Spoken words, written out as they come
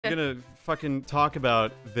We're gonna fucking talk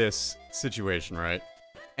about this situation, right?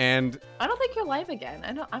 And I don't think you're live again.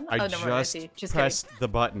 I'm I never mind, I see. just pressed the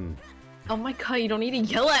button. Oh my god, you don't need to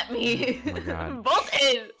yell at me. Oh my god.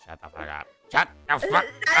 Voltage! Shut the fuck up. Shut the fuck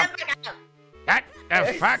up. Shut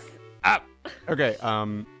the fuck up. Okay,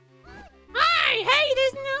 Hi, hey,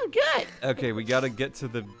 this is no good. okay, we gotta get to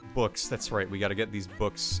the books. That's right, we gotta get these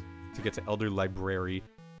books to get to Elder Library.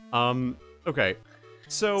 Okay.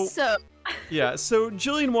 So yeah, so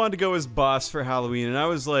Jillian wanted to go as boss for Halloween, and I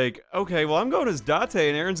was like, okay, well, I'm going as Date,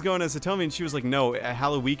 and Erin's going as Hitomi, and she was like, no, at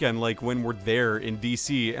Halloween weekend, like, when we're there in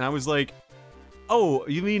DC, and I was like, oh,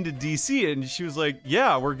 you mean to DC? And she was like,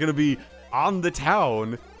 yeah, we're gonna be on the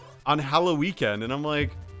town on Halloween weekend, and I'm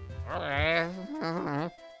like,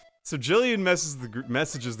 so Jillian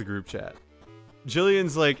messages the group chat.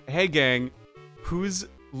 Jillian's like, hey gang, who's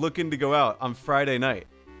looking to go out on Friday night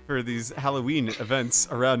for these Halloween events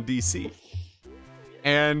around DC?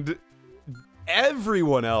 And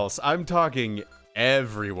everyone else, I'm talking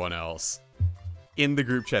everyone else in the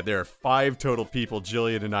group chat, there are 5 total people.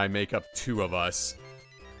 Jillian and I make up 2 of us.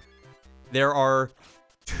 There are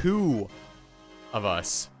 2 of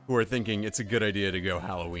us who are thinking it's a good idea to go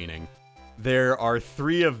Halloweening. There are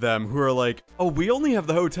 3 of them who are like, oh, we only have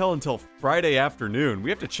the hotel until Friday afternoon. We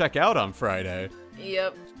have to check out on Friday.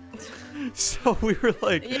 Yep. So we were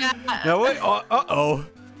like, Yeah. no, wait, uh-oh.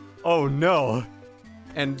 Oh, no.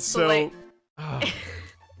 And so... Like,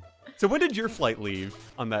 so when did your flight leave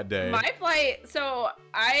on that day? my flight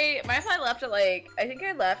left at like, I think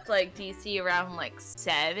I left like DC around like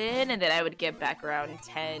 7, and then I would get back around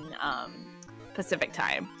 10 Pacific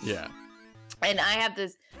time. Yeah. And I have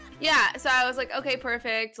this, yeah, so I was like, okay,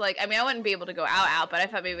 perfect. Like, I mean, I wouldn't be able to go out, but I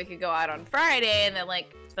thought maybe we could go out on Friday and then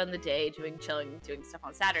like spend the day chilling, doing stuff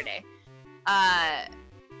on Saturday.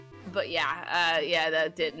 But yeah,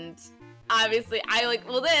 that didn't. Obviously,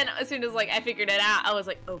 then as soon as like I figured it out, I was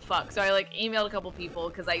like, oh fuck. So I like emailed a couple people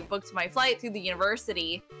because I booked my flight through the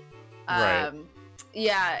university. Right.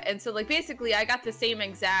 Yeah, and so like basically I got the same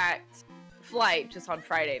exact flight just on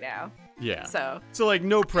Friday now. Yeah. So like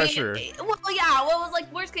no pressure. Well, yeah. What was like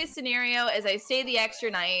worst case scenario is I stay the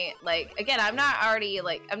extra night. Like again, I'm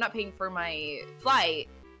not paying for my flight.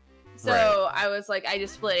 So Right. I was like, I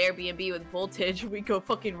just split Airbnb with Voltage. We go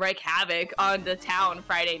fucking wreak havoc on the town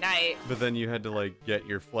Friday night. But then you had to like get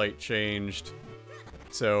your flight changed.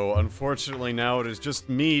 So unfortunately now it is just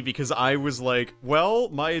me because I was like, well,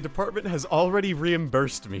 my department has already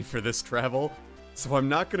reimbursed me for this travel. So I'm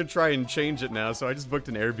not gonna try and change it now, so I just booked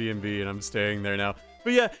an Airbnb and I'm staying there now.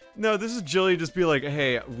 But yeah, no, this is Jilly just be like,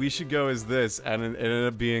 hey, we should go as this, and it ended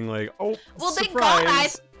up being like, oh, Well, surprise. thank God I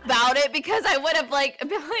thought about it because I would have like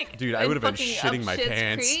been like, Dude, I would have been fucking shitting up my Schitt's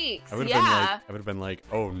pants. Creeks. I would have been like,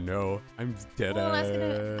 oh no, I'm dead. Well,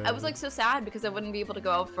 I was like so sad because I wouldn't be able to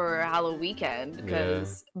go out for Halloween weekend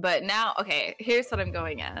because. But now, okay, here's what I'm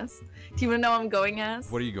going as. Do you want to know what I'm going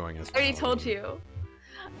as? What are you going as? I already told you.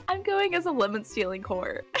 I'm going as a lemon stealing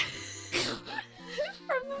whore.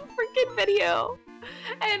 From the freaking video.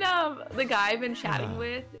 And the guy I've been chatting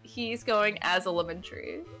with, he's going as a lemon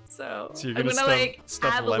tree. So you're I'm gonna like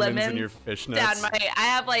stuff add lemons lemon in your fishnets. down my. I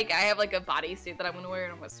have like a bodysuit that I'm gonna wear,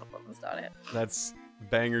 and I'm gonna stuff lemons down it. That's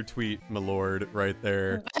banger tweet, my lord, right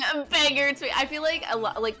there. Banger tweet. I feel like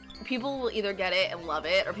like people will either get it and love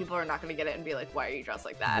it, or people are not gonna get it and be like, "Why are you dressed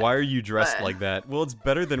like that?" Why are you dressed like that? Well, it's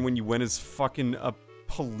better than when you went as fucking a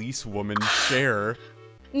policewoman, Cher.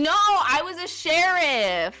 No, I was a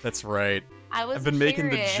sheriff. That's right. I've been making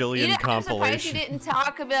the Jillian compilation. I'm surprised you didn't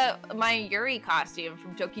talk about my Yuri costume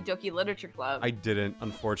from Doki Doki Literature Club. I didn't,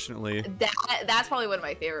 unfortunately. That's probably one of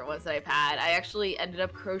my favorite ones that I've had. I actually ended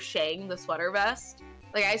up crocheting the sweater vest.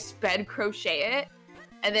 Like I sped crochet it,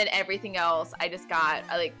 and then everything else I just got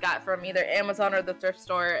from either Amazon or the thrift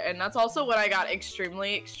store. And that's also when I got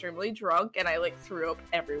extremely, extremely drunk and I like threw up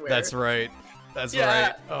everywhere. That's right. That's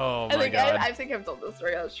right. Oh my god. I think I've told this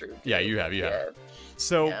story. That's true. Yeah, you have. Yeah.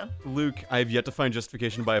 So, Yeah. Luke, I have yet to find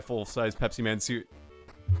justification to buy a full-size Pepsi Man suit.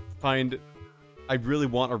 I really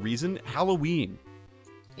want a reason. Halloween.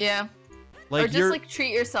 Yeah. Like or just like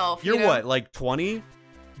treat yourself. You're you know? what, like 20?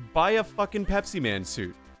 Buy a fucking Pepsi Man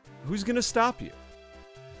suit. Who's gonna stop you?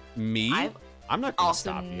 Me? I'm not gonna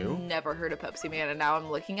stop you. Never heard of Pepsi Man, and now I'm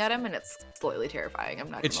looking at him, and it's slightly terrifying. I'm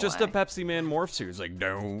not. It's gonna just lie. a Pepsi Man morph suit. It's like,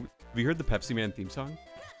 no. Have you heard the Pepsi Man theme song?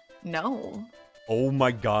 No. Oh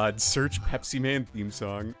my god, search Pepsi Man theme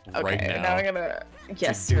song right now. Now I'm gonna.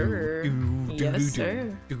 Yes, sir. Yes,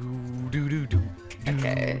 sir.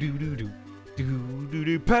 Okay.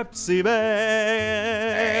 Pepsi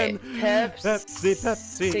Man. Right.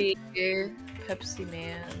 Pepsi. Pepsi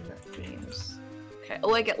Man themes. Okay.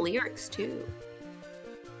 Oh, I get lyrics too.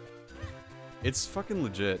 It's fucking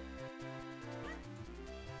legit.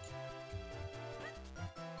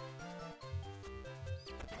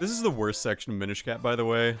 This is the worst section of Minish Cap, by the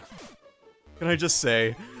way. Can I just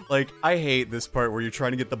say, like, I hate this part where you're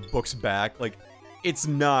trying to get the books back. Like, it's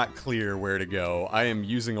not clear where to go. I am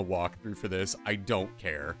using a walkthrough for this. I don't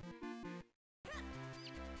care.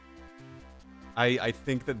 I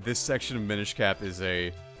think that this section of Minish Cap is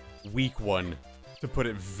a weak one, to put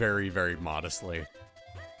it very, very modestly.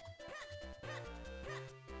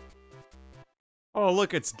 Oh,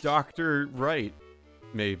 look, it's Dr. Wright.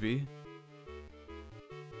 Maybe.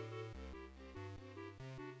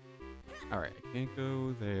 Alright, I can't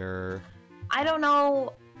go there. I don't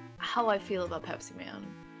know how I feel about Pepsi Man.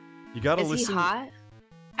 You gotta listen. Is he hot?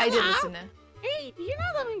 I did listen to. Hey, do you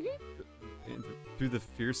know that? Through the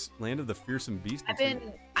fierce land of the fearsome beast.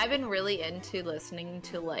 I've been really into listening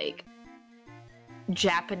to like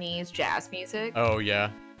Japanese jazz music. Oh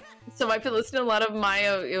yeah. So I've been listening to a lot of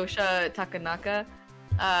Mayo Yosha Takanaka.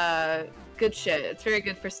 Good shit. It's very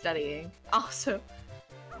good for studying. Also,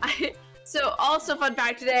 also fun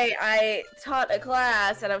fact today, I taught a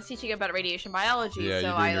class and I was teaching about radiation biology. Yeah, so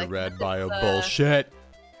you're doing I your like rad bio bullshit.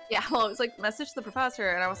 Yeah, well, I was like, messaged the professor,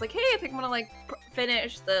 and I was like, hey, I think I'm gonna like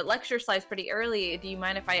finish the lecture slides pretty early. Do you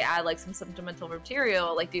mind if I add like some supplemental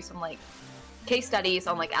material, like do some like case studies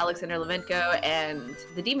on like Alexander Levenko and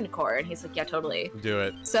the Demon Core? And he's like, yeah, totally. Do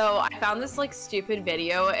it. So I found this like stupid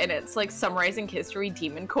video, and it's like summarizing history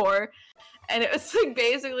Demon Core, and it was like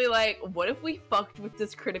basically like, what if we fucked with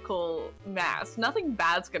this critical mass? Nothing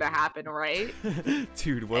bad's gonna happen, right?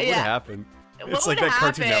 Dude, what would happen? What It's would like that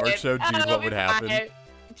Cartoon happen? Network show, Dude, what would happen?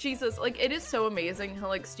 Jesus, like, it is so amazing how,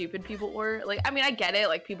 like, stupid people were. Like, I mean, I get it,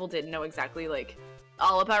 like, people didn't know exactly, like,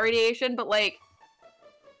 all about radiation, but, like,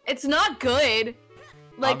 it's not good.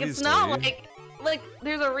 Like, Obviously. It's not, like,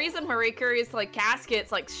 there's a reason Marie Curie's, like,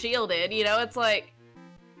 casket's, like, shielded, you know? It's, like...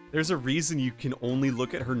 There's a reason you can only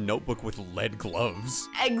look at her notebook with lead gloves.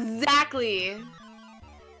 Exactly.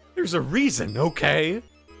 There's a reason, okay?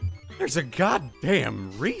 There's a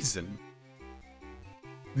goddamn reason.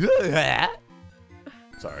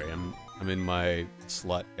 Sorry, I'm in my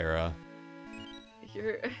slut era.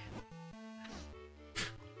 You're...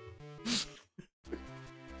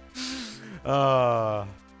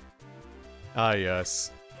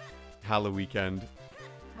 Yes. Halloween weekend.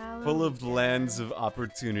 Full of lands of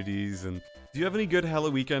opportunities. And do you have any good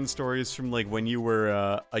Halloween weekend stories from like when you were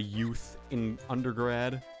a youth in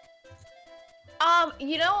undergrad?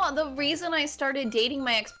 You know, the reason I started dating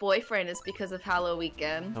my ex-boyfriend is because of Halloween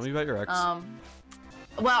weekend. Tell me about your ex.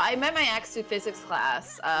 Well, I met my ex through physics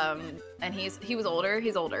class, and he was older.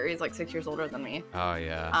 He's older. He's like 6 years older than me. Oh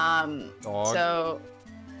yeah. Dog.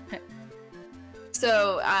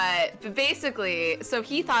 But basically, so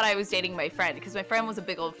he thought I was dating my friend because my friend was a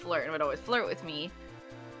big old flirt and would always flirt with me.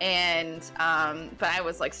 And but I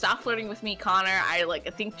was like, stop flirting with me, Connor. I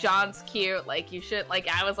think John's cute. Like, you should, like,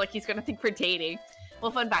 I was like, he's gonna think we're dating.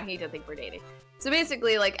 Well, fun fact, he did think we're dating. So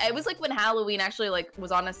basically, like, it was like when Halloween actually like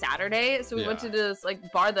was on a Saturday. So we went to this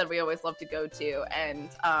like bar that we always loved to go to, and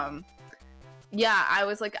yeah, I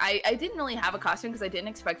was like, I didn't really have a costume because I didn't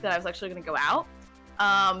expect that I was actually gonna go out.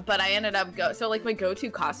 But I ended up so like my go-to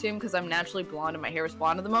costume, because I'm naturally blonde and my hair is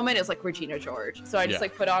blonde at the moment, is like Regina George. So I just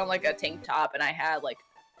like put on like a tank top, and I had like,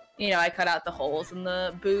 you know, I cut out the holes in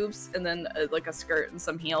the boobs, and then like a skirt and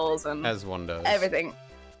some heels, and as one does, everything.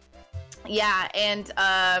 Yeah, and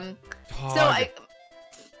so I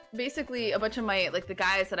basically, a bunch of my like the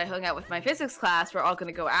guys that I hung out with my physics class were all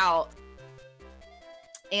gonna go out,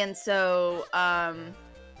 and so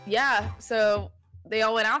yeah, so they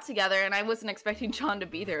all went out together, and I wasn't expecting John to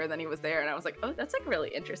be there, and then he was there, and I was like, oh, that's like really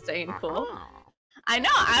interesting and cool. I know,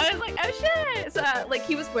 I was like, oh shit. So like,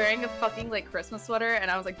 he was wearing a fucking like Christmas sweater,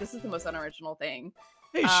 and I was like, this is the most unoriginal thing.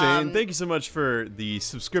 Hey Shane, thank you so much for the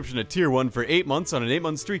subscription to Tier 1 for 8 months on an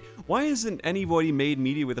 8-month streak. Why isn't anybody made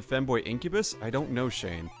media with a femboy incubus? I don't know,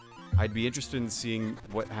 Shane. I'd be interested in seeing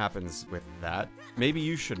what happens with that. Maybe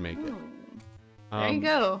you should make it. There you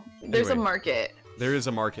go. There's anyway, a market. There is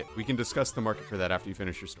a market. We can discuss the market for that after you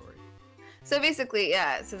finish your story. So basically,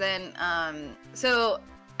 yeah, so then, so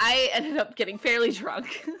I ended up getting fairly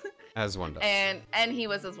drunk. As one does. And he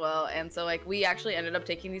was as well. And so like we actually ended up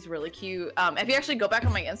taking these really cute, if you actually go back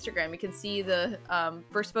on my Instagram, you can see the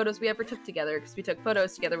first photos we ever took together, because we took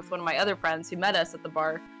photos together with one of my other friends who met us at the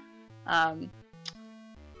bar. I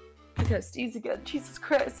gotta sneeze again, Jesus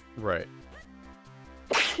Christ. Right.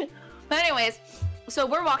 But anyways, so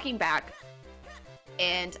we're walking back,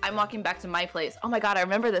 and I'm walking back to my place. Oh my god, I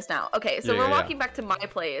remember this now. Okay, so we're walking back to my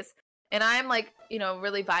place, and I'm like, you know,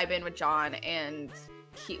 really vibing with John, and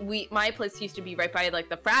my place used to be right by like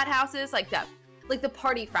the frat houses, like that, like the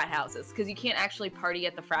party frat houses, because you can't actually party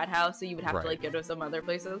at the frat house, so you would have to like go to some other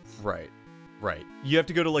places. Right. You have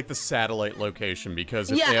to go to like the satellite location,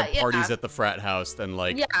 because if they have parties at the frat house, then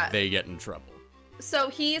like they get in trouble. So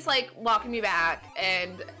he's like walking me back,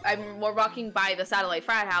 and we're walking by the satellite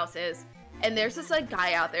frat houses, and there's this like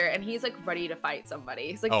guy out there, and he's like ready to fight somebody.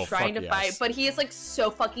 He's like trying to fight, but he is like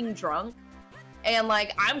so fucking drunk, and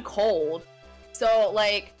like I'm cold, so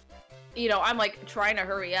like, you know, I'm like trying to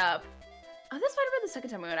hurry up. Oh, this might have been the second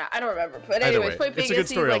time we went out. I don't remember, but anyways, it's a good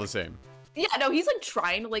story all the same. Yeah, no, he's like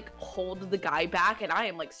trying to like hold the guy back, and I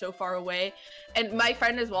am like so far away, and my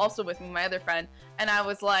friend is also with me, my other friend, and I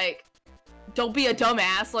was like, don't be a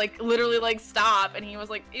dumbass, like literally like stop. And he was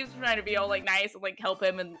trying to be all like nice and like help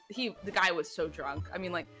him, and the guy was so drunk, I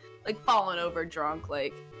mean like falling over drunk,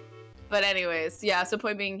 like. But anyways, yeah, so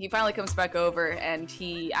point being, he finally comes back over, and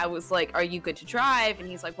I was like, are you good to drive? And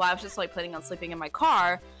he's like, well, I was just like planning on sleeping in my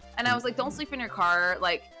car. And I was like, don't sleep in your car,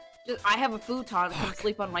 like I have a futon, come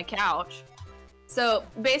sleep on my couch. So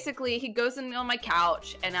basically he goes in on my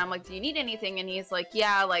couch, and I'm like, do you need anything? And he's like,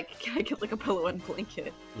 yeah, like, can I get like a pillow and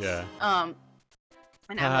blanket? Yeah.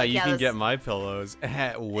 And I'm like, you can get my pillows.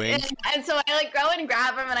 Wink. And so I like go and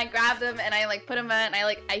grab him, and I grabbed him, and I like put him in, and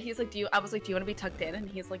he's like, I was like, do you want to be tucked in? And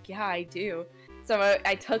he's like, yeah, I do. So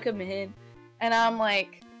I took him in, and I'm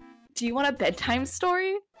like, do you want a bedtime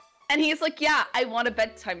story? And he's like, yeah, I want a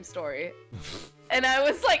bedtime story. And I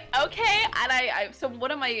was like, okay. And so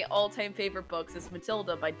one of my all-time favorite books is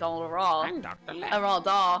Matilda by Donald Rawl. I'm Dr. Lab. Roald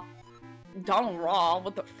Dahl. Donald Rawl,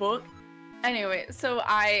 what the fuck? Anyway, so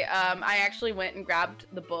I actually went and grabbed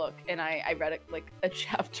the book, and I read it like a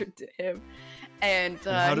chapter to him. And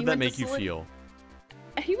how did that make you feel?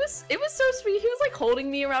 It was so sweet. He was like holding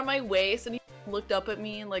me around my waist, and he looked up at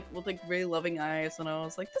me and like with like really loving eyes, and I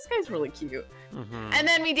was like, this guy's really cute. And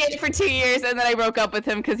then we dated for 2 years, and then I broke up with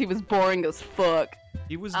him because he was boring as fuck.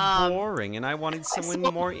 He was boring, and I wanted someone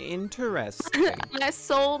more interesting. Nah,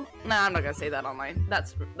 I'm not gonna say that online.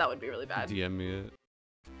 That would be really bad. DM me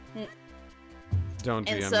it. Don't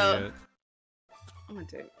DM me it. I'm gonna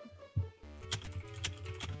do it.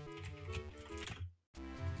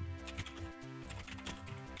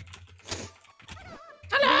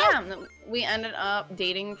 Hello. Yeah, we ended up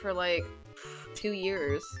dating for like 2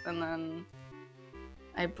 years, and then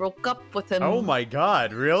I broke up with him. Oh my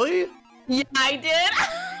god, really? Yeah, I did.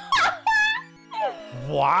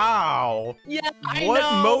 Wow. Yeah, I What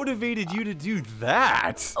know. motivated you to do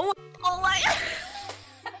that? Oh,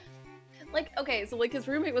 like, okay, so like his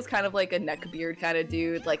roommate was kind of like a neckbeard kind of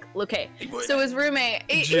dude. Like, okay, so his roommate,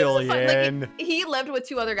 Jillian. he lived with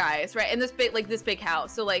 2 other guys, right? In this big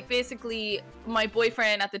house. So like basically, my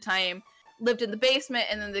boyfriend at the time lived in the basement,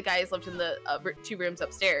 and then the guys lived in the 2 rooms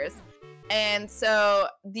upstairs. And so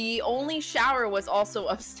the only shower was also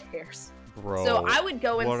upstairs. Bro, so I would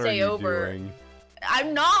go and stay over. Doing?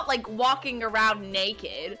 I'm not like walking around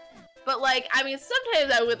naked. But like, I mean,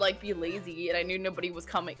 sometimes I would like be lazy, and I knew nobody was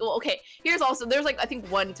coming. Well, okay, there's like, I think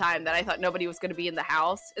one time that I thought nobody was going to be in the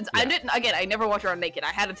house. I never walked around naked.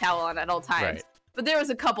 I had a towel on at all times. Right. But there was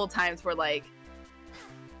a couple times where like,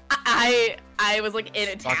 I was like in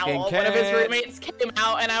a towel. One of his roommates came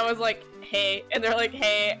out, and I was like, hey, and they're like,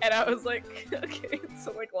 hey, and I was like, okay,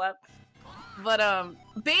 so like left. But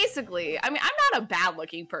basically, I mean, I'm not a bad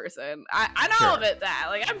looking person. I know of it that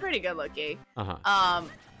like I'm pretty good looking.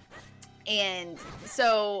 And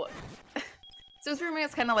so his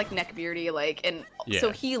roommate's kind of like neckbeardy, like, and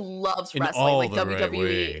so he loves wrestling, like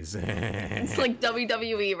WWE. It's like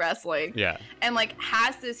WWE wrestling. Yeah. And like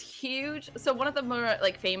has this huge. So one of the more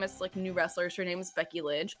like famous like new wrestlers, her name is Becky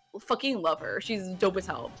Lynch. Fucking love her. She's dope as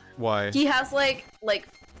hell. Why? He has like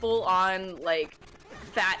full on like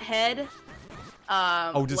fat head.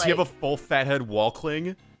 Does he have a full fat head wall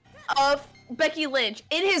cling? Of Becky Lynch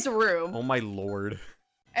in his room. Oh my lord.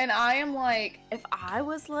 And I am like, if I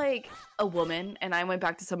was like a woman and I went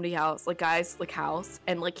back to somebody's house, like guys, like house,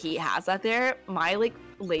 and like he has that there, my like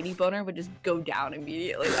lady boner would just go down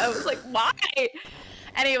immediately. I was like, why?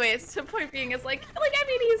 Anyways, the point being is like I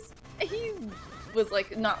mean, he was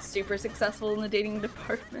like not super successful in the dating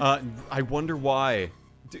department. I wonder why.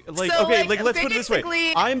 Let's put it this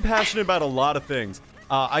way. I'm passionate about a lot of things.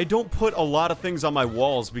 I don't put a lot of things on my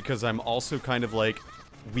walls because I'm also kind of like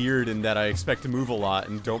weird in that I expect to move a lot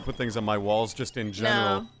and don't put things on my walls just in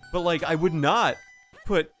general. No. But like I would not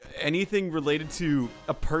put anything related to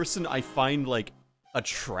a person I find like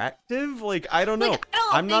attractive. Like I don't know.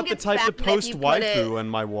 I'm not the type to post waifu on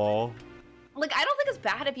my wall. Like, I don't think it's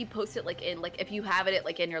bad if you post it like in, like, if you have it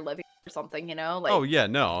like in your living room or something, you know? Like, Oh yeah,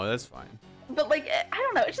 no, that's fine. but like, I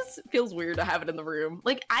don't know, it just feels weird to have it in the room.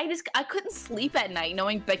 Like, I couldn't sleep at night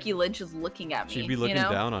knowing Becky Lynch is looking at me. She'd be looking you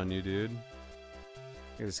know? down on you, dude.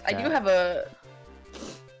 I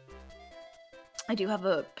do have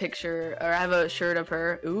a picture, or I have a shirt of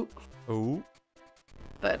her. Ooh. Ooh.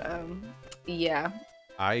 But yeah.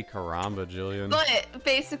 Ay caramba, Jillian. But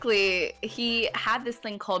basically, he had this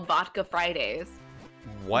thing called Vodka Fridays.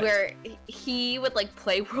 What? Where he would like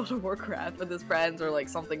play World of Warcraft with his friends or like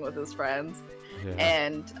something with his friends, Yeah.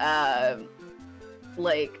 and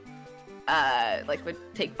like would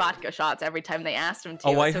take vodka shots every time they asked him to.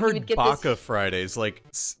 Oh, I So he heard would get Baka Fridays, like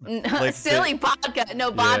silly vodka. No,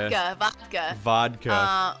 Yeah. vodka.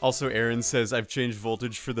 Vodka. Also, Aaron says, I've changed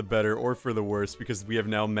voltage for the better or for the worse because we have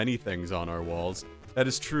now many things on our walls. That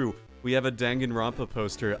is true. We have a Danganronpa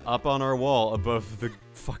poster up on our wall above the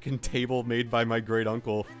fucking table made by my great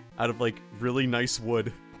uncle out of like really nice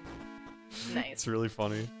wood. Nice. It's really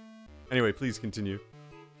funny. Anyway, please continue.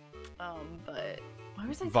 But what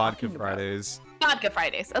was I Vodka talking about? Fridays. Vodka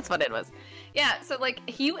Fridays. That's what it was. Yeah. So like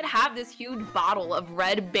he would have this huge bottle of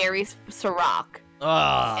red berry Ciroc.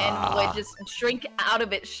 And would just drink out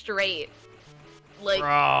of it straight. Like,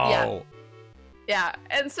 Bro. yeah.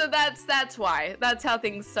 And so that's why. That's how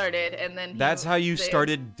things started. And then That's how you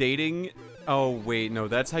started dating? Oh, wait, no,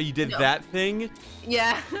 that's how you did that thing?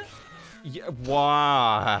 Yeah. Yeah,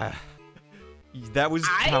 why? That was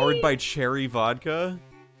powered by cherry vodka?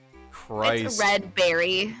 Christ. It's red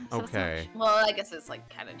berry. So it's Okay. not- well, I guess it's like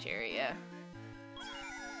kind of cherry, yeah.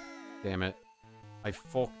 Damn it. I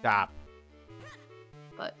fucked up.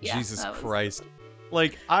 But yeah. Jesus that was- Christ.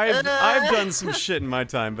 Like, I've done some shit in my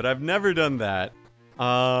time, but I've never done that.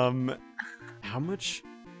 How much?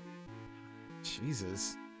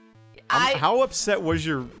 Jesus. How upset was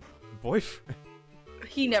your boyfriend?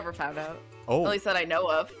 He never found out. Oh. At least that I know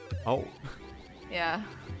of. Oh. Yeah.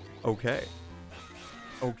 Okay.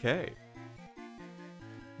 Okay.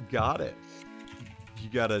 Got it. You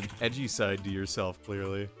got an edgy side to yourself,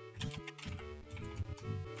 clearly.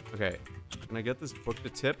 Okay. Can I get this book to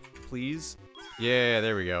tip, please? Yeah,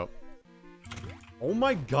 there we go. Oh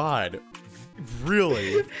my god.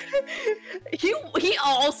 Really? He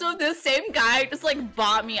also, the same guy just like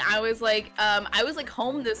bought me. I was like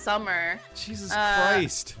home this summer. Jesus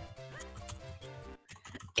Christ.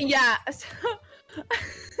 Yeah. So,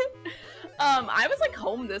 I was like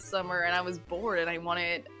home this summer and I was bored and I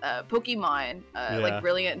wanted Pokemon, like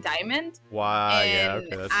Brilliant Diamond. Wow, And yeah,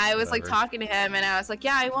 okay, that's I was like whatever. talking to him and I was like,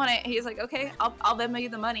 yeah, I want it. He's like, okay, I'll Venmo you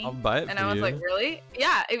the money. I'll buy it And for I was you. like, really?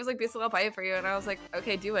 Yeah. It was like, basically, I'll buy it for you. And I was like,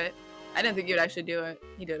 okay, do it. I didn't think you'd actually do it.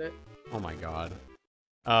 He did it. Oh my god.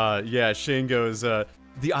 Yeah, Shane goes, the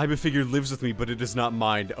Iba figure lives with me, but it is not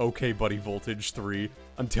mine. Okay, buddy, Voltage 3.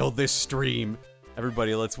 Until this stream.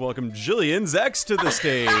 Everybody, let's welcome Jillian's ex to the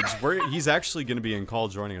stage. He's actually going to be in call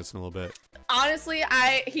joining us in a little bit. Honestly,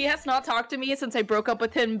 he has not talked to me since I broke up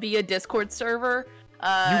with him via Discord server.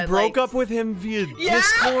 You broke up with him via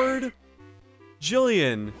Discord?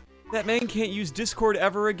 Jillian, that man can't use Discord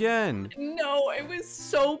ever again. No, it was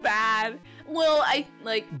so bad. Well,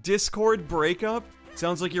 Discord breakup?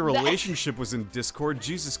 Sounds like your relationship was in Discord.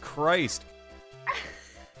 Jesus Christ.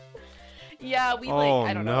 Yeah, we Oh,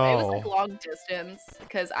 I don't know. It was like no. long distance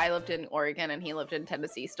because I lived in Oregon and he lived in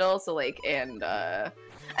Tennessee still. So like, and I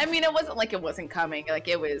mean, it wasn't like it wasn't coming. Like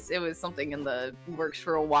it was something in the works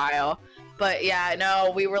for a while. But yeah,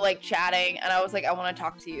 no, we were like chatting and I was like, I want to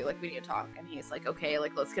talk to you. Like we need to talk. And he's like, okay,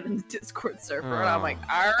 like let's get in the Discord server. And I'm like,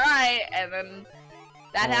 all right. And then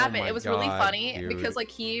that Oh happened. my It was really God, funny dude. because like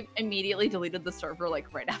he immediately deleted the server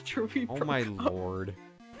like right after we Oh broke my up. lord.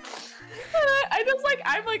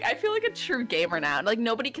 I feel like a true gamer now. Like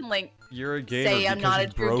nobody can like You're a gamer say I'm because not you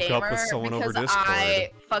a true broke gamer up with someone over because Discord.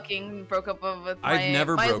 I fucking broke up with I've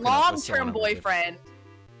never my broken up with someone long-term over Discord. boyfriend.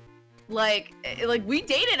 Like we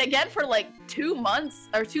dated again for like 2 months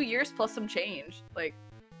or 2 years plus some change. Like,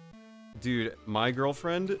 Dude, my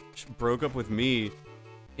girlfriend broke up with me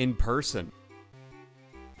in person.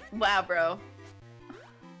 wow, bro.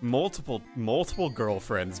 Multiple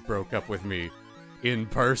girlfriends broke up with me in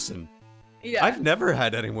person. Yeah. I've never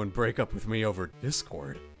had anyone break up with me over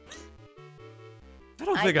Discord. I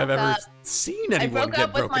don't I think I've broke ever up- seen I anyone broke get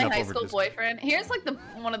up with broken my up high over school Discord. boyfriend. Here's like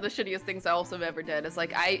one of the shittiest things I also ever did is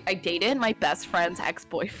like I dated my best friend's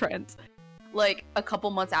ex-boyfriend like a couple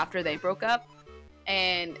months after they broke up.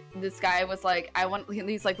 And this guy was like,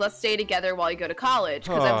 he's like, let's stay together while you go to college,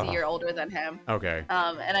 because I was a year older than him. Okay.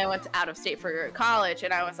 And I went out of state for college,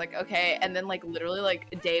 and I was like, okay. And then like literally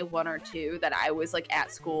like day 1 or 2 that I was like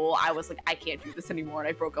at school, I was like, I can't do this anymore, and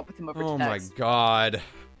I broke up with him over text. Oh my god.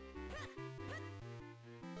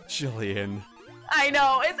 Jillian. I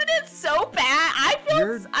know, isn't it so bad? I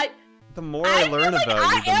feel the more I learn like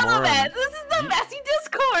about you, the more this is the messy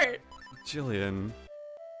Discord. Jillian.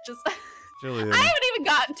 Just Jillian. I haven't even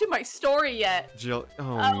gotten to my story yet. Oh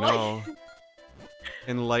no.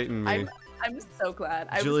 Enlighten me. I'm so glad.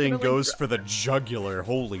 Jillian goes for the jugular.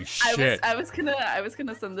 Holy shit. I was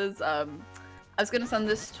gonna send this I was gonna send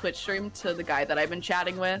this Twitch stream to the guy that I've been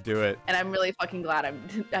chatting with. Do it. And I'm really fucking glad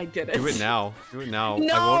I did it. Do it now. Do it now.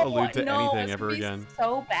 No, I won't allude to anything it's ever gonna be again.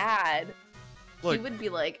 So bad. Look, he would be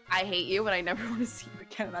like, I hate you and I never want to see you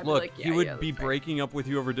again. I'd look, be like, yeah, he would be that's right. breaking up with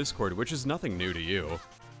you over Discord, which is nothing new to you.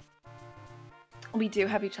 We do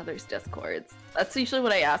have each other's Discords. That's usually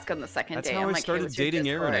what I ask on the second That's day. how I'm I like, started hey, what's your dating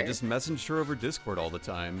Erin. I Discord? just messaged her over Discord all the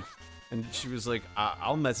time. And she was like,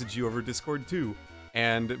 I'll message you over Discord too.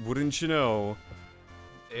 And wouldn't you know,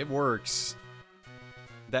 it works.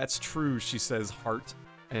 That's true, she says, heart.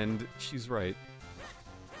 And she's right.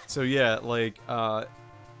 So yeah, like,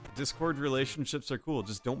 Discord relationships are cool.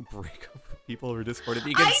 Just don't break up with people over Discord. If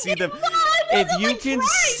you can see them, if you can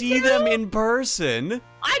see them in person,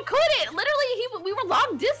 I couldn't. Literally, we were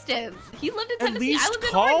long distance. He lived in at Tennessee. I least lived in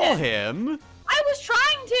call Oregon. him. I was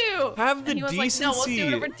trying to. Have the and he was like, no, we'll do it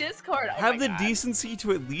decency. over Discord. Oh Have my the God. decency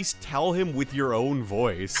to at least tell him with your own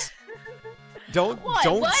voice. Don't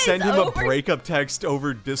What send is him a over- breakup text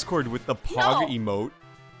over Discord with the pog emote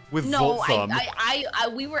with No, Volt Thumb.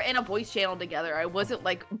 we were in a voice channel together. I wasn't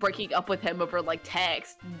like breaking up with him over like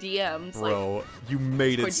text, DMs. Bro, you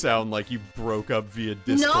made it Discord sound like you broke up via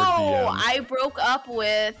Discord no, DM. I broke up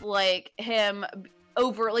with like him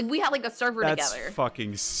over like we had like a server That's together.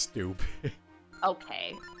 fucking stupid.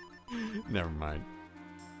 Okay. Never mind.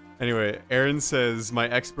 Anyway, Aaron says, my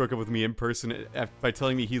ex broke up with me in person by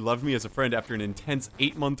telling me he loved me as a friend after an intense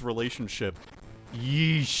 8-month relationship.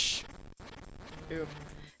 Yeesh. Dude,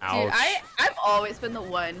 Ouch. I've always been the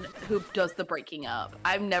one who does the breaking up.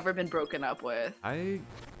 I've never been broken up with. Well,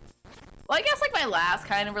 I guess like my last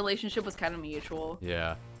kind of relationship was kind of mutual.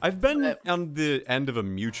 Yeah. I've been But- on the end of a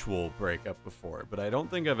mutual breakup before, but I don't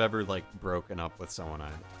think I've ever, like, broken up with someone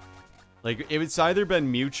like, it's either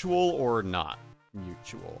been mutual or not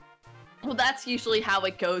mutual. Well, that's usually how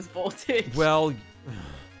it goes, Voltage. Well,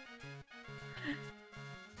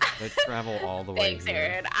 I travel all the way Thanks, here.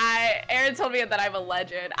 Aaron. Aaron told me that I'm a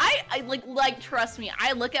legend. I like trust me.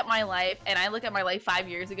 I look at my life and I look at my life 5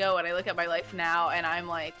 years ago and I look at my life now and I'm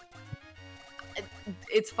like,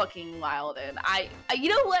 it's fucking wild. And I you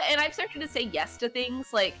know what? And I've started to say yes to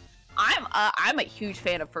things. Like I'm a huge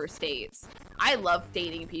fan of first dates. I love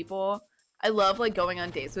dating people. I love like going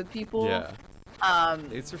on dates with people. Yeah.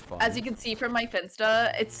 Dates are fun. As you can see from my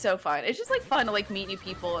Finsta, it's so fun. It's just like fun to like meet new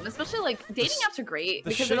people, and especially like dating apps are great the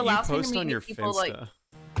because shit it allows you me to post meet on new your people. Finsta.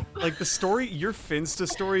 Like the story, your Finsta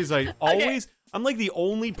stories, I always, I'm like the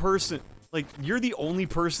only person, like you're the only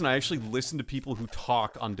person I actually listen to people who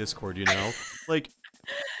talk on Discord, you know? Like,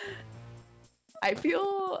 I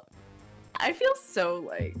feel so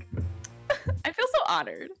like, I feel so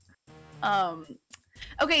honored.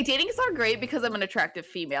 Okay, dating is not great because I'm an attractive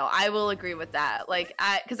female. I will agree with that. Like,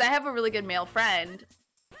 because I have a really good male friend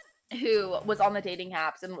who was on the dating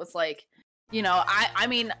apps and was like, you know, I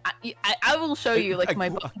mean, I will show you like my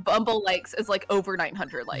Bumble likes is like over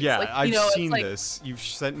 900 likes. yeah, like, you I've know, seen it's like, this. You've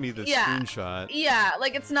sent me the Yeah. screenshot. Yeah,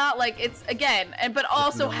 like it's not like it's again, and but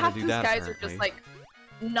also know how half to these do that, guys are apparently. just like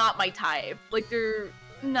not my type. Like they're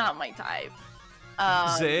not my type.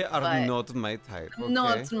 They are but not my type. Okay?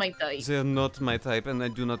 not my type. They are not my type, and I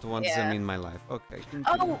do not want them Yeah. in my life. Okay.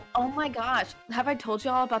 Continue. Oh my gosh. Have I told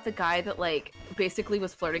y'all about the guy that like basically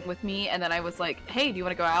was flirting with me and then I was like, hey, do you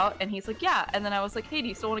want to go out? And he's like, yeah. And then I was like, hey, do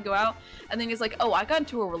you still want to go out? And then he's like, oh, I got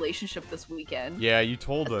into a relationship this weekend. Yeah, you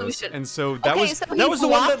told So we us, should- and so that Okay, was so he that was the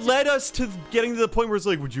one that blocked- led us to getting to the point where it's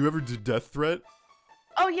like, would you ever do death threat?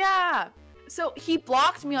 Oh yeah. So he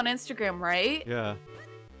blocked me on Instagram, right? Yeah.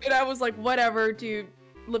 And I was like, whatever, dude.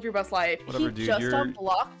 Live your best life. Whatever, he dude, just you're-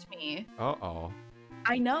 unblocked me. Uh-oh.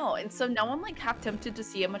 I know, and so now I'm like half tempted to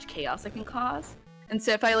see how much chaos I can cause. And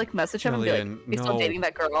so if I like message him and be like, Jillian, "You still no. dating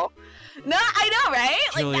that girl?" No, I know, right?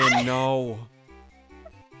 Like Jillian, that. no.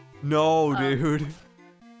 No, Um, dude.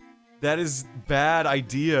 That is bad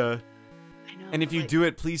idea. I know. And if you like, do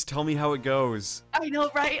it, please tell me how it goes. I know,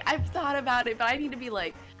 right? I've thought about it, but I need to be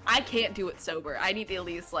like, I can't do it sober. I need to at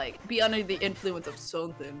least like be under the influence of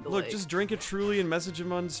something. To, Look, like... just drink it truly and message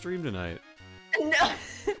him on stream tonight. No.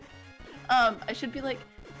 I should be like,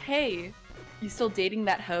 hey, you still dating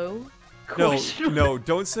that hoe? No,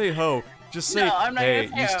 don't say ho. Just say, No, I'm not hey,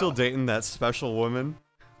 gonna say you ho. still dating that special woman?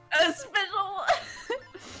 A special.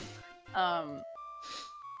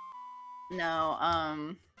 No.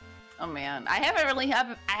 Oh man, I haven't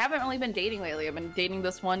really been dating lately. I've been dating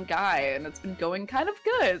this one guy, and it's been going kind of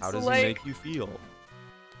good. How so, does like, he make you feel?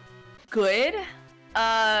 good.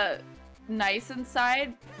 Nice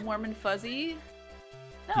inside, warm and fuzzy.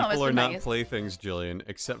 No, it's People are been not nice. playthings, Jillian,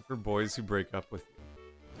 except for boys who break up with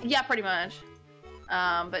you. Yeah, pretty much.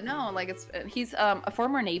 But no, like he's a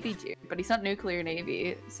former Navy dude, but he's not nuclear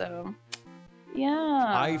Navy, so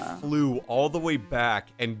yeah. I flew all the way back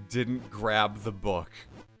and didn't grab the book.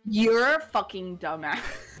 You're a fucking dumbass.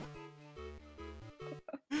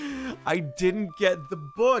 I didn't get the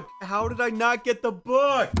book. How did I not get the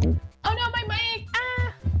book? Oh no, my mic!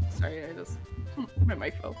 Ah! Sorry, my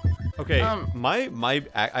mic fell. Okay,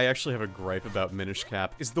 I actually have a gripe about Minish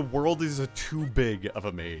Cap. Is the world is too big of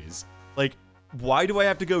a maze. Like, why do I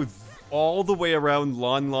have to go all the way around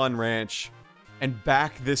Lon Ranch and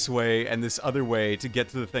back this way and this other way to get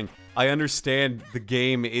to the thing? I understand the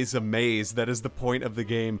game is a maze. That is the point of the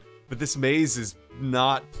game. But this maze is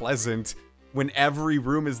not pleasant when every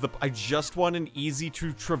room is I just want an easy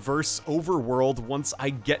to traverse overworld once I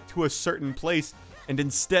get to a certain place. And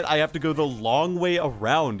instead, I have to go the long way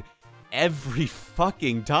around every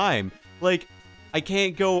fucking time. Like, I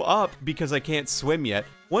can't go up because I can't swim yet.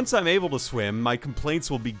 Once I'm able to swim, my complaints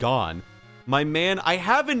will be gone. My man,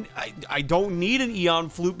 I don't need an Eon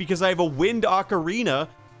Flute because I have a Wind Ocarina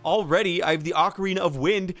already. I have the Ocarina of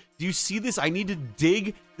Wind. Do you see this? I need to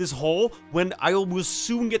dig this hole when I will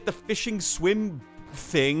soon get the fishing swim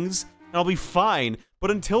things, and I'll be fine.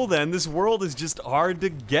 But until then, this world is just hard to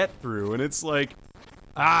get through, and it's like,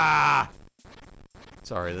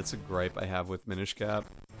 Sorry, that's a gripe I have with Minish Cap.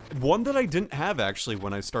 One that I didn't have, actually,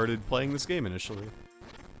 when I started playing this game initially.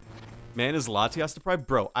 Man, is Latias deprived?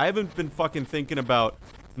 Bro, I haven't been fucking thinking about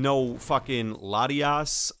no fucking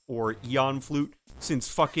Latias or Eon Flute since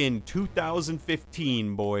fucking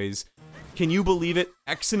 2015, boys. Can you believe it?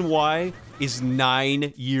 X and Y is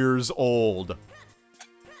 9 years old.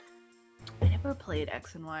 I never played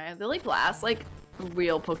X and Y. The like last like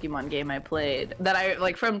real Pokemon game I played that I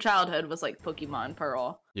like from childhood was like Pokemon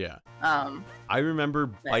Pearl. Yeah. I remember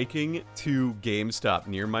biking to GameStop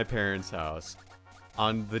near my parents' house.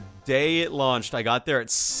 On the day it launched, I got there at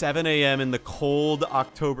 7 a.m. in the cold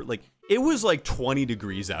October. Like, it was like 20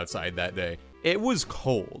 degrees outside that day. It was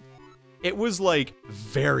cold. It was like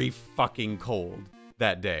very fucking cold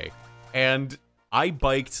that day. And I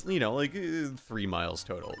biked, you know, like 3 miles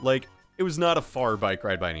total. Like, it was not a far bike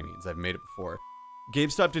ride by any means. I've made it before.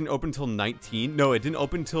 GameStop didn't open till 19. No, it didn't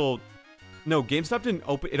open till... No, GameStop didn't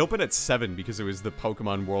open... It opened at 7 because it was the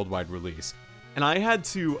Pokemon worldwide release. And I had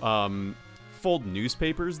to, fold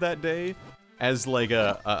newspapers that day as like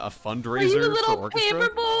a fundraiser Are you the little for orchestra.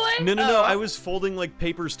 paper boy? No. I was folding like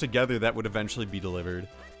papers together that would eventually be delivered.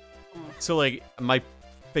 So like my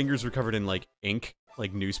fingers were covered in like ink,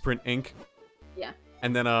 like newsprint ink. Yeah.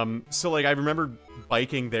 And then so like I remember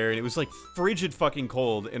biking there and it was like frigid fucking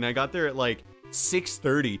cold and I got there at like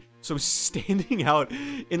 6:30. So standing out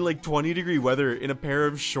in like 20-degree weather in a pair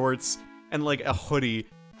of shorts and like a hoodie.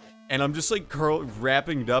 And I'm just like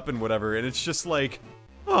wrapping it up and whatever, and it's just like,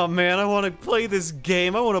 oh man, I want to play this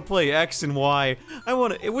game. I want to play X and Y.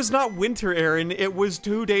 It was not winter, Aaron. It was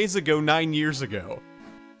 2 days ago, 9 years ago.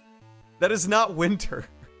 That is not winter.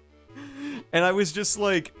 And I was just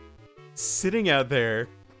like, sitting out there,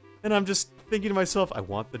 and I'm just thinking to myself, I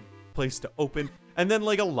want the place to open. And then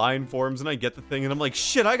like a line forms, and I get the thing, and I'm like,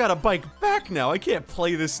 shit, I gotta bike back now. I can't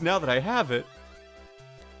play this now that I have it.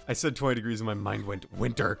 I said 20 degrees and my mind went,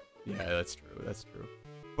 winter. Yeah, that's true, that's true.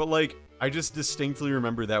 But, like, I just distinctly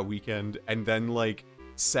remember that weekend, and then, like,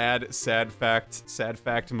 sad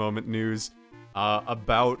fact moment news,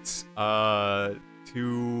 about,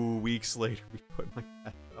 2 weeks later, we put my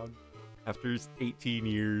cat down after 18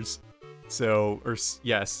 years. So, or,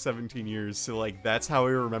 yes, 17 years. So, like, that's how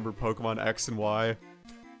I remember Pokemon X and Y.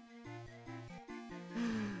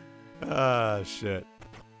 Ah, shit.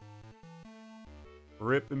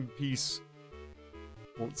 Rip in peace.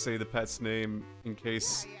 Won't say the pet's name in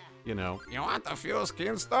case, you know. You want a few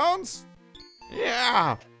skin stones?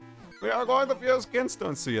 Yeah! We are going to fuse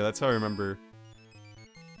Kinstone. So yeah, that's how I remember.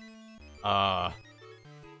 How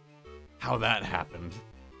that happened.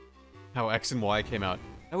 How X and Y came out.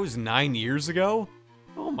 That was 9 years ago?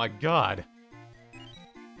 Oh my god.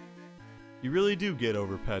 You really do get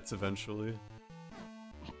over pets eventually.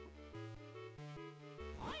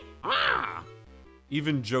 Ah!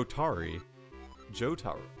 Even Jotari.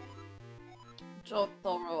 Jotaro.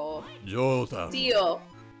 Jotaro. Jotaro. Steel.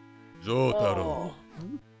 Jotaro.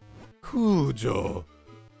 Kujo.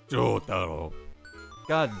 Jotaro.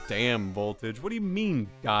 God damn, Voltage. What do you mean,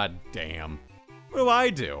 god damn? What do I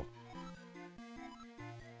do?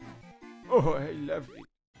 Oh, I love it.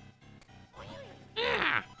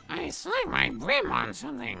 Ah, I slapped my brim on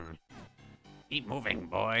something. Keep moving,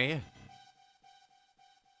 boy.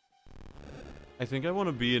 I think I want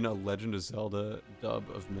to be in a Legend of Zelda dub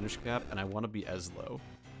of Minish Cap, and I want to be Eslo.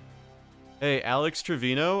 Hey, Alex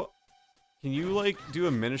Trevino, can you, like, do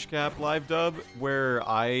a Minish Cap live dub where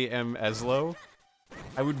I am Eslo?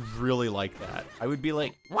 I would really like that. I would be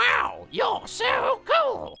like, Wow, you're so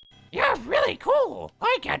cool. You're really cool.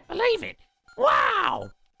 I can't believe it. Wow.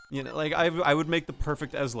 you know, like, I would make the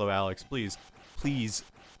perfect Eslo, Alex, please. Please.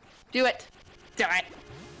 Do it. Do it.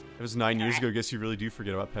 It was 9 years ago. I guess you really do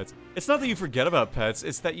forget about pets. It's not that you forget about pets,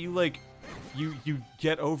 it's that you, like, you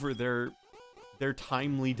get over their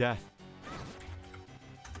timely death.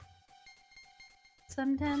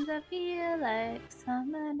 Sometimes I feel like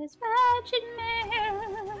someone is watching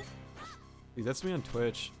me. Dude, that's me on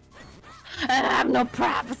Twitch. I have no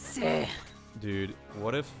privacy. Dude,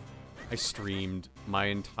 what if I streamed my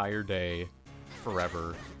entire day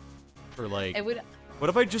forever for, like... I would... What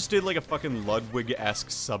if I just did, like, a fucking Ludwig-esque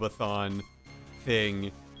subathon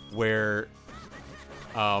thing where,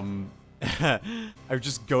 I would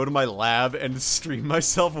just go to my lab and stream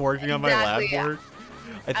myself working on my lab Exactly, yeah. work?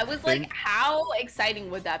 I was like, how exciting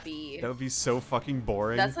would that be? That would be so fucking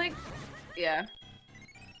boring. That's like, yeah.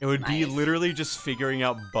 It would be nice. literally just figuring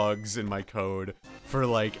out bugs in my code for,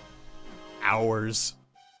 like, hours.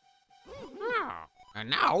 Ah, and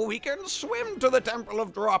now we can swim to the Temple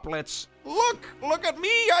of Droplets. Look at me,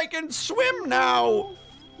 I can swim now. Look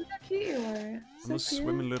how cute you are. I'm a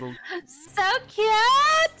swimming little... So cute!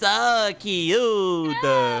 So cute!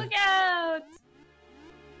 So cute!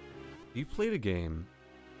 You played a game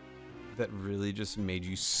that really just made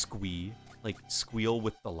you squee, like squeal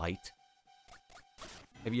with delight?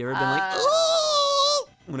 Have you ever been like, "Ooh!"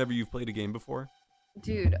 whenever you've played a game before?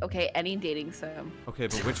 Dude, okay, any dating sim. Okay,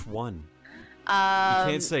 but which one? You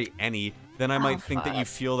can't say any. Then I might think that you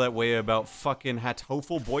fuck. feel that way about fucking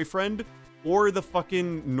Hatoful Boyfriend or the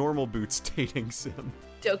fucking Normal Boots dating sim.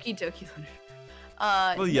 Doki Doki.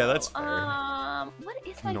 Well, yeah, no. that's fair. What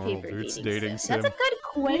is my Normal favorite Boots dating, dating sim? sim. That's a good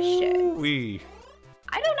question. Ooh-wee.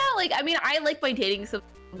 I don't know. Like, I mean, I like my dating sim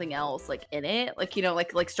something else, like in it, like you know,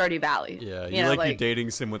 like Stardew Valley. Yeah, you you know, like your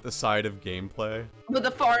dating sim with the side of gameplay. with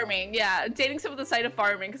the farming. Yeah, dating sim with the side of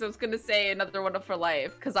farming because I was gonna say another one for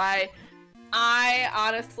life because I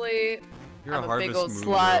honestly. You're I'm a a big Harvest old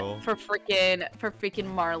Moon slut girl. for freaking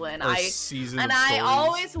Marlin. Or Season of I Stories.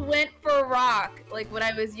 always went for rock, like when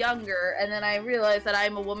I was younger, and then I realized that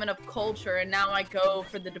I'm a woman of culture, and now I go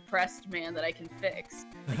for the depressed man that I can fix,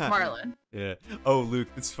 like Marlin. Yeah. Oh, Luke,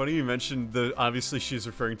 it's funny you mentioned the. Obviously, she's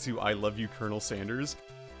referring to "I Love You, Colonel Sanders."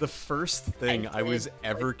 The first thing I was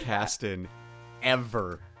ever cast in,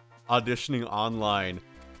 ever auditioning online,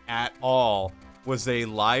 at all, was a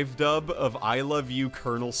live dub of "I Love You,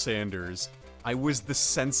 Colonel Sanders." I was the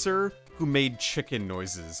censor who made chicken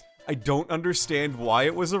noises. I don't understand why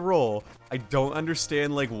it was a role. I don't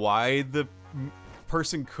understand, like, why the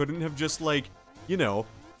person couldn't have just, like, you know,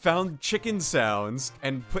 found chicken sounds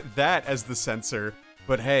and put that as the censor.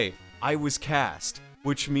 But hey, I was cast,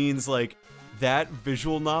 which means, like, that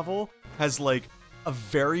visual novel has, like, a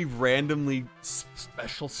very randomly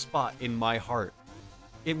special spot in my heart.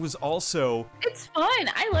 It was also... It's fun.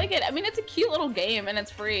 I like it. I mean, it's a cute little game, and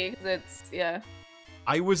it's free, because it's, yeah.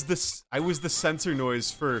 I was the censor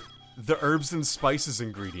noise for the herbs and spices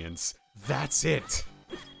ingredients. That's it.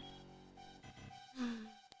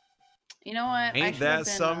 You know what? Ain't that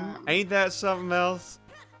something? Ain't that something else?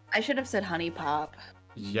 I should have said honey pop.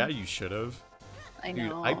 Yeah, you should have. I Dude,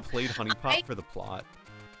 know. I played Honey Pop for the plot.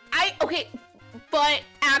 Okay, but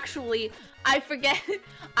actually, I forget.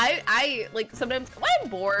 I like sometimes when I'm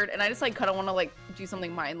bored and I just like kind of want to like do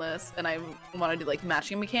something mindless and I want to do like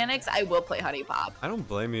matching mechanics, I will play Honey Pop. I don't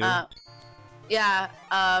blame you. Yeah,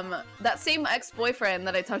 that same ex-boyfriend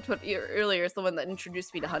that I talked about earlier is the one that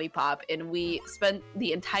introduced me to Honey Pop, and we spent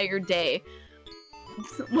the entire day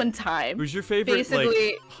one time. Who's your favorite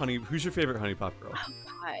basically- Who's your favorite Honey Pop girl? Oh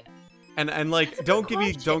God. And like That's a don't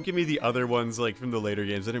good give me the other ones like from the later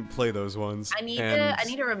games. I didn't play those ones. I need And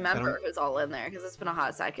to remember who's all in there because it's been a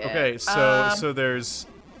hot second. Okay, so there's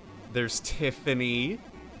Tiffany,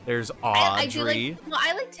 there's I do Audrey. like, well,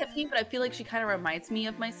 I like Tiffany, but I feel like she kind of reminds me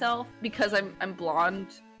of myself because I'm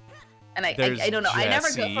blonde, and I don't know. I never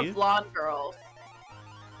go for Jessie. blonde girls.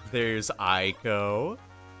 There's Aiko.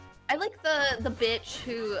 I like the bitch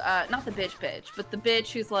who, not the bitch, but the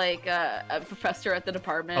bitch who's like a professor at the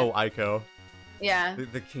department. Oh, Aiko. Yeah.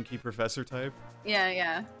 The kinky professor type?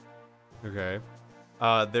 Yeah. Okay.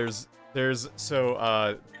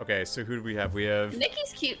 Okay, so who do we have? We have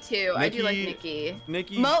Nikki's cute too. I do like Nikki.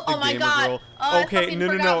 Nikki, Mo, the oh my gamer god. girl. Oh, Okay, I no,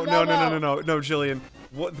 forgot Momo. Jillian.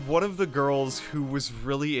 One of the girls who was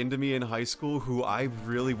really into me in high school, who I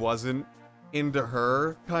really wasn't into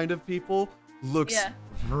her kind of people, looks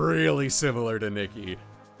really similar to Nikki.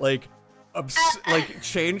 Like, like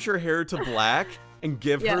change her hair to black and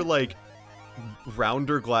give her like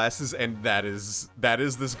rounder glasses, and that is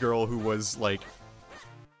this girl who was like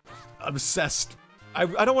obsessed. I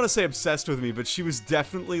don't want to say obsessed with me, but she was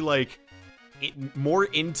definitely like more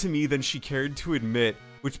into me than she cared to admit,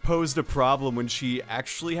 which posed a problem when she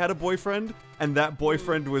actually had a boyfriend, and that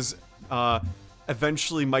boyfriend was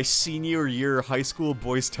eventually my senior year high school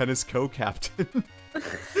boys tennis co-captain.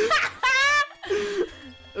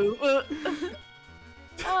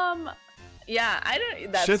 Yeah, I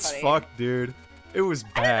don't. That's Shit's funny. fucked, dude. It was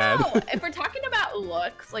bad. I don't know. If we're talking about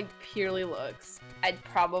looks, like purely looks, I'd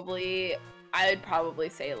probably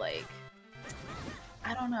say like,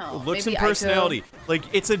 I don't know. Looks maybe and personality. Like,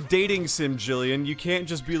 it's a dating sim, Jillian. You can't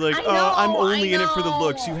just be like, I'm only in it for the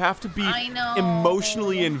looks. You have to be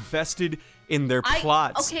emotionally invested in their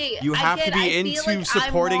plots. Okay, you have to be into like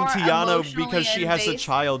supporting Tiana because she has a invasive.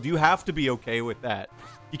 child. You have to be okay with that.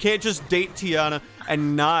 You can't just date Tiana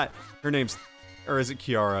and not... Her name's... Or is it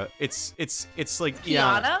Kiara? It's like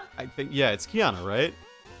Kiana? I think, yeah, it's Kiana, right?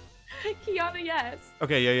 Kiana, yes.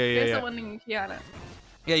 Okay, yeah. There's someone named Kiana.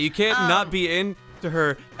 Yeah, you can't not be into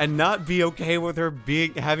her and not be okay with her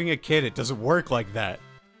having a kid. It doesn't work like that.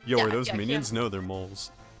 Yo, are those minions? No, they're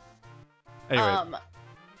moles. Anyway. I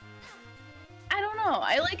don't know.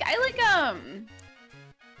 I like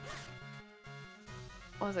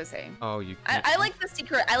what was I saying? Oh, you. I like the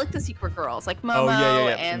secret girls, like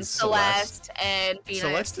Momo and Celeste and Venus.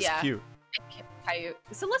 Celeste is cute. And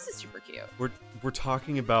Celeste is super cute. We're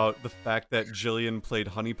talking about the fact that Jillian played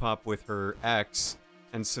huniepop with her ex,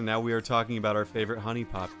 and so now we are talking about our favorite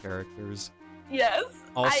huniepop characters. Yes.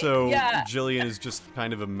 Also, Jillian is just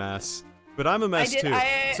kind of a mess, but I'm a mess too,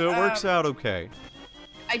 so it works out okay.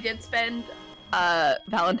 I did spend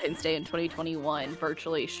Valentine's Day in 2021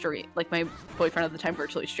 virtually like my boyfriend at the time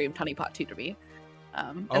virtually streamed Honeypot 2 to me.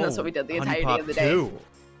 And that's what we did the entirety of the day. 2.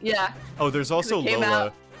 Yeah. Oh, there's also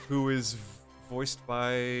Lola, who is voiced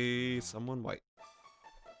by someone white.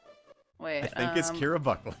 Wait, I think it's Kira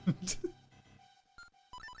Buckland.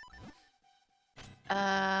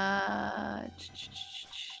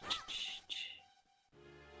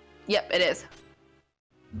 Yep, it is.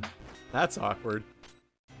 That's awkward.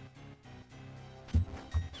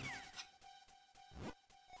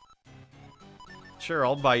 Sure,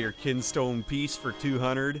 I'll buy your kinstone piece for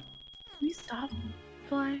 200. Can you stop,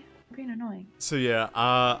 Fly? You're being annoying. So yeah,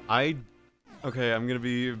 okay, I'm gonna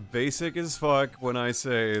be basic as fuck when I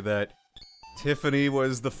say that Tiffany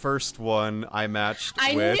was the first one I matched with.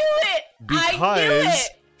 I knew it!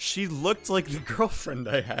 Because she looked like the girlfriend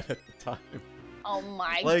I had at the time. Oh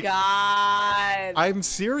my like, god. I'm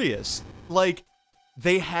serious. Like,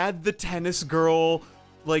 they had the tennis girl,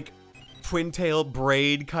 like, twin tail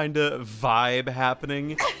braid kind of vibe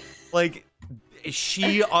happening. Like,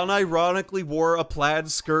 she unironically wore a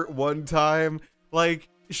plaid skirt one time. Like,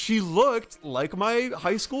 she looked like my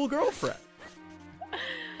high school girlfriend.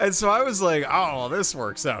 And so I was like, oh, this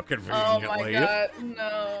works out conveniently. Oh my god,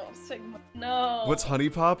 no. Sigma, no. What's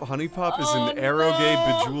Huniepop? Huniepop is an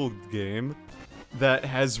Aerogay Bejeweled game that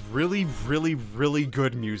has really, really, really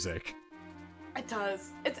good music. It does.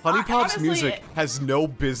 Huniepop's music has no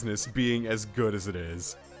business being as good as it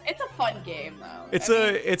is. It's a fun game, though.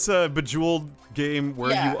 It's a Bejeweled game where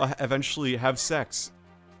you eventually have sex.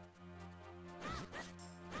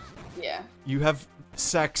 Yeah. You have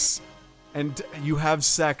sex, and you have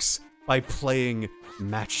sex by playing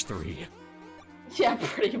Match 3. Yeah,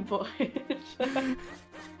 pretty much.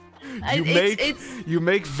 You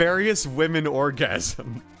make various women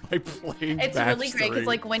orgasm by playing It's Match really great 3. because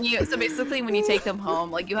like when you basically when you take them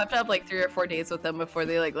home, like you have to have like 3 or 4 dates with them before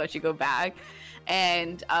they like let you go back.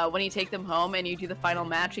 And when you take them home and you do the final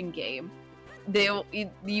matching game,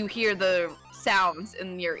 you hear the sounds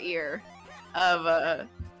in your ear of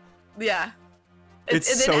It's and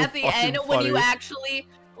so then at the end fucking when you funny.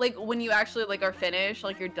 actually like are finished,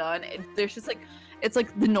 like you're done, there's just like it's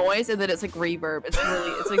like the noise and then it's like reverb. It's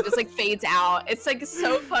like just like fades out. It's like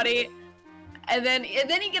so funny. And then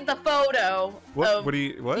you get the photo. What?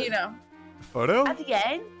 You know. Photo? At the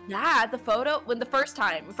end? Yeah, the photo. When the first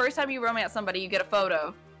time you romance somebody, you get a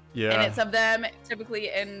photo. Yeah. And it's of them typically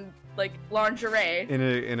in like lingerie. In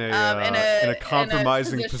a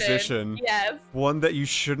compromising position. Yes. One that you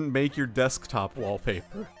shouldn't make your desktop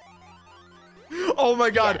wallpaper. Oh my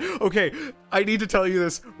god. Yeah. Okay, I need to tell you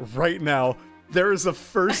this right now. There is a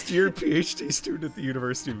first-year PhD student at the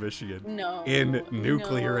University of Michigan in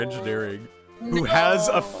nuclear engineering who has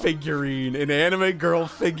a figurine, an anime girl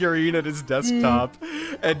figurine at his desktop,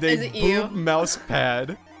 and a boob mouse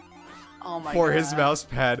pad for his mouse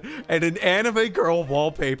pad, and an anime girl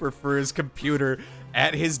wallpaper for his computer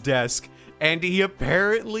at his desk. And he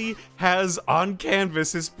apparently has on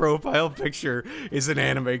canvas his profile picture is an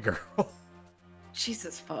anime girl.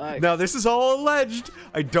 Jesus fuck. Now this is all alleged.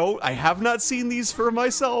 I have not seen these for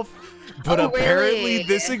myself, but apparently really?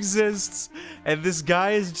 this exists, and this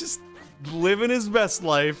guy is just living his best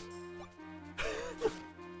life.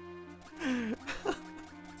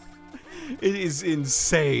 It is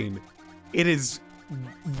insane. It is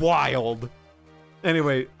wild.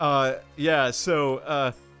 Anyway, yeah,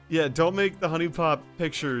 so, yeah, don't make the huniepop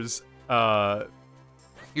pictures,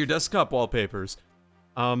 your desktop wallpapers,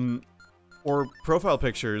 or profile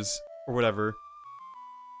pictures, or whatever.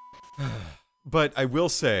 But I will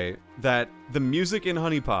say that the music in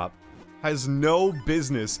huniepop has no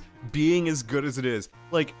business being as good as it is.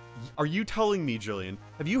 Like, are you telling me, Jillian,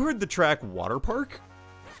 have you heard the track Water Park?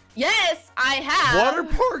 Yes, I have. Water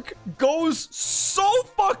Park goes so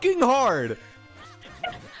fucking hard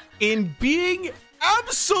in being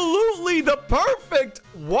absolutely the perfect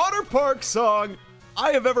water park song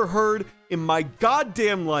I have ever heard in my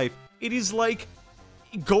goddamn life. It is like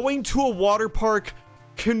going to a water park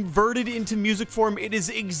converted into music form. It is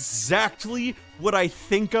exactly what I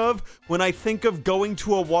think of when I think of going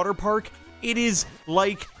to a water park. It is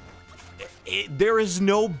like there is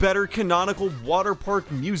no better canonical water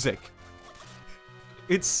park music.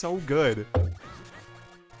 It's so good.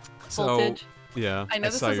 Voltage. So, yeah, I know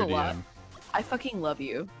this saw is your a lot. DM. I fucking love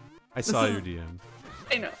you. I saw your DM.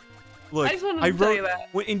 I know. Look, I just wanted to tell you that.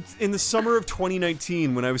 In the summer of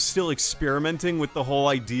 2019, when I was still experimenting with the whole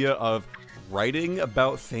idea of writing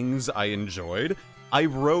about things I enjoyed, I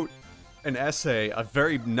wrote an essay, a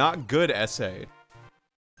very not good essay.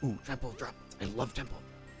 Ooh, tempo drop. I love tempo.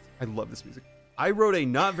 I love this music. I wrote a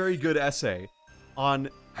not very good essay on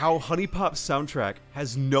how huniepop's soundtrack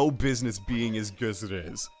has no business being as good as it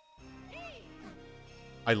is.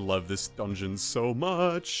 I love this dungeon so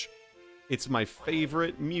much. It's my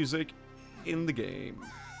favorite music in the game.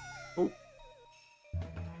 Oh.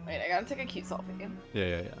 Wait, I gotta take a cute selfie.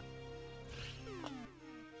 Yeah.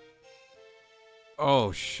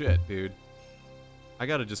 Oh shit, dude. I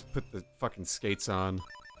gotta just put the fucking skates on.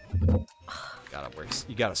 You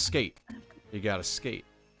gotta skate. You gotta skate.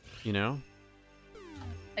 You know?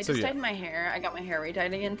 I just dyed my hair. I got my hair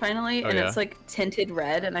re-dyed again finally, and yeah? it's like tinted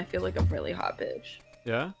red, and I feel like a really hot bitch.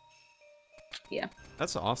 Yeah? Yeah.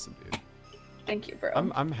 That's awesome, dude. Thank you, bro.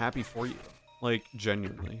 I'm happy for you. Like,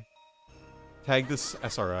 genuinely. Tag this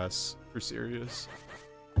SRS for serious.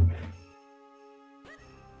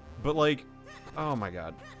 But like, oh my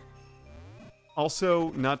god.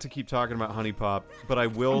 Also, not to keep talking about huniepop, but I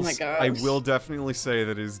will definitely say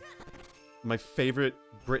that is my favorite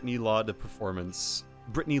Britney Lauda performance.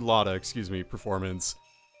 Performance.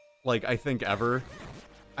 Like, I think ever.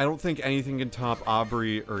 I don't think anything can top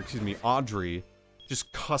Audrey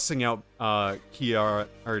just cussing out Kiana.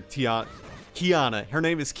 Her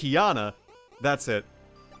name is Kiana. That's it.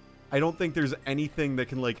 I don't think there's anything that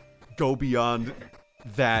can like go beyond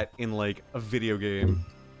that in like a video game.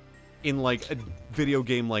 In like a video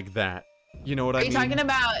game like that. You know what I mean? Are you talking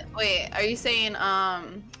about, wait, are you saying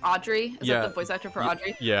Audrey? Is that the voice actor for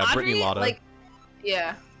Audrey? Yeah, Audrey, Britney Lauda. like,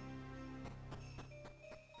 yeah.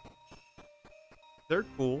 They're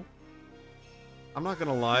cool. I'm not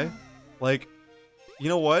gonna lie. Like, you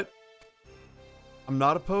know what? I'm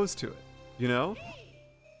not opposed to it. You know?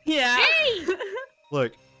 Yeah.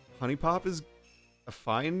 Look, huniepop is a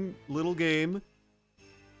fine little game.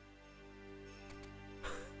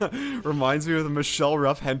 Reminds me of the Michelle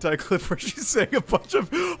Ruff hentai clip where she's saying a bunch of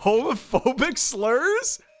homophobic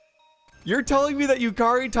slurs? You're telling me that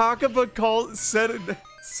Yukari Takaba said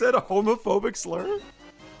a homophobic slur?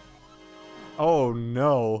 Oh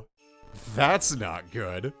no. That's not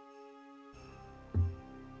good.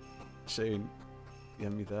 Shane,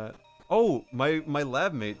 DM me that. Oh, my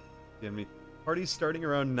lab mate DM me. Party's starting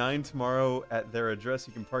around 9 tomorrow at their address.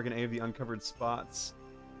 You can park in any of the uncovered spots.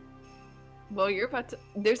 Well, you're about to...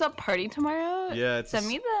 There's a party tomorrow? Yeah, Send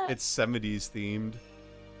me that. It's 70s themed.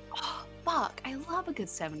 Oh, fuck. I love a good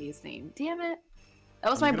 70s theme. Damn it. That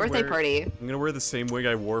was my birthday party. I'm gonna wear the same wig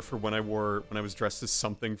I wore for when I was dressed as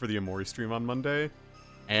something for the Amori stream on Monday.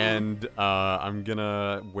 and I'm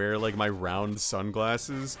gonna wear like my round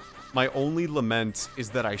sunglasses. My only lament is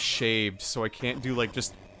that I shaved, so I can't do like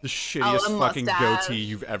just the shittiest fucking goatee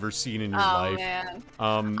you've ever seen in your life. Man.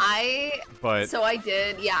 But so I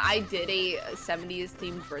did a 70s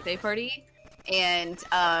themed birthday party, and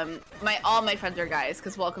all my friends are guys,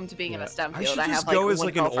 because welcome to being in a STEM field. I should just have go like as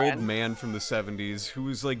like an girlfriend. old man from the 70s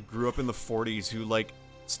who's like grew up in the 40s who like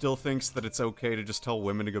still thinks that it's okay to just tell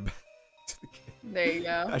women to go back to the game. There you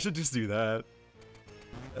go. I should just do that.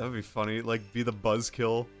 That would be funny. Like, be the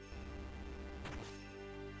buzzkill.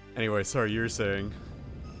 Anyway, sorry, you were saying.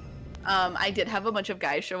 I did have a bunch of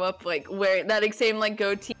guys show up, like, wearing that same, like,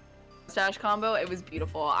 goatee mustache combo. It was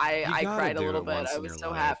beautiful. I cried a little bit. I was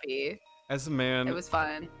so happy. As a man... It was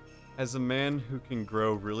fun. As a man who can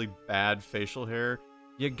grow really bad facial hair,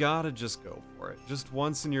 you gotta just go for it. Just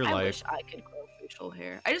once in your life. I wish I could grow facial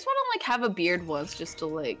hair. I just want to, like, have a beard once, just to,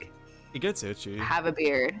 like... It gets itchy. Have a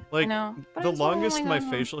beard. Like, you know? the longest my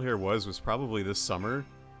facial hair was probably this summer,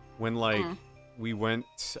 when, like, we went,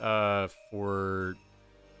 for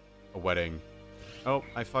a wedding. Oh,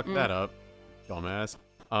 I fucked that up. Dumbass.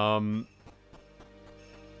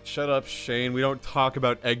 Shut up, Shane. We don't talk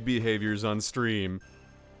about egg behaviors on stream.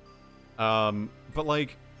 But,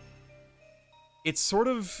 like, it's sort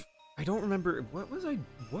of... I don't remember... What was I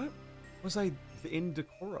in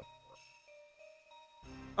Decora for?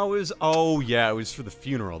 Oh, it was... Oh, yeah, it was for the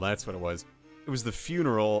funeral. That's what it was. It was the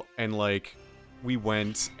funeral, and, like, we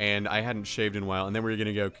went, and I hadn't shaved in a while, and then we were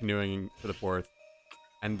gonna go canoeing for the 4th.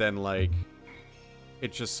 And then, like,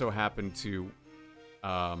 it just so happened to,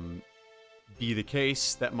 be the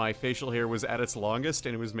case that my facial hair was at its longest,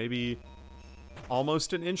 and it was maybe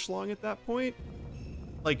almost an inch long at that point.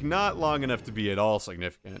 Like, not long enough to be at all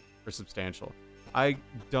significant or substantial. I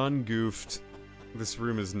done goofed. This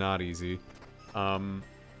room is not easy.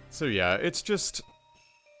 So yeah, it's just,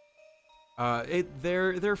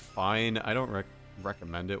 they're fine. I don't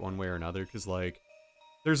recommend it one way or another, because, like,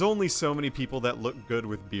 there's only so many people that look good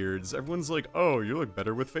with beards. Everyone's like, oh, you look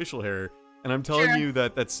better with facial hair. And I'm telling you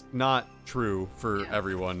that that's not true for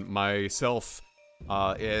everyone. Myself,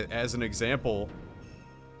 as an example,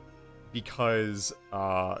 because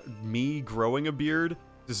me growing a beard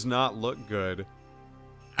does not look good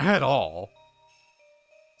at all.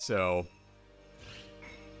 So,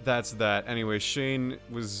 that's that. Anyway, Shane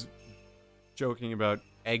was joking about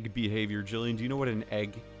egg behavior. Jillian, do you know what an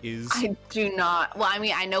egg is? I do not. Well, I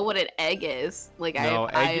mean, I know what an egg is. Like, no,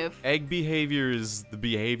 egg behavior is the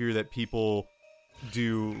behavior that people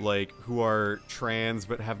do, like, who are trans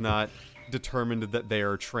but have not determined that they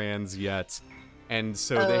are trans yet. And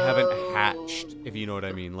so they haven't hatched, if you know what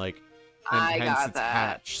I mean. Like, and I hence got it's that.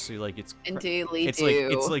 hatched. So, like, it's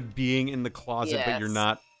like being in the closet, but you're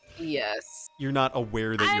not. Yes. You're not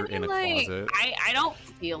aware that you're in a closet. I don't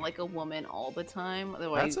feel like a woman all the time,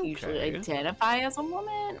 though That's I okay. usually identify as a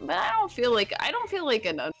woman, but I don't feel like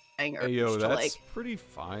an annoying urge Hey, yo, to, that's like, pretty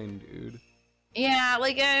fine, dude. yeah,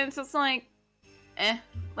 like, it's just like,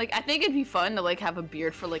 like, I think it'd be fun to, like, have a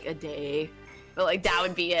beard for, like, a day, but, like, that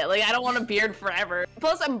would be it. Like, I don't want a beard forever.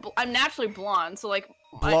 Plus, I'm naturally blonde, so, like,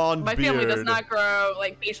 my family does not grow,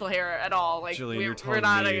 like, facial hair at all. Like, Jillian, you're we're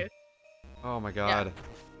not me. Oh my god. Yeah.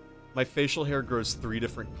 My facial hair grows 3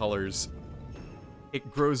 different colors. It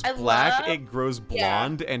grows black, it grows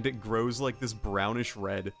blonde, and it grows like this brownish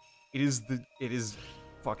red. It is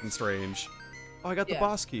fucking strange. Oh, I got the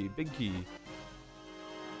boss key, big key.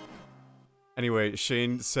 Anyway,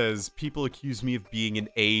 Shane says, people accuse me of being an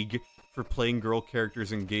egg for playing girl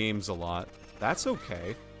characters in games a lot. That's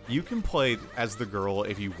okay. You can play as the girl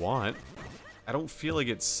if you want. I don't feel like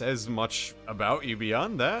it says much about you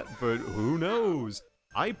beyond that, but who knows?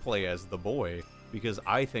 I play as the boy, because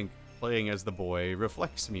I think playing as the boy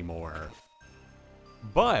reflects me more.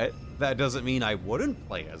 But that doesn't mean I wouldn't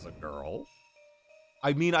play as a girl.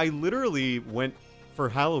 I mean, I literally went for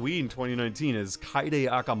Halloween 2019 as Kaide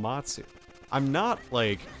Akamatsu. I'm not,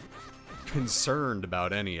 like, concerned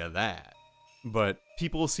about any of that. But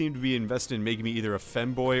people seem to be invested in making me either a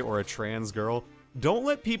femboy or a trans girl. Don't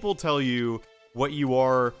let people tell you what you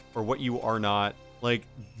are or what you are not. Like,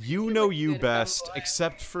 you know you best,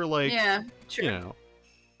 except for, like, you know.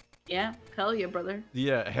 Yeah, hell yeah, brother.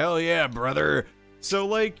 Yeah, hell yeah, brother. So,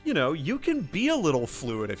 like, you know, you can be a little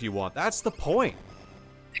fluid if you want. That's the point.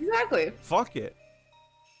 Exactly. Fuck it.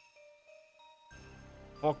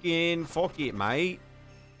 Fuck it, mate.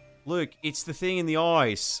 Look, it's the thing in the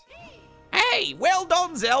ice. Hey, well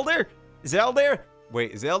done, Zelda. Zelda?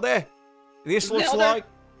 Wait, Zelda? This looks like...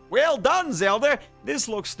 Well done, Zelda! This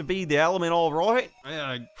looks to be the element all right.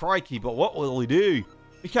 Crikey, but what will he do?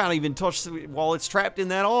 He can't even touch it while it's trapped in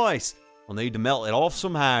that ice. I'll need to melt it off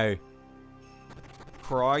somehow.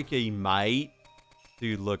 Crikey, mate.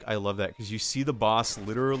 Dude, look, I love that, because you see the boss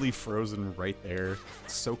literally frozen right there.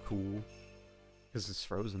 It's so cool. Because it's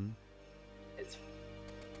frozen. It's...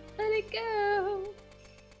 Let it go.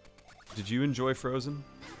 Did you enjoy Frozen?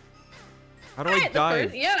 How do I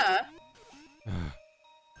dive? Yeah.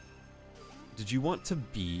 Did you want to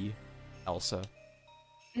be Elsa?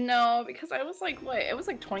 No, because I was like, what? It was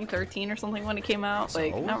like 2013 or something when it came out. So?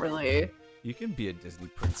 Like, not really. You can be a Disney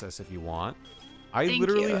princess if you want. I Thank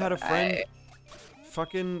literally you. had a friend...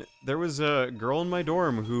 There was a girl in my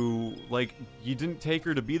dorm who, like, you didn't take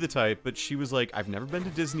her to be the type, but she was like, I've never been to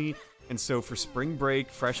Disney, and so for spring break,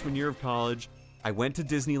 freshman year of college, I went to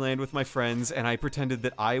Disneyland with my friends, and I pretended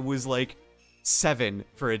that I was, like, 7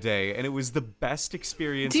 for a day, and it was the best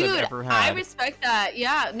experience I've ever had. I respect that.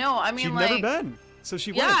 Yeah, no, I mean, She'd like... never been, so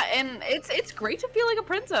she went. Yeah, and it's great to feel like a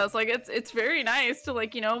princess. Like, it's very nice to,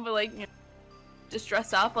 like, you know, but, like, you know, just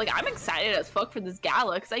dress up. Like, I'm excited as fuck for this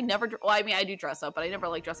gala, because I never... Well, I mean, I do dress up, but I never,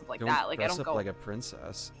 like, dress up like that. Like, I don't go... like a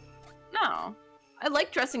princess. No. I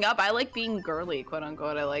like dressing up. I like being girly, quote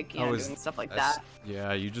unquote. I like, you know, doing stuff like that.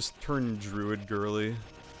 Yeah, you just turn druid girly.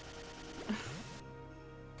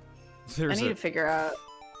 I need to figure out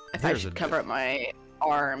if I should cover up my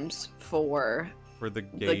arms for the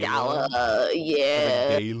gala. Yeah.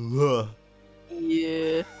 For the gala.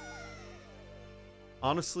 Yeah.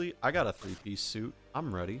 Honestly, I got a 3-piece suit.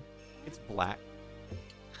 I'm ready. It's black.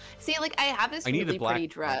 See, like, I have this really pretty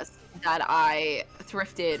dress that I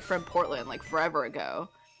thrifted from Portland, like, forever ago.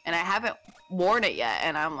 And I haven't worn it yet.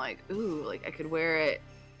 And I'm like, ooh, like, I could wear it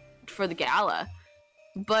for the gala.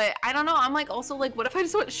 But I don't know. I'm like, also, like, what if I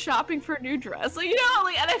just went shopping for a new dress? Like, you know,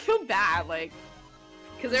 like, and I feel bad, like,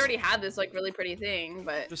 because I already had this, like, really pretty thing,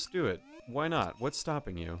 but... Just do it. Why not? What's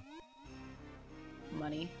stopping you?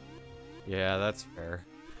 Money. Yeah, that's fair.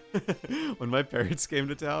 When my parents came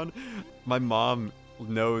to town, my mom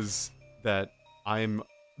knows that I'm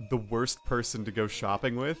the worst person to go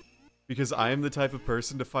shopping with, because I am the type of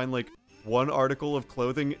person to find, like, one article of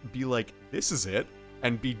clothing, be like, this is it,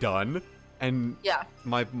 and be done. And yeah,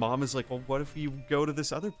 my mom is like, well, what if you go to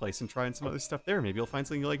this other place and try on some other stuff there? Maybe you'll find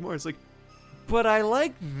something you like more. It's like, but I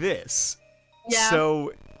like this. Yeah.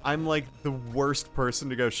 So I'm like the worst person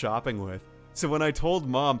to go shopping with. So when I told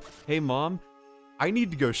Mom, hey, Mom, I need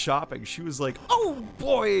to go shopping, she was like, oh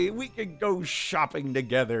boy, we can go shopping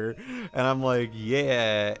together. And I'm like,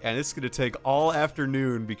 yeah, and it's gonna take all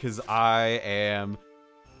afternoon because I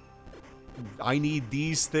need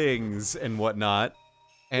these things and whatnot.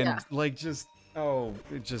 And like, just, oh,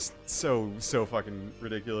 it just so fucking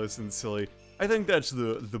ridiculous and silly. I think that's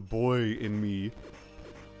the boy in me.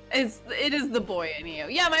 It is the boy in you.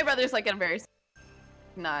 Yeah, my brother's like a very,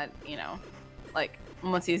 not, you know, like,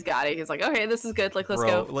 once he's got it, he's like, okay, this is good, like, let's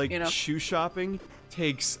go. Like, you know? Shoe shopping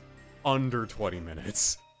takes under 20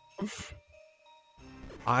 minutes.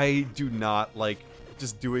 I do not like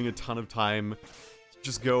just doing a ton of time,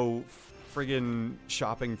 just go friggin'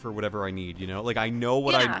 shopping for whatever I need, you know? Like, I know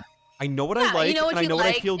what I know what I like, you know what and I know what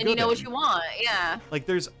I feel good you know in. what you want, yeah. Like,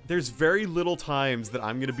 there's very little times that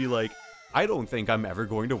I'm gonna be like, I don't think I'm ever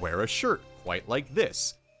going to wear a shirt quite like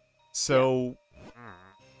this. So,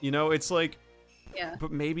 you know, it's like,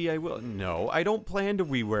 but maybe I will. No, I don't plan to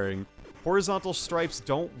be wearing. Horizontal stripes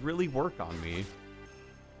don't really work on me.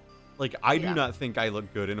 Like, I do not think I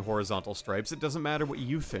look good in horizontal stripes. It doesn't matter what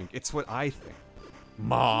you think. It's what I think.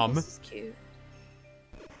 Mom. This is cute.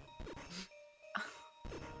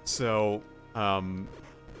 So,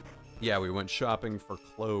 yeah, we went shopping for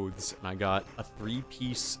clothes, and I got a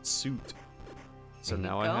 3-piece suit. So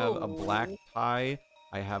now I have a black tie,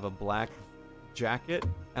 I have a black jacket,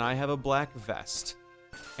 and I have a black vest.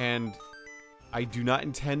 And I do not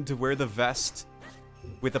intend to wear the vest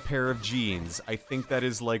with a pair of jeans. I think that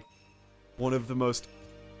is, like, one of the most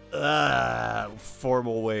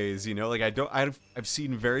formal ways, you know? Like, I've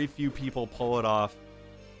seen very few people pull it off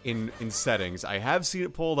in settings. I have seen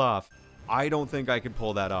it pulled off. I don't think I can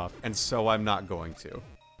pull that off, and so I'm not going to.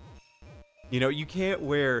 You know, you can't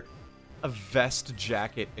wear a vest,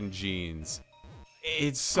 jacket, and jeans.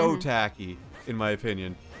 It's so tacky, in my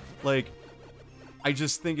opinion. Like, I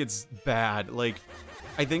just think it's bad. Like,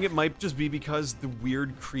 I think it might just be because the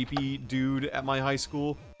weird, creepy dude at my high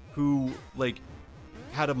school who, like,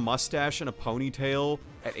 had a mustache and a ponytail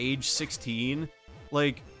at age 16,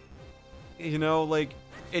 like, you know, like,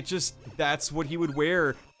 it just, that's what he would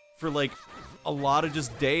wear for, like, a lot of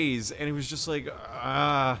just days, and it was just like,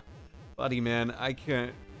 buddy, man, I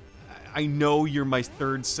can't, I know you're my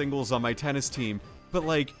third singles on my tennis team, but,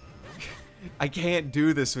 like, I can't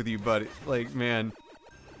do this with you, buddy. Like, man,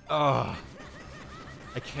 I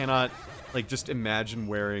cannot Like, just imagine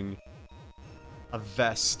wearing a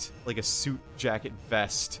vest, like a suit jacket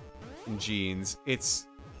vest and jeans. It's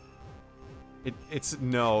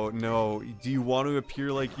no. Do you want to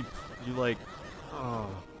appear like you like, oh,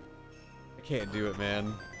 I can't do it,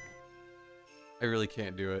 man. I really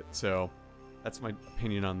can't do it, so that's my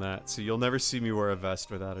opinion on that. So you'll never see me wear a vest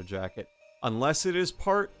without a jacket. Unless it is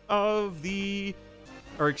part of the...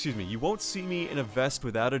 Or excuse me, you won't see me in a vest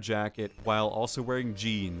without a jacket while also wearing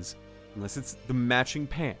jeans. Unless it's the matching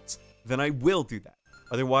pants. Then I will do that.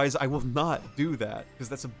 Otherwise, I will not do that, because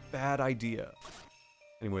that's a bad idea.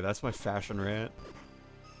 Anyway, that's my fashion rant.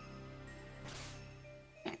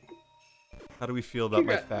 How do we feel about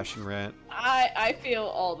my fashion rant? I feel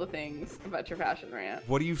all the things about your fashion rant.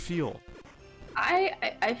 What do you feel?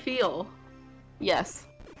 I feel... Yes.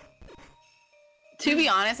 To be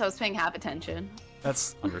honest, I was paying half attention.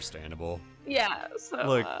 That's understandable. Yeah, so...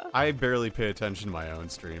 Look, I barely pay attention to my own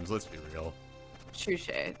streams, let's be real. True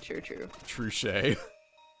shade. True. True shade.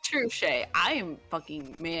 True shade. I am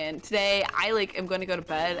fucking... Man, today, I, like, am going to go to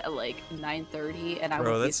bed at, like, 9:30, and I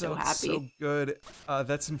will be so happy. So good.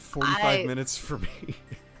 That's in 45 minutes for me.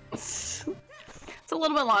 It's a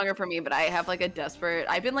little bit longer for me, but I have, like, a desperate...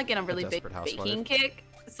 I've been, like, in a really big baking kick.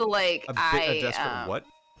 So, like, a desperate what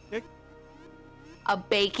kick? A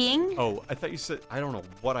baking? Oh, I thought you said... I don't know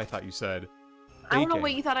what I thought you said. Baking. I don't know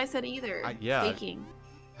what you thought I said either. Yeah. Baking.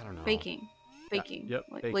 I don't know. Baking. Yep,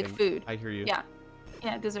 like food. I hear you. Yeah.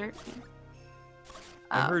 Yeah, dessert. Yeah.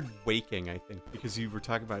 I heard waking, I think, because you were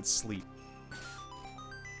talking about sleep.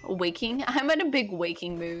 Waking? I'm in a big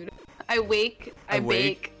waking mood. I wake, I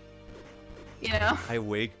bake. You know? I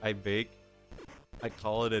wake, I bake. I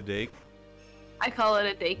call it a dake. I call it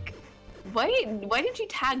a dake. Why did you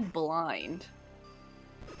tag blind?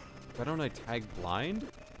 Why don't I tag blind?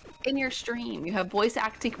 In your stream, you have voice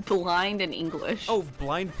acting blind in English. Oh,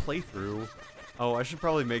 blind playthrough. Oh, I should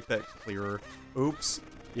probably make that clearer. Oops.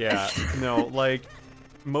 Yeah, no, like,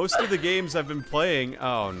 most of the games I've been playing...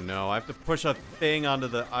 Oh, no, I have to push a thing onto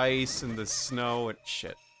the ice and the snow and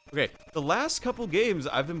shit. Okay, the last couple games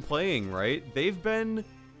I've been playing, right? They've been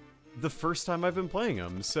the first time I've been playing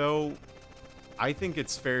them, so I think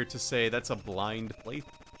it's fair to say that's a blind playthrough.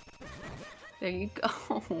 There you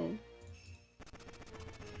go.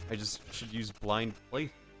 I just should use blind playthrough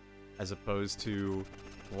as opposed to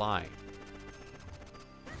blind.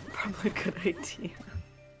 Probably a good idea.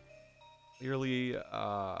 Clearly,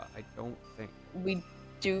 I don't think. We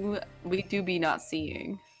do be not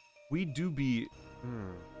seeing. We do be...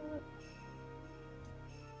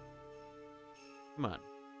 Come on.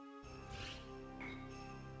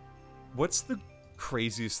 What's the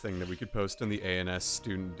craziest thing that we could post in the ANS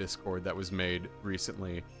student Discord that was made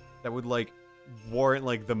recently that would, like, warrant,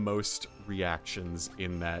 like, the most reactions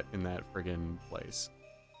in that friggin' place?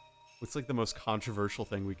 What's, like, the most controversial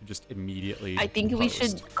thing we could just immediately I think post? we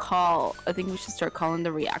should start calling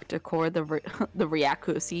the reactor core the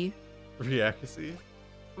Reactussy. Reactussy?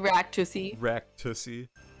 Reactussy. Reactussy. Reactussy.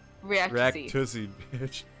 Reactussy,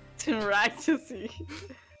 bitch. Reactussy.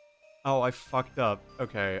 Oh, I fucked up.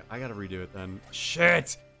 Okay, I gotta redo it then.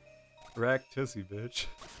 Shit! Reactussy, bitch.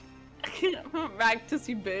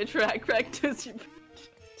 Reactussy, bitch. Reactussy, bitch.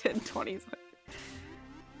 1020s.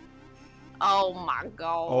 Oh my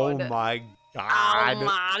god. Oh my god. Oh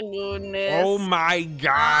my goodness. Oh my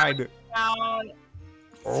god. God.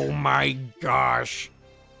 Oh my gosh.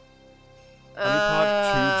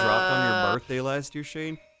 Honeypop 2 dropped on your birthday last year,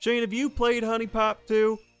 Shane. Shane, have you played Honeypop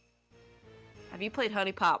 2? Have you played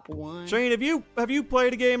Honeypop 1? Shane, have you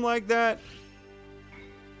played a game like that?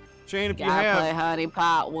 Shane, if you have, play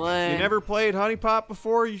Honeypop 1. you never played Honeypop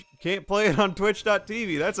before, you can't play it on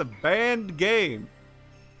Twitch.tv. That's a banned game.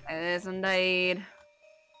 It is indeed.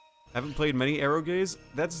 Haven't played many arrow games?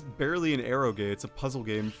 That's barely an arrow game. It's a puzzle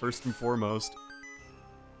game, first and foremost.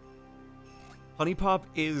 Honeypop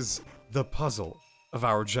is the puzzle of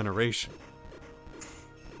our generation.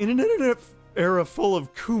 In an internet era full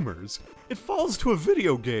of coomers, it falls to a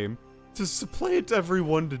video game to supplant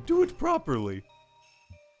everyone to do it properly.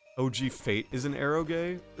 OG Fate is an arrow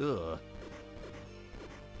gay? Ugh.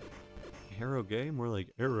 Arrow gay? More like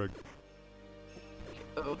arrow.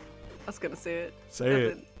 Oh, I was gonna say it. Say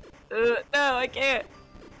it. No, I can't.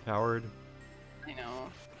 Coward. I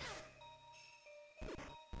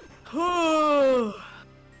know.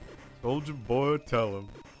 Soldier boy, tell him.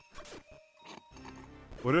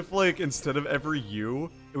 What if, like, instead of every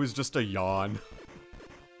U, it was just a yawn?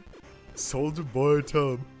 Soldier boy,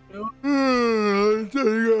 tell him. I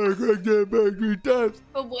gotta crack that back 3 times.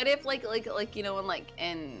 But what if, like, you know,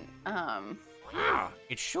 in Wow,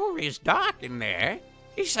 it sure is dark in there.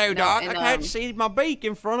 It's so No, dark, and, I can't see my beak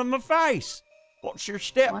in front of my face. Watch your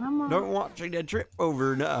step. What am I- Don't want you to trip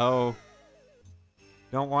over no.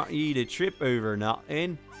 Don't want you to trip over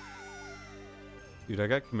nothing. Dude, I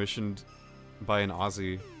got commissioned by an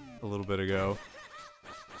Aussie a little bit ago.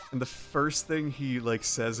 And the first thing he, like,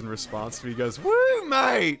 says in response to me, he goes, "Woo,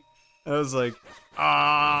 mate!" And I was like,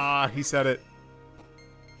 he said it.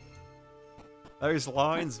 Those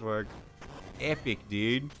lines were epic,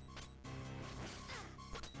 dude.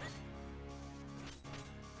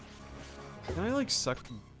 Can I, like, suck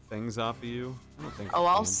things off of you? I don't think Oh,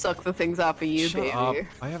 I I'll can. suck the things off of you, Shut baby. up.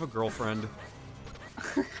 I have a girlfriend.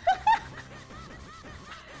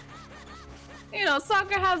 You know,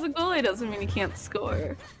 soccer has a goalie doesn't mean you can't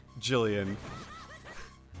score. Jillian.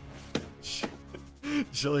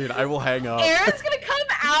 Jillian, I will hang up. Aaron's gonna come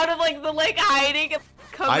out of like the like hiding and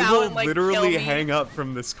come I out will and like literally kill me. hang up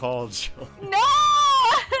from this call, Jillian.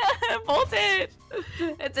 No! Voltage!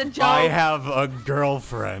 It's a joke. I have a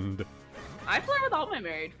girlfriend. I play with all my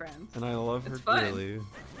married friends. And I love her It's fun. dearly.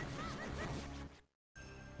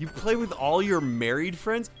 You play with all your married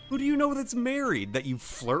friends? Who do you know that's married that you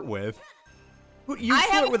flirt with? Who, you I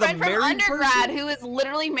flirt have a with friend from married undergrad person? who is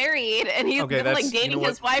literally married, and he's Okay, been like that's- you dating know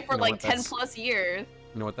his what? wife for You know like what? 10 That's- plus years.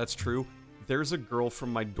 You know what? That's true. There's a girl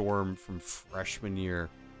from my dorm from freshman year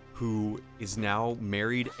who is now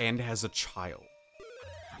married and has a child.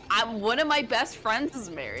 One of my best friends is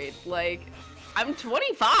married. Like, I'm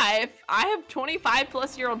 25. I have 25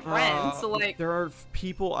 plus year old friends. So like, there are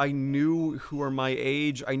people I knew who are my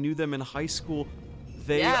age. I knew them in high school.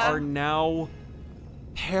 They Yeah. are now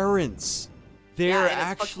parents. They're yeah, and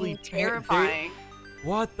it's actually fucking terrifying.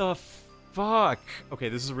 What the fuck? Okay,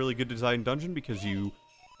 this is a really good design dungeon because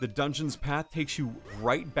the dungeon's path takes you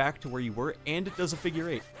right back to where you were, and it does a figure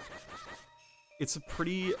 8. It's a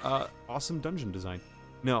pretty awesome dungeon design.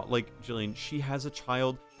 No, like, Jillian, she has a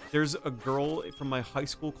child. There's a girl from my high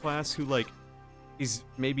school class who, like, is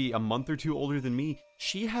maybe a month or two older than me.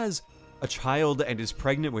 She has a child and is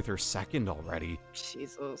pregnant with her second already.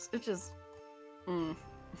 Jesus, it just.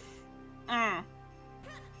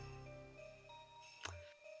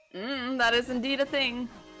 That is indeed a thing.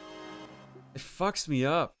 It fucks me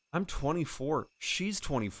up. I'm 24. She's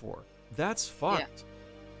 24. That's fucked.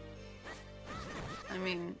 I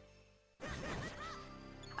mean,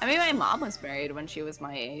 my mom was married when she was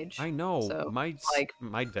my age. I know. So,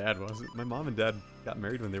 my dad wasn't. My mom and dad got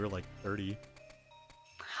married when they were like 30.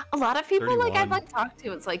 a lot of people like I've 31. like talked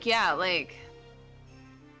to. It's like, yeah, like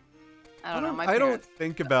I don't know. My I don't parents-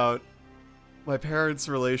 think about my parents'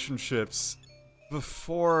 relationships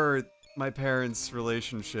before my parents'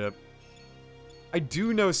 relationship. I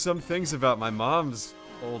do know some things about my mom's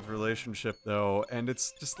old relationship though, and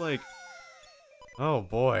it's just like, oh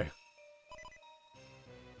boy.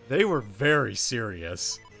 They were very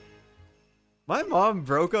serious. My mom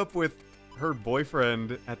broke up with her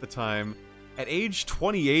boyfriend at the time. At age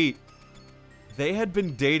 28, they had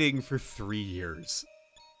been dating for 3 years.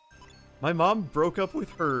 My mom broke up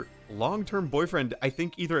with her long-term boyfriend, I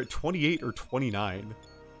think either at 28 or 29.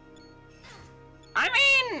 I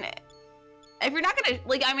mean, if you're not gonna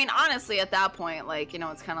like, I mean, honestly, at that point, like, you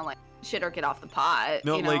know, it's kind of like shit or get off the pot.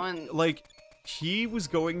 No, you know, like, and like he was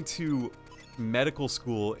going to medical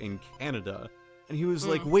school in Canada, and he was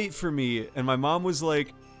like, "Wait for me," and my mom was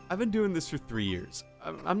like, "I've been doing this for 3 years.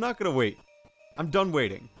 I'm not gonna wait. I'm done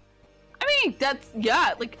waiting." I mean, that's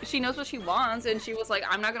yeah, like she knows what she wants, and she was like,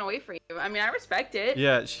 "I'm not gonna wait for you." I mean, I respect it.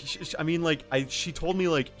 Yeah, I mean, like, she told me,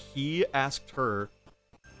 like, he asked her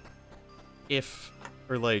if,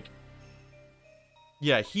 or like,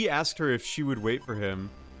 yeah, he asked her if she would wait for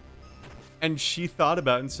him, and she thought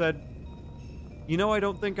about it and said, "You know, I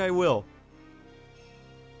don't think I will."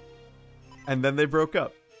 And then they broke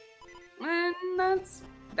up. And that's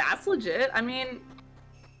legit. I mean,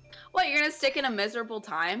 what, you're gonna stick in a miserable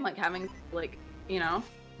time, like having, like, you know?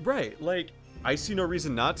 Right, like, I see no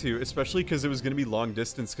reason not to, especially because it was going to be long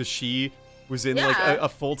distance, because she was in, like, Yeah. a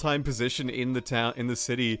full-time position in the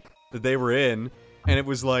city that they were in, and it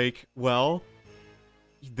was like, well,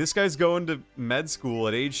 this guy's going to med school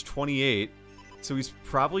at age 28, so he's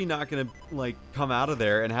probably not going to, like, come out of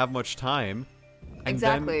there and have much time. And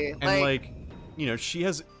Exactly, Then, and, like, you know, she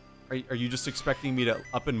has... Are you just expecting me to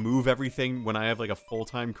up and move everything when I have, like, a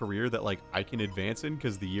full-time career that, like, I can advance in?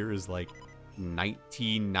 Because the year is, like,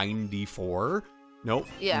 1994? Nope.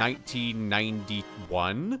 Yeah.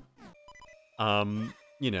 1991?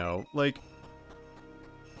 You know, like...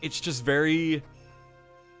 It's just very...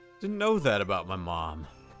 Didn't know that about my mom.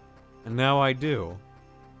 And now I do.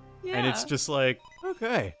 Yeah. And it's just like,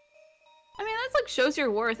 okay. I mean, just like shows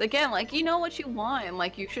your worth. Again, like you know what you want, and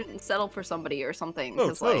like you shouldn't settle for somebody or something. Oh,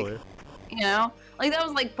 'Cause, totally. Like, you know, like that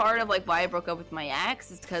was like part of like why I broke up with my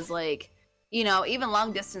ex, is because like, you know, even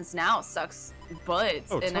long distance now sucks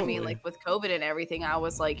butts. Oh, and I mean, totally. like with COVID and everything, I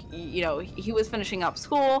was like, you know, he was finishing up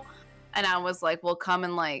school, and I was like, well, come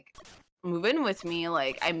and like move in with me.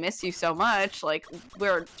 Like I miss you so much. Like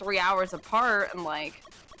we're 3 hours apart, and like,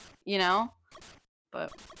 you know,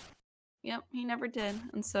 but yep, he never did,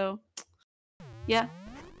 and so yeah,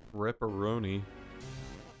 Ripperoni.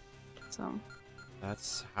 so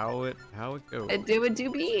That's how it goes. it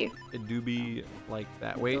do be. It do be like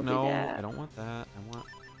that. It Wait, do be no, that. I don't want that. I want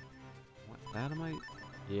that. Am I?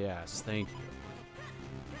 Yes, thank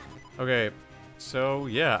you. Okay, so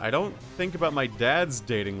yeah, I don't think about my dad's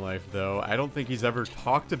dating life though. I don't think he's ever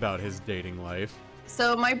talked about his dating life.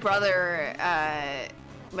 So my brother's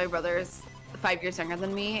 5 years younger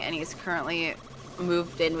than me, and he's currently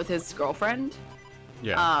moved in with his girlfriend.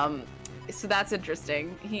 Yeah. So that's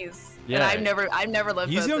interesting. He's Yeah. and I've never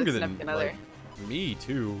lived He's with younger a than significant other. like, me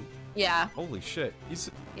too. Yeah, Holy shit. He's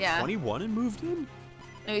yeah. 21 and moved in?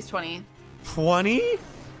 No, he's 20, 20?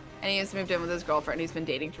 and he's moved in with his girlfriend. He's been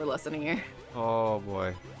dating for less than a year. Oh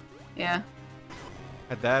boy. Yeah.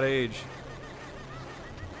 At that age.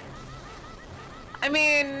 I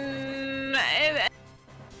mean, it's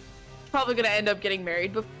probably gonna end up getting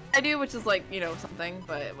married before I do, which is like, you know, something,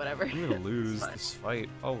 but whatever. I'm gonna lose It's fine. this fight.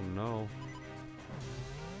 Oh no.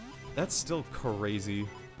 That's still crazy.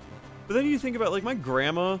 But then you think about like my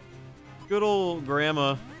grandma, good old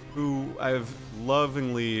grandma, who I've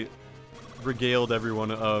lovingly regaled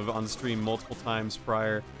everyone of on stream multiple times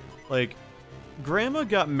prior. Like, grandma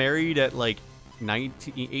got married at like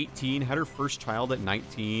 18, had her first child at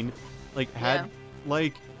 19, like had Yeah.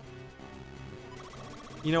 like,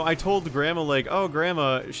 you know, I told grandma like, oh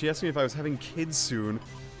grandma, she asked me if I was having kids soon,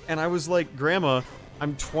 and I was like, grandma,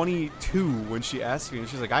 I'm 22 when she asked me, and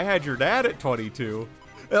she's like, I had your dad at 22.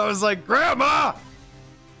 And I was like, grandma!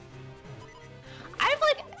 I've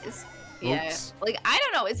like, yeah, Oops. like I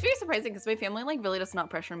don't know. It's very surprising because my family like really does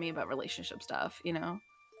not pressure me about relationship stuff, you know.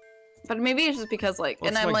 But maybe it's just because like, Well,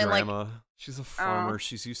 and it's I'm my like, grandma. She's a farmer.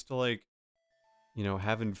 She's used to like, you know,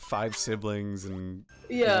 having 5 siblings and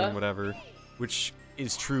doing whatever, which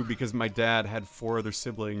is true because my dad had 4 other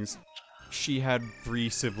siblings. She had 3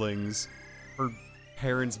 siblings. Her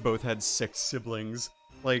parents both had 6 siblings.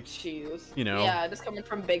 Like, jeez, you know. yeah, just coming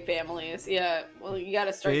from big families. Yeah, well, you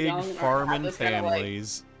gotta start big young. and have farming those kind of, like,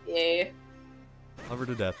 families. yeah. Love her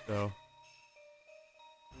to death, though.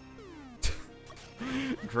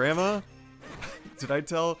 Grandma? Did I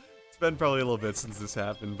tell? It's been probably a little bit since this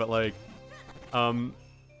happened, but like,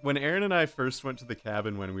 when Aaron and I first went to the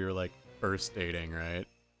cabin when we were like first dating, right?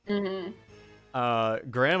 Mm-hmm.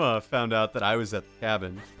 Grandma found out that I was at the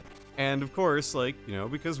cabin, and of course, like, you know,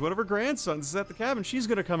 because one of her grandsons is at the cabin, she's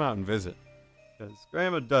gonna come out and visit. Because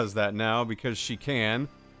Grandma does that now because she can.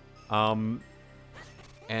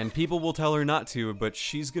 And people will tell her not to, but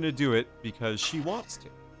she's gonna do it because she wants to.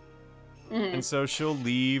 Mm-hmm. And so she'll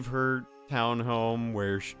leave her townhome,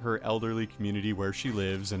 where her elderly community where she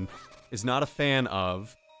lives and is not a fan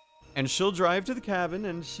of, and she'll drive to the cabin,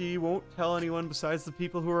 and she won't tell anyone besides the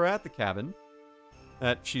people who are at the cabin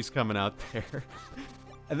that she's coming out there.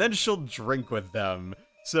 And then she'll drink with them.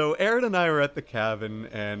 So Aaron and I were at the cabin,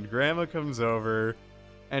 and Grandma comes over,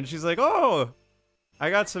 and she's like, "Oh, I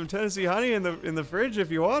got some Tennessee honey in the fridge if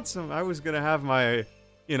you want some. I was gonna have my,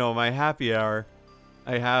 you know, my happy hour.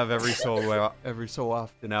 I have every so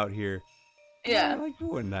often out here. Yeah. I like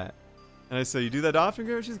doing that." And I say, "You do that often,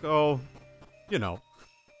 Grandma?" She's like, "Oh, you know."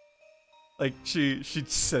 Like she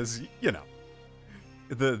says, you know,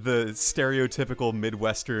 the stereotypical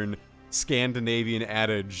Midwestern Scandinavian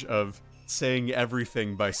adage of saying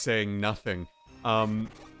everything by saying nothing,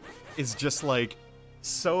 is just like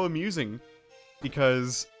so amusing.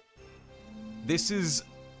 Because this is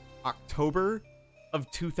October of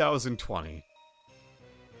 2020.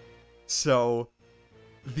 So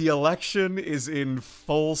the election is in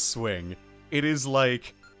full swing. It is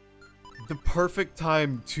like the perfect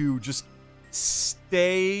time to just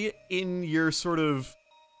stay in your sort of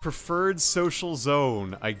preferred social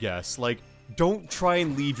zone, I guess. Like, don't try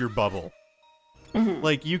and leave your bubble. Mm-hmm.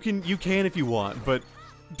 Like, you can if you want, but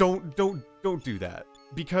don't do that.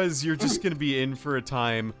 Because you're just gonna be in for a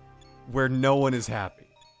time where no one is happy.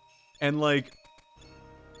 And like,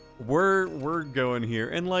 we're going here,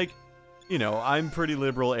 and like, you know, I'm pretty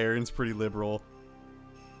liberal, Aaron's pretty liberal.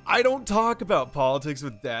 I don't talk about politics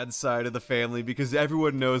with Dad's side of the family because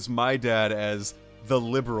everyone knows my dad as the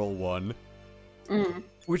liberal one. Mm-hmm.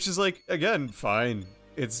 Which is like, again, fine.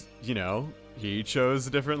 It's, you know, he chose a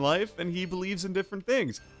different life and he believes in different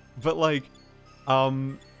things. But like,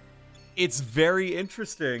 it's very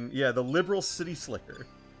interesting. Yeah, the liberal city slicker.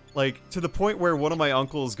 Like, to the point where one of my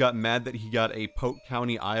uncles got mad that he got a Polk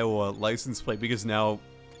County, Iowa license plate because now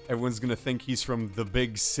everyone's gonna think he's from the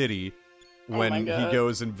big city when he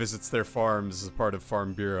goes and visits their farms as a part of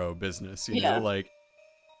Farm Bureau business, you know? Like,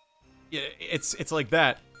 yeah, it's like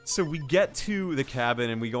that. So we get to the cabin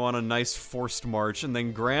and we go on a nice forced march, and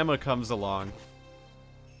then Grandma comes along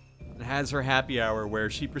and has her happy hour where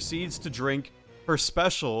she proceeds to drink her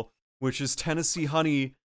special, which is Tennessee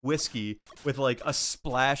honey whiskey with like a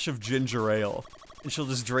splash of ginger ale, and she'll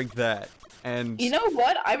just drink that. And you know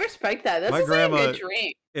what? I respect that. That's my a grandma, good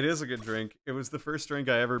drink. It is a good drink. It was the first drink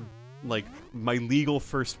I ever, like, my legal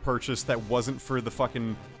first purchase that wasn't for the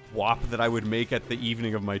fucking wop that I would make at the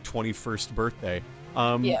evening of my 21st birthday.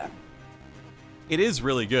 Yeah. It is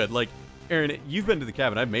really good. Like, Aaron, you've been to the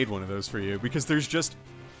cabin. I've made one of those for you because there's just,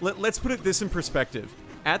 let's put it this in perspective.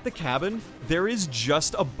 At the cabin, there is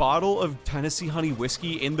just a bottle of Tennessee honey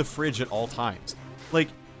whiskey in the fridge at all times. Like,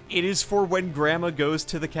 it is for when Grandma goes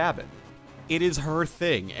to the cabin. It is her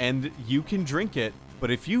thing, and you can drink it,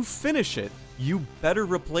 but if you finish it, you better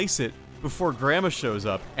replace it before Grandma shows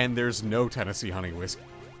up and there's no Tennessee honey whiskey.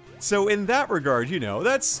 So in that regard, you know,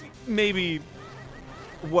 that's maybe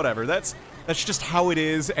whatever. That's just how it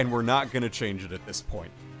is, and we're not gonna change it at this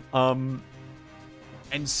point. And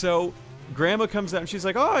so Grandma comes out and she's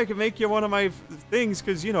like, "Oh, I can make you one of my things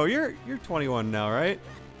because, you know, you're 21 now, right?"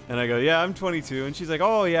 And I go, "Yeah, I'm 22." And she's like,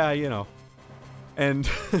 "Oh, yeah, you know." And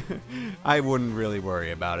I wouldn't really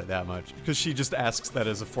worry about it that much because she just asks that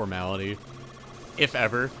as a formality, if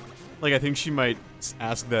ever. Like, I think she might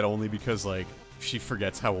ask that only because, like, she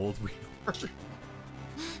forgets how old we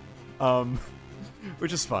are.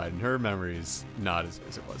 Which is fine. Her memory's not as good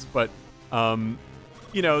as it was. But,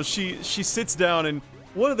 you know, she sits down, and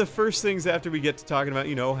one of the first things after we get to talking about,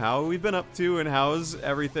 you know, how we've been up to and how's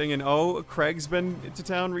everything, and oh, Craig's been to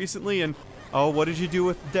town recently, and oh, what did you do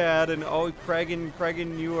with Dad, and oh, Craig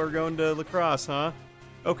and you are going to lacrosse, huh?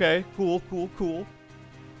 Okay, cool.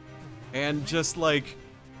 And just like,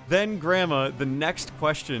 then Grandma, the next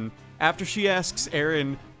question, after she asks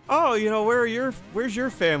Aaron, "Oh, you know, where's your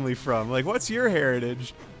family from? Like, what's your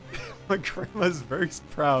heritage?" My grandma's very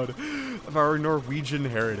proud of our Norwegian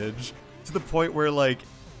heritage, to the point where, like,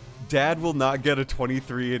 Dad will not get a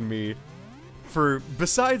 23andMe for,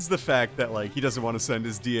 besides the fact that, like, he doesn't want to send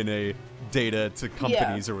his DNA data to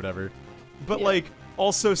companies or whatever, but like,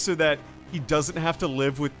 also so that he doesn't have to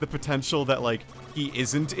live with the potential that, like, he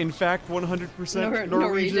isn't in fact 100%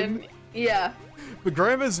 Norwegian. Yeah. But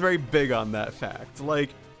Grandma's very big on that fact.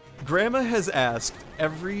 Like, Grandma has asked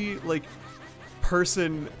every, like,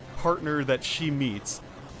 partner that she meets,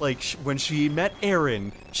 like, when she met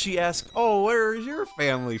Aaron, she asked, "Oh, where is your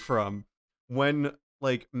family from?" When,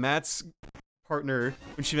 like, when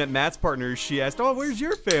she met Matt's partner, she asked, "Oh, where's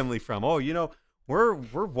your family from?" "Oh, you know, we're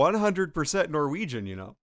 100% Norwegian, you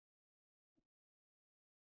know."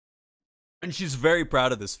 And she's very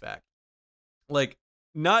proud of this fact. Like,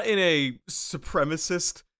 not in a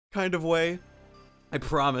supremacist kind of way. I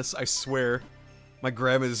promise, I swear, my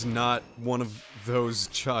grandma's not one of those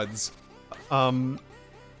chuds.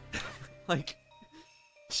 Like,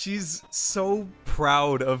 she's so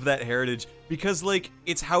proud of that heritage because, like,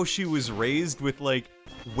 it's how she was raised with, like,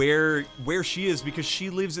 where she is, because she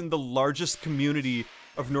lives in the largest community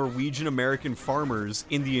of Norwegian American farmers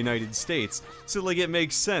in the United States. So, like, it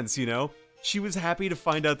makes sense, you know? She was happy to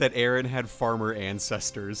find out that Aaron had farmer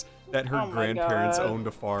ancestors, that her grandparents owned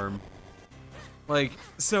a farm. Like,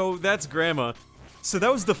 so that's Grandma. So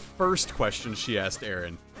that was the first question she asked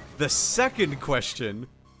Aaron. The second question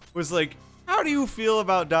was like, "How do you feel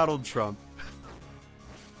about Donald Trump?"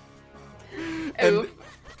 And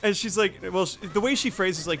she's like, well, the way she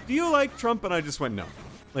phrased it is like, "Do you like Trump?" And I just went, "No."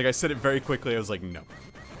 Like, I said it very quickly. I was like, "No."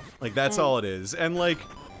 Like, that's all it is. And like,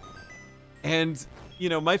 and you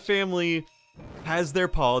know, my family has their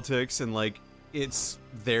politics, and like, it's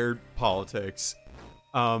their politics.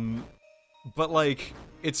 But like,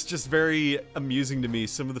 it's just very amusing to me.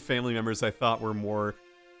 Some of the family members I thought were more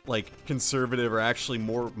like conservative are actually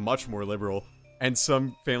much more liberal, and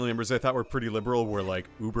some family members I thought were pretty liberal were like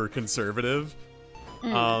uber conservative.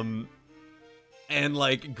 And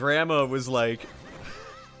like, Grandma was like,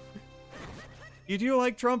 "Do you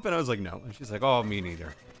like Trump?" And I was like, "No." And she's like, "Oh, me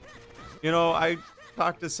neither. You know, I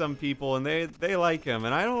talked to some people and they like him,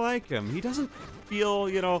 and I don't like him. He doesn't feel,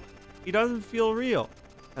 you know, he doesn't feel real."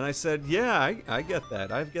 And I said, "Yeah, I get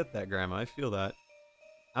that. I get that, Grandma. I feel that."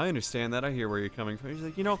 I understand that. I hear where you're coming from. She's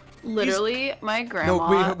like, you know, Literally, my grandma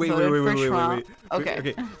no, wait, voted for Trump. Okay.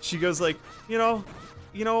 Okay. She goes like, you know,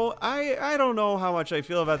 I don't know how much I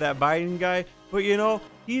feel about that Biden guy, but you know,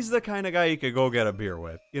 he's the kind of guy you could go get a beer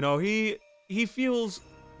with. You know, he's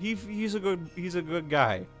a good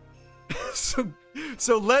guy.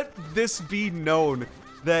 so let this be known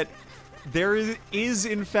that there is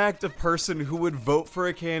in fact a person who would vote for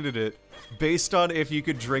a candidate based on if you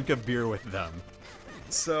could drink a beer with them.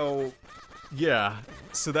 So, yeah.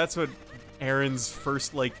 So that's what Aaron's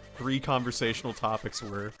first, like, 3 conversational topics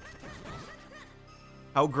were.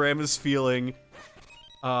 How Grandma's feeling,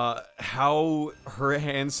 how her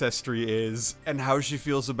ancestry is, and how she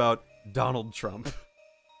feels about Donald Trump.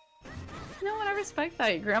 No, I respect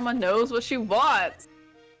that. Grandma knows what she wants.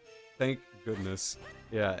 Thank goodness.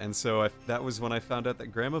 Yeah, and so that was when I found out that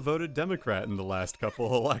Grandma voted Democrat in the last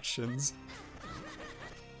couple elections.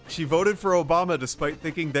 She voted for Obama despite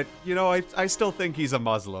thinking that, you know, I still think he's a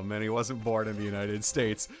Muslim and he wasn't born in the United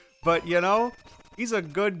States. But, you know, he's a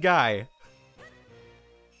good guy.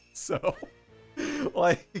 So,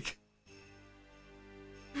 like,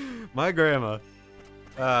 my grandma.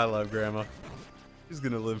 I love Grandma. She's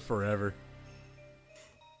gonna live forever.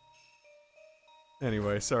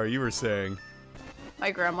 Anyway, sorry, you were saying.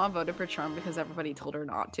 My grandma voted for Trump because everybody told her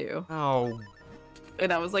not to. Oh.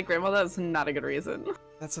 And I was like, Grandma, that's not a good reason.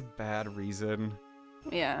 That's a bad reason.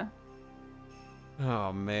 Yeah.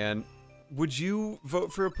 Oh, man. Would you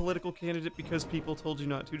vote for a political candidate because people told you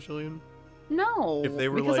not to, Jillian? No. If they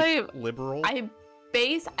were, because like, liberal? I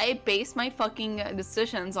base my fucking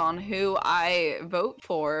decisions on who I vote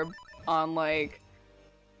for on, like,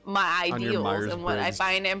 my ideals and what I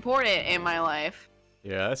find important in my life.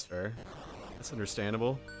 Yeah, that's fair. That's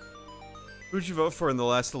understandable. Who'd you vote for in the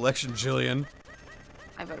last election, Jillian?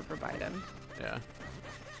 I voted for Biden. Yeah.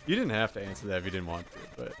 You didn't have to answer that if you didn't want to,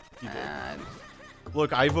 but you did.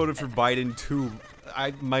 Look, I voted for Biden too.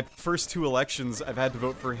 My first 2 elections, I've had to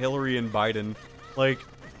vote for Hillary and Biden. Like,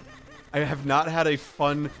 I have not had a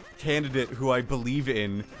fun candidate who I believe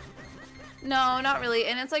in. No, not really.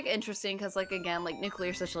 And it's, like, interesting because, like, again, like,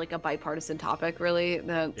 nuclear is such, like, a bipartisan topic, really.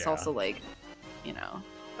 That's also, like, you know.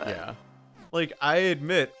 But... Yeah. Like, I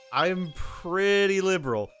admit, I'm pretty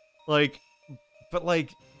liberal. Like, but,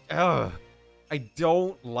 like, I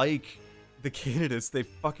don't like the candidates they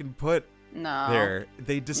fucking put there.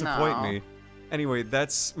 They disappoint me. Anyway,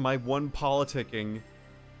 that's my one politicking.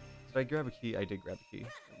 Did I grab a key? I did grab a key.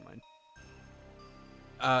 Never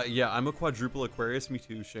mind. Yeah, I'm a quadruple Aquarius. Me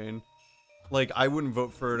too, Shane. Like, I wouldn't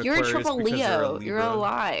vote for an Aquarius because they're a Libra. You're a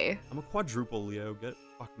lie. I'm a quadruple Leo. Get it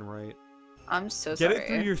fucking right. I'm so sorry. Get it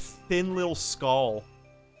through your thin little skull.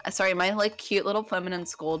 Sorry, my, like, cute little feminine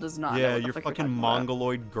skull does not know what your the fuck fucking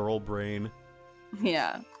mongoloid girl brain.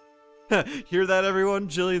 Yeah. Hear that, everyone?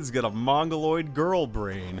 Jillian's got a mongoloid girl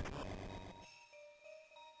brain.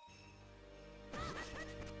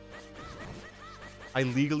 I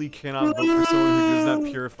legally cannot vote for someone who does not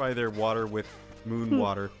purify their water with moon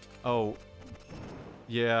water. Oh.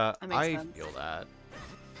 Yeah, I feel that.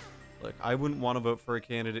 Look, I wouldn't want to vote for a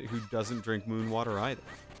candidate who doesn't drink moon water either.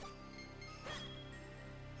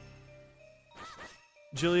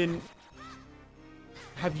 Jillian,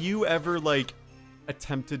 have you ever, like,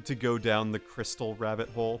 attempted to go down the crystal rabbit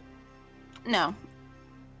hole? No.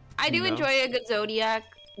 I do enjoy a good zodiac,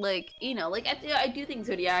 like, you know, like, I do think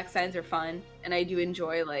zodiac signs are fun, and I do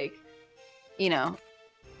enjoy, like, you know,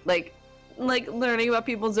 like learning about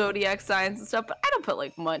people's zodiac signs and stuff, but I don't put,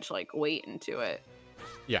 like, much, like, weight into it.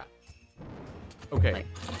 Yeah. Okay. Like,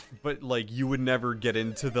 but, like, you would never get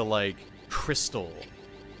into the, like, crystal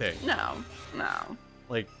thing. No.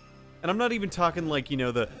 Like, and I'm not even talking, like, you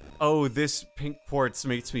know, oh, this pink quartz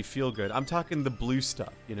makes me feel good. I'm talking the blue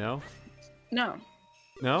stuff, you know? No.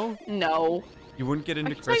 No? No. You wouldn't get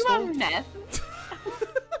into crystal? Are you talking about meth?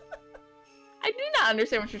 I do not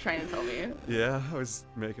understand what you're trying to tell me. Yeah, I was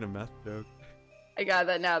making a meth joke. I got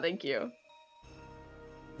that now, thank you.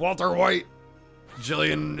 Walter White!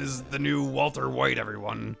 Jillian is the new Walter White,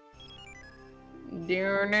 everyone.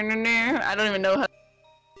 I don't even know how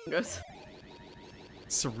it goes.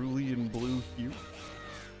 Cerulean blue hue.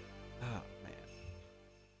 Oh, man.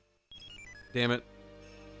 Damn it.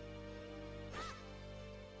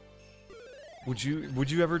 Would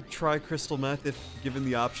you ever try crystal meth if given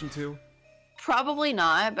the option to? Probably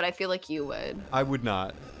not, but I feel like you would. I would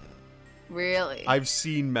not. Really? I've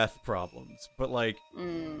seen meth problems, but, like,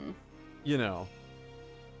 you know.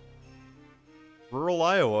 Rural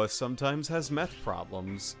Iowa sometimes has meth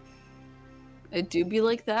problems. It do be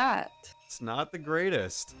like that. It's not the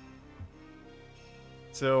greatest.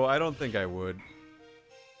 So I don't think I would.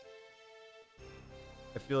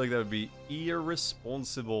 I feel like that would be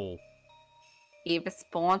irresponsible.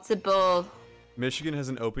 Irresponsible. Michigan has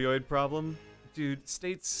an opioid problem. Dude,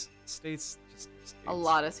 states. A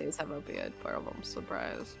lot of states have opioid problems.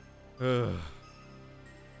 Surprise. Ugh.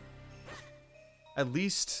 At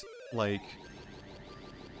least, like,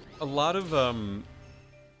 a lot of,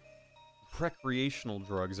 recreational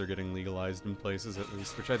drugs are getting legalized in places, at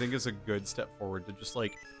least, which I think is a good step forward to just,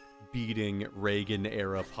 like, beating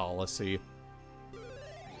Reagan-era policy.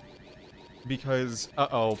 Because,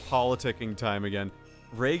 uh-oh, politicking time again.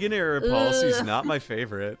 Reagan-era policy is not my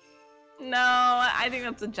favorite. No, I think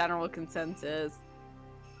that's a general consensus.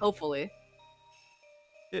 Hopefully.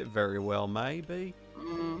 It very well may be.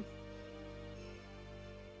 Mm.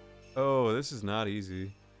 Oh, this is not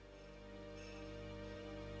easy.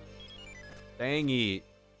 Dang it.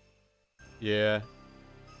 Yeah.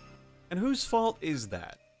 And whose fault is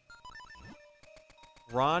that?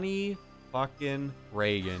 Ronnie fucking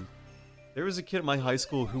Reagan. There was a kid at my high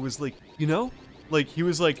school who was like, you know? Like, he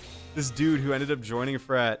was like this dude who ended up joining a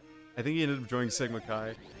frat. I think he ended up joining Sigma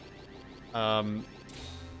Chi.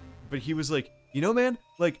 But he was like, you know, man?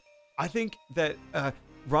 Like, I think that,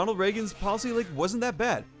 Ronald Reagan's policy, like, wasn't that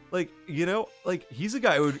bad. Like, you know? Like, he's a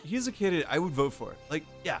guy he's a candidate I would vote for. Like,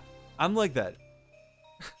 yeah. I'm like that.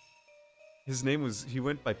 His name was, he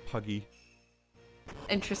went by Puggy.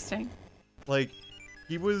 Interesting. Like,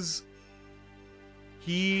 you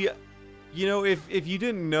know, if you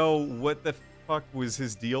didn't know what the fuck was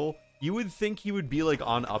his deal, you would think he would be, like,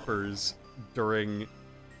 on uppers during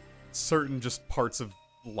certain just parts of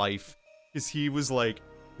life. Because he was, like,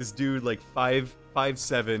 this dude, like,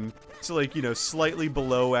 5'7", so, like, you know, slightly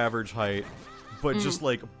below average height, but just,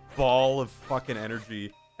 like, ball of fucking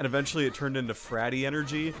energy. And eventually it turned into fratty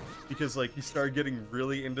energy, because, like, he started getting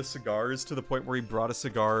really into cigars to the point where he brought a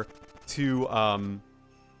cigar to,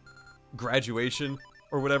 graduation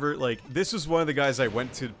or whatever. Like, this was one of the guys I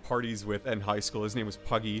went to parties with in high school. His name was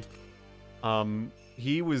Puggy.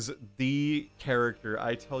 He was the character,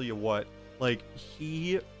 I tell you what. Like,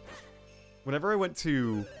 whenever I went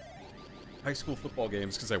to high school football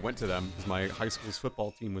games, because I went to them, because my high school's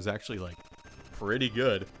football team was actually, like, pretty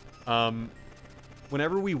good.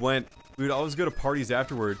 Whenever we went, we would always go to parties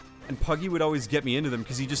afterward, and Puggy would always get me into them,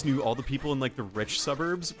 because he just knew all the people in, like, the rich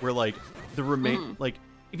suburbs, where, like, like,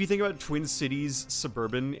 if you think about Twin Cities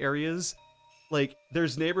suburban areas, like,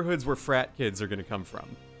 there's neighborhoods where frat kids are gonna come from.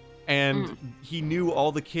 And he knew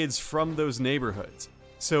all the kids from those neighborhoods.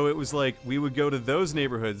 So it was like, we would go to those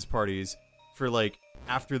neighborhoods parties for, like,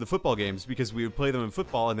 after the football games, because we would play them in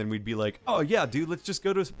football, and then we'd be like, oh yeah, dude, let's just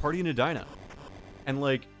go to a party in Edina. And,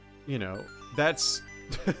 like, you know, that's...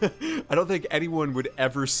 I don't think anyone would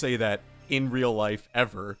ever say that in real life,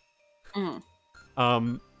 ever. If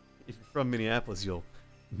you're from Minneapolis, you'll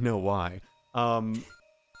know why. But,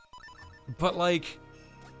 like,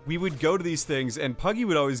 we would go to these things, and Puggy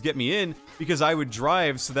would always get me in, because I would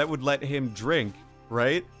drive, so that would let him drink,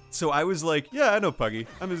 right? So I was like, yeah, I know Puggy.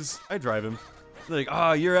 I drive him. Like,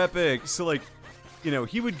 oh, you're epic. So, like, you know,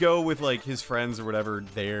 he would go with, like, his friends or whatever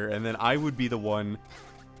there, and then I would be the one...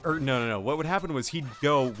 Or, no. What would happen was he'd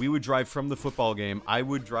go, we would drive from the football game, I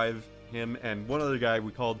would drive him, and one other guy,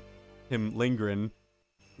 we called him Lindgren,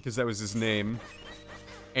 because that was his name.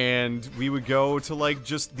 And we would go to, like,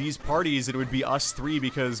 just these parties, and it would be us three,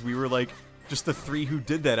 because we were, like, just the three who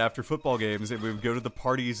did that after football games, and we would go to the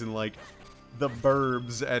parties in, like, the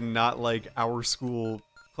burbs, and not, like, our school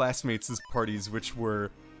classmates' parties, which were,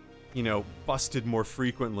 you know, busted more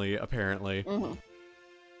frequently, apparently.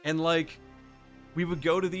 And, like, we would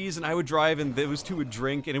go to these, and I would drive, and those two would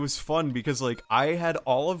drink, and it was fun, because, like, I had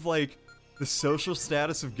all of, like, the social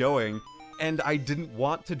status of going, and I didn't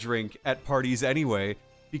want to drink at parties anyway,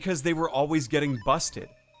 because they were always getting busted.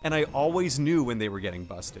 And I always knew when they were getting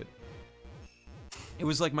busted. It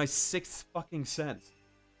was like my sixth fucking sense.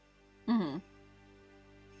 I'm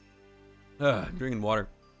drinking water.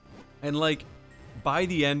 And, like, by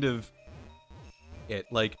the end of it,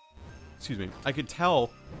 like, excuse me, I could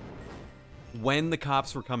tell when the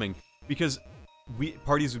cops were coming, because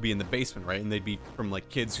parties would be in the basement, right? And they'd be from, like,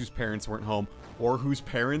 kids whose parents weren't home, or whose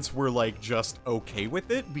parents were, like, just okay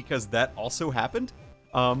with it, because that also happened.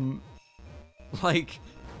 Like,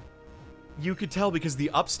 you could tell, because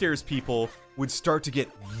the upstairs people would start to get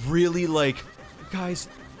really, like, guys,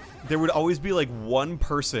 there would always be, like, one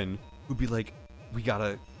person who'd be like, we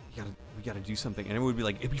gotta do something, and it would be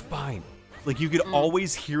like, it'd be fine. Like, you could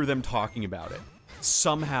always hear them talking about it,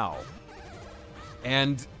 somehow.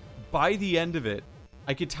 And by the end of it,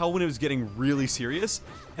 I could tell when it was getting really serious,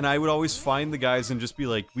 and I would always find the guys and just be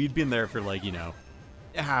like, we'd been there for, like, you know,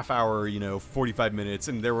 a half hour, you know, 45 minutes,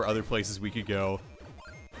 and there were other places we could go.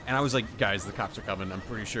 And I was like, guys, the cops are coming. I'm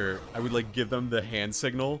pretty sure. I would like give them the hand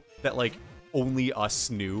signal that like only us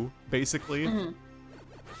knew, basically.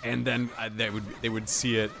 And then they would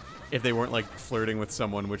see it if they weren't like flirting with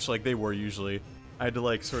someone, which like they were usually. I had to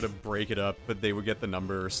like sort of break it up, but they would get the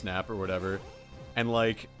number or snap or whatever. And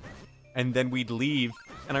like, and then we'd leave.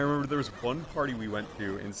 And I remember there was one party we went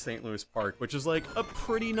to in St. Louis Park, which is like a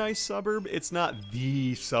pretty nice suburb. It's not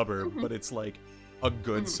the suburb, but it's like a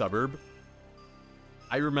good suburb.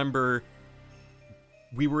 I remember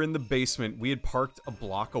we were in the basement. We had parked a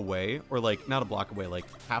block away, or like not a block away, like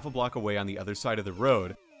half a block away on the other side of the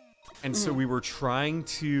road. And so we were trying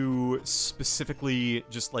to specifically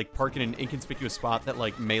just like park in an inconspicuous spot that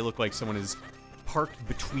like may look like someone is parked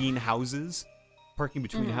between houses. Parking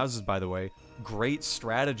between houses, by the way, great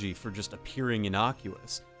strategy for just appearing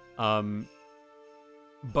innocuous.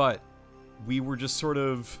 But we were just sort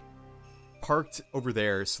of parked over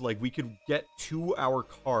there, so like we could get to our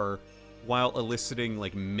car while eliciting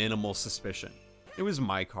like minimal suspicion. It was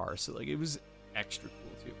my car, so like it was extra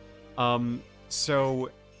cool too.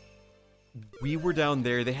 So we were down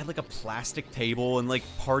there. They had like a plastic table, and like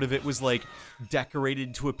part of it was like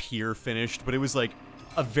decorated to appear finished, but it was like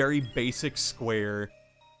a very basic square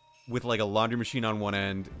with like a laundry machine on one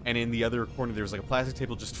end, and in the other corner there was like a plastic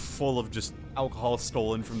table just full of just alcohol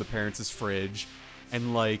stolen from the parents' fridge,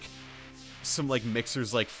 and like some like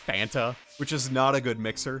mixers like Fanta, which is not a good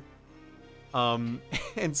mixer. And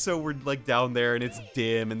so we're like down there and it's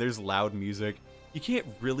dim and there's loud music. You can't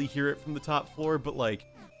really hear it from the top floor, but like,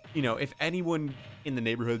 you know, if anyone in the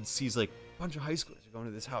neighborhood sees like a bunch of high schoolers are going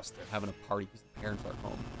to this house, they're having a party because the parents aren't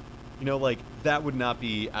home. You know, like, that would not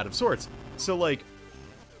be out of sorts. So, like,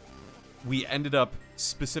 we ended up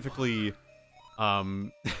specifically,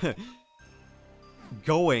 going,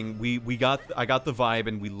 I got the vibe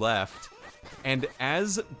and we left. And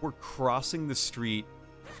as we're crossing the street,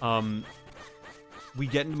 we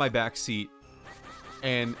get into my back seat,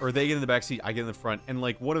 or they get in the back seat, I get in the front, and,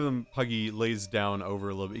 like, one of them, Puggy, lays down over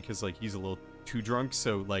a little bit because, like, he's a little too drunk,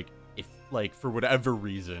 so, like, if, like, for whatever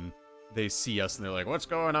reason they see us and they're like, what's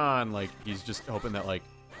going on? Like, he's just hoping that, like,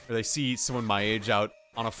 or they see someone my age out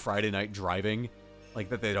on a Friday night driving, like,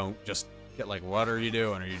 that they don't just get like, what are you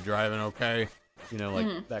doing? Are you driving okay? You know,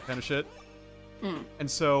 like, that kind of shit.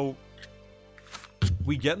 And so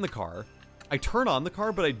we get in the car. I turn on the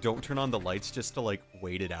car, but I don't turn on the lights just to, like,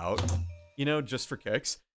 wait it out, you know, just for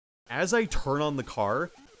kicks. As I turn on the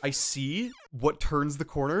car, I see what turns the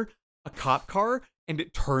corner, a cop car, and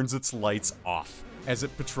it turns its lights off as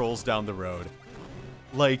it patrols down the road.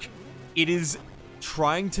 Like, it is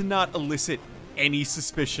trying to not elicit any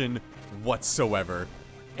suspicion whatsoever.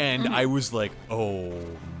 And I was like, oh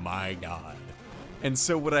my god. And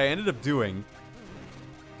so what I ended up doing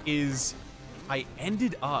is I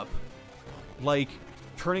ended up, like,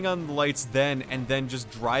 turning on the lights then and then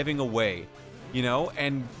just driving away, you know?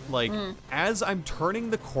 And, like, as I'm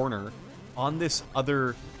turning the corner on this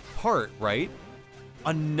other part, right?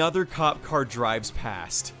 Another cop car drives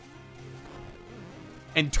past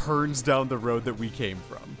and turns down the road that we came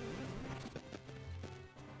from.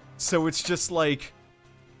 So it's just like,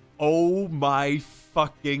 oh my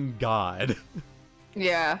fucking god.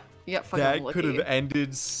 Yeah. Yeah, fucking That lucky. could have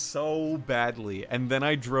ended so badly. And then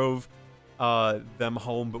I drove them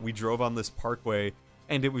home, but we drove on this parkway,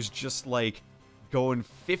 and it was just like going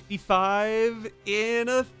 55 in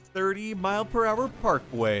a 30-mile-per-hour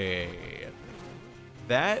parkway.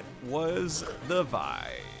 That was the vibe.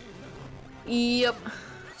 Yep.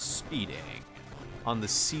 Speeding on the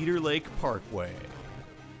Cedar Lake Parkway.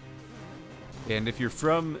 And if you're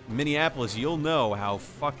from Minneapolis, you'll know how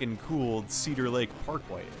fucking cool Cedar Lake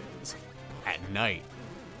Parkway is. At night.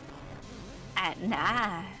 At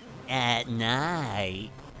night. At night.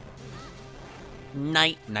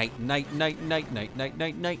 Night, night, night, night, night, night, night,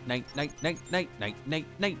 night, night, night, night, night, night, night, night,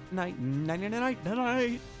 night, night, night, night,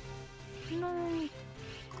 night. No.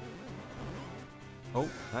 Oh,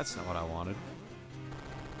 that's not what I wanted.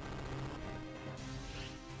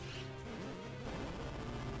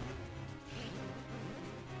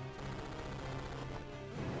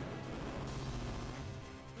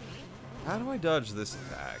 How do I dodge this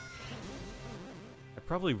attack? I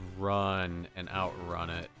probably run and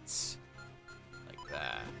outrun it. Like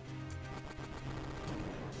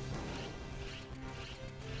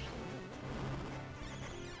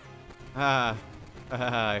that.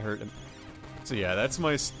 I hurt him. So yeah, that's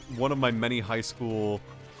one of my many high school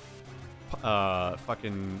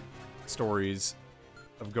fucking stories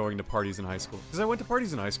of going to parties in high school. Because I went to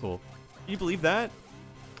parties in high school. Can you believe that?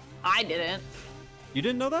 I didn't. You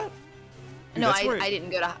didn't know that? Dude, No, that's where I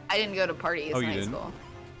didn't go to parties in high didn't? school.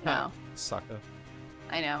 No. Sucker.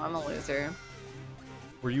 I know, I'm a loser.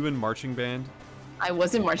 Were you in marching band? I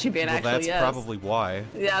was in marching band, Well, actually, that's yes. probably why.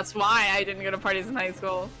 Yeah, that's why I didn't go to parties in high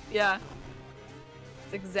school. Yeah.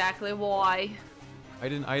 That's exactly why. I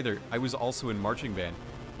didn't either. I was also in marching band.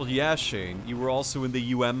 Well, yeah, Shane, you were also in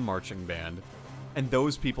the UM marching band. And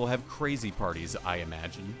those people have crazy parties, I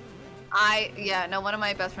imagine. Yeah, no, one of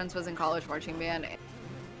my best friends was in college marching band.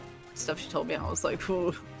 Stuff she told me, I was like,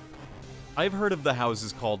 ooh. I've heard of the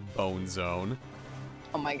houses called Bone Zone.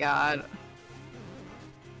 Oh my god.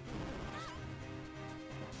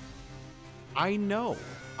 I know.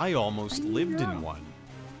 I almost lived in one.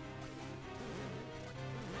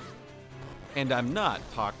 And I'm not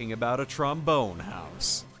talking about a trombone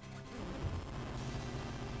house.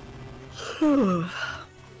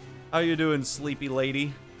 How you doing, sleepy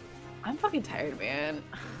lady? I'm fucking tired, man.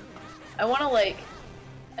 I want to like,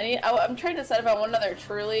 I'm trying to decide if I want another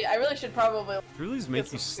Truly. I really should probably Trulies get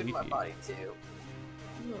make you some food in sleepy. my body too.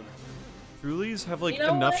 Trulies have like You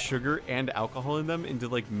know enough what? sugar and alcohol in them into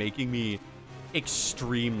like making me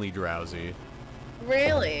extremely drowsy.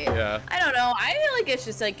 Really? Yeah. I don't know. I feel like it's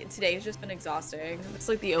just like today has just been exhausting. It's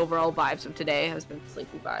like the overall vibes of today has been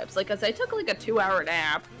sleepy vibes. Like, cause I took like a 2-hour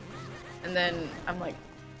nap, and then I'm like,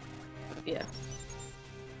 yeah.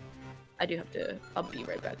 I do have to. I'll be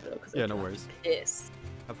right back though. Cause Yeah, I'm no worries. pissed.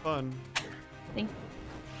 Have fun. Thank.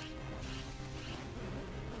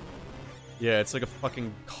 Yeah, it's like a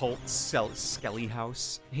fucking cult skelly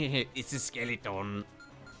house. It's a skeleton.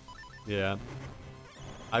 Yeah.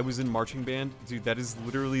 I was in marching band. Dude, that is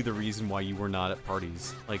literally the reason why you were not at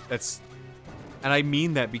parties. Like, that's... And I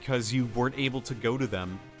mean that because you weren't able to go to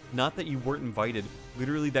them. Not that you weren't invited.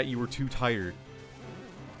 Literally that you were too tired.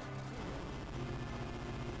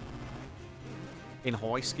 In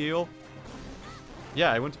high school?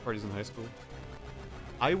 Yeah, I went to parties in high school.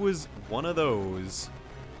 I was one of those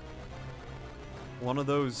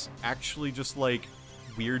actually just, like,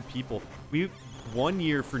 weird people. One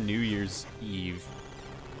year for New Year's Eve...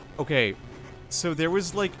 Okay, so there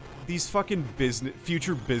was, like, these fucking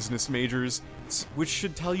future business majors, which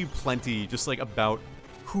should tell you plenty just, like, about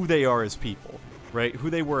who they are as people, right?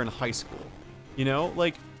 Who they were in high school. You know?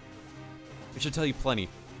 Like, it should tell you plenty.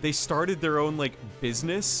 They started their own, like,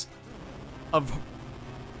 business of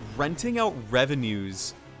renting out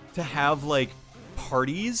revenues to have, like,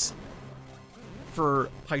 parties for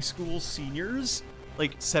high school seniors,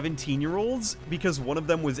 like 17-year-olds, because one of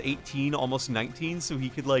them was 18, almost 19, so he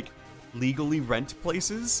could like legally rent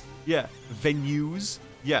places. Yeah, venues.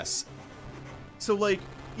 Yes. So like,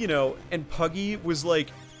 you know, and Puggy was like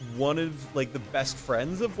one of like the best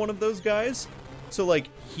friends of one of those guys. So like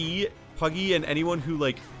Puggy and anyone who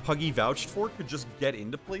like Puggy vouched for could just get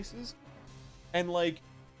into places. And like,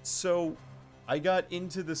 so I got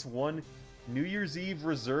into this one New Year's Eve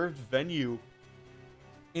reserved venue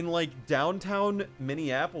in, like, downtown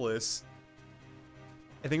Minneapolis.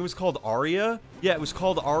 I think it was called Aria? Yeah, it was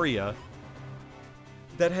called Aria.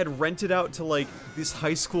 That had rented out to, like, this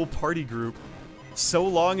high school party group so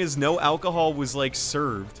long as no alcohol was, like,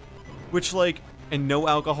 served. Which, like, and no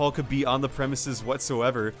alcohol could be on the premises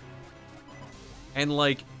whatsoever. And,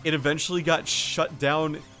 like, it eventually got shut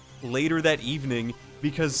down later that evening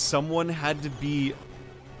because someone had to be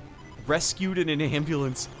rescued in an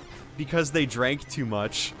ambulance because they drank too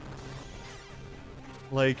much.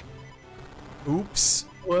 Like, oops.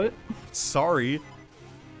 What? Sorry.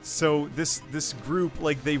 So this group,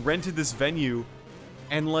 like, they rented this venue,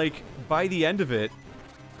 and like by the end of it,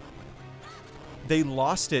 they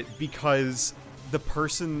lost it because the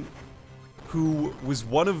person who was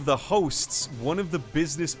one of the hosts, one of the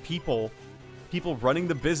business people running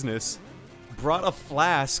the business, brought a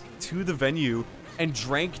flask to the venue and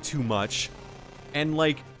drank too much, and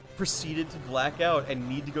like proceeded to black out and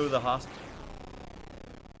need to go to the hospital.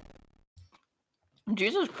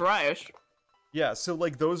 Jesus Christ. Yeah, so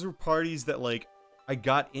like those were parties that like I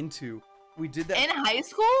got into. We did that In high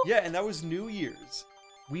school? Yeah, and that was New Year's.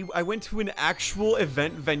 I went to an actual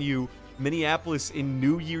event venue, Minneapolis, in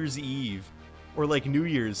New Year's Eve, or like New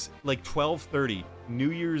Year's, like 12:30,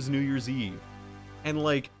 New Year's Eve, and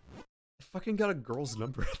like I fucking got a girl's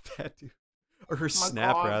number at that, dude. Or her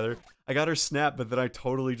snap, God. rather. I got her snap, but then I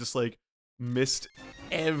totally just, like, missed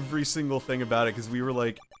every single thing about it, because we were,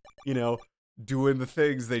 like, you know, doing the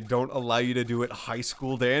things they don't allow you to do at high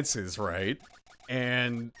school dances, right?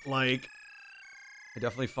 And, like, I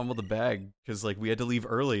definitely fumbled the bag, because, like, we had to leave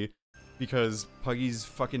early, because Puggy's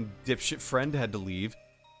fucking dipshit friend had to leave,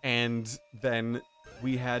 and then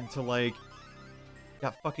we had to, like,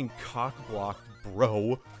 got fucking cock-blocked,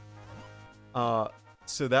 bro.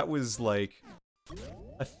 So that was, like,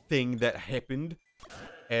 a thing that happened,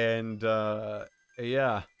 and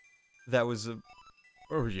Yeah, that was a...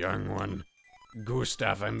 Oh, young one.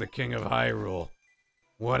 Gustav, I'm the king of Hyrule.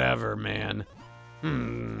 Whatever, man.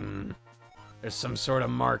 There's some sort of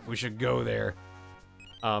mark. We should go there.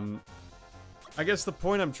 I guess the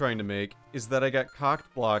point I'm trying to make is that I got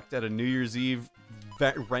cock-blocked at a New Year's Eve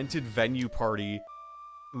rented venue party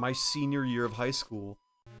my senior year of high school.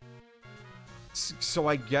 So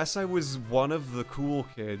I guess I was one of the cool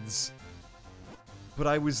kids, but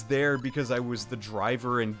I was there because I was the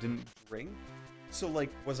driver and didn't drink. So, like,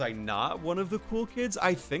 was I not one of the cool kids?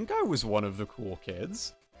 I think I was one of the cool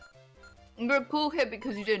kids. You're a cool kid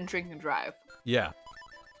because you didn't drink and drive. Yeah.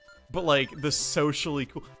 But, like, the socially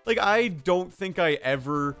cool... Like, I don't think I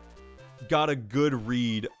ever got a good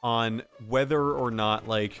read on whether or not,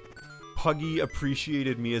 like, Puggy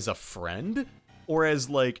appreciated me as a friend or as,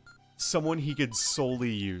 like, someone he could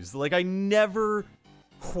solely use. Like, I never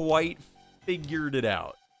quite figured it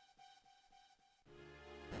out.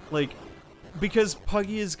 Like, because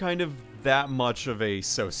Puggy is kind of that much of a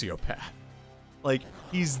sociopath. Like,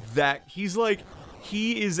 he is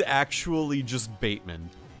actually just Bateman,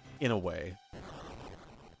 in a way.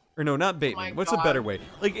 Or no, not Bateman. What's a better way?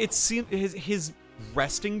 Like, it seems his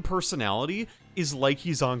resting personality is like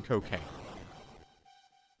he's on cocaine.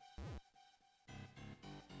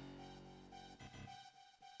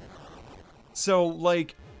 So,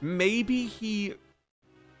 like, maybe he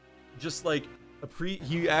just, like,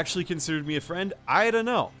 he actually considered me a friend? I don't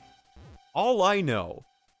know. All I know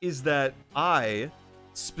is that I,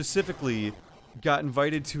 specifically, got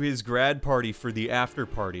invited to his grad party for the after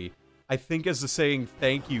party. I think as a saying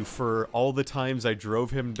thank you for all the times I drove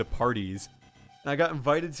him to parties. And I got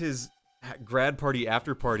invited to his grad party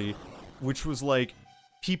after party, which was like,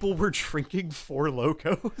 people were drinking Four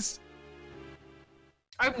Locos.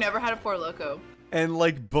 I've never had a Four Loko. And,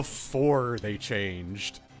 like, before they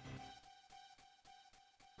changed.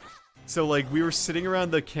 So, like, we were sitting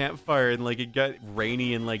around the campfire, and, like, it got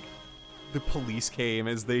rainy, and, like, the police came,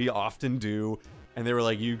 as they often do, and they were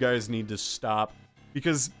like, you guys need to stop.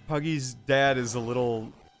 Because Puggy's dad is a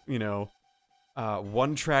little, you know,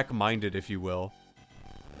 one-track minded, if you will.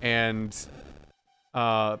 And,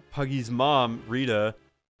 Puggy's mom, Rita,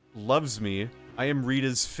 loves me. I am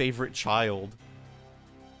Rita's favorite child.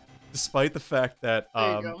 Despite the fact that,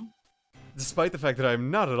 despite the fact that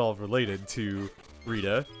I'm not at all related to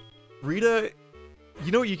Rita. Rita,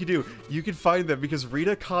 you know what you could do? You could find them because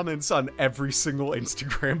Rita comments on every single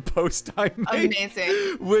Instagram post I make.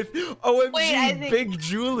 Amazing. With, OMG, Big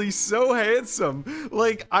Julie, so handsome.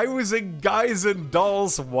 Like, I was in Guys and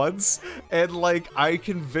Dolls once, and, like, I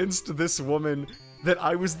convinced this woman that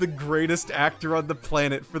I was the greatest actor on the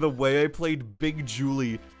planet for the way I played Big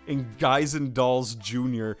Julie in Guys and Dolls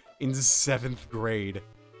Jr. in 7th grade.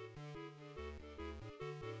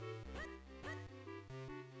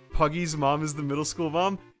 Puggy's mom is the middle school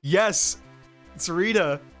mom? Yes! It's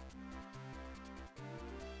Rita.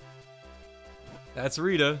 That's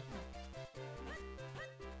Rita.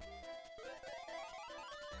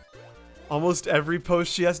 Almost every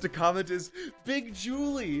post she has to comment is, Big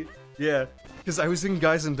Julie! Yeah, because I was in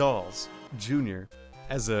Guys and Dolls Jr.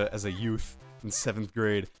 as a youth in 7th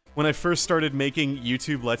grade. When I first started making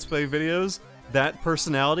YouTube Let's Play videos, that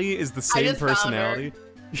personality is the same personality.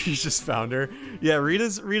 You just found her. Yeah,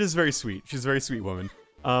 Rita's very sweet. She's a very sweet woman.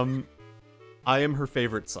 I am her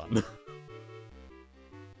favorite son.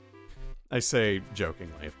 I say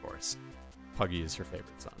jokingly, of course. Puggy is her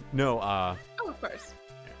favorite son. No, oh, of course.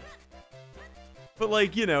 Yeah. But,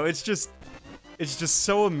 like, you know, it's just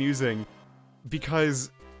so amusing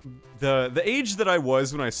because the age that I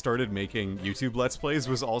was when I started making YouTube Let's Plays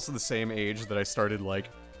was also the same age that I started, like,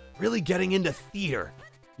 really getting into theater,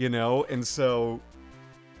 you know? And so,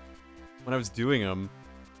 when I was doing them,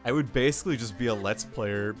 I would basically just be a Let's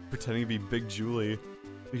Player pretending to be Big Julie,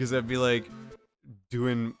 because I'd be, like,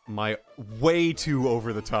 doing my way too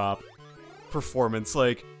over-the-top performance.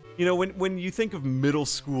 Like, you know, when you think of middle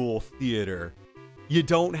school theater, you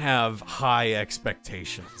don't have high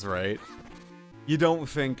expectations, right? You don't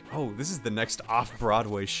think, oh, this is the next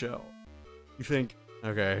off-Broadway show. You think,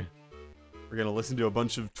 okay, we're gonna listen to a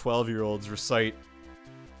bunch of 12-year-olds recite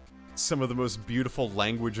some of the most beautiful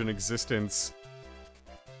language in existence,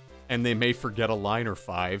 and they may forget a line or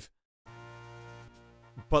 5.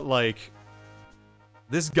 But, like,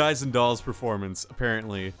 this Guys and Dolls performance,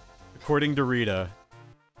 apparently, according to Rita,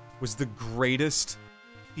 was the greatest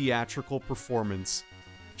theatrical performance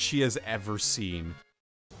she has ever seen.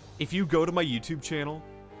 If you go to my YouTube channel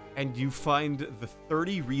and you find the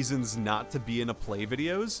 30 reasons not to be in a play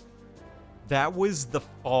videos, that was the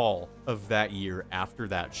fall of that year after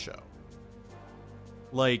that show.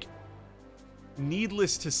 Like,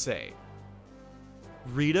 needless to say,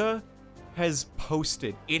 Rita has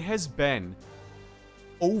posted, it has been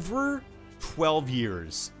over 12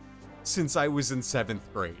 years since I was in 7th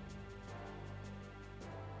grade.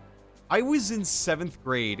 I was in 7th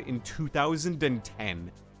grade in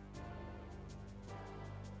 2010.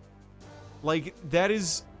 Like, that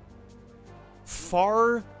is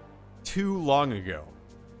far too long ago.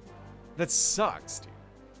 That sucks, dude.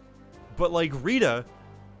 But, like, Rita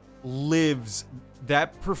lives,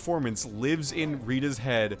 that performance lives in Rita's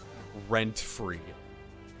head rent-free.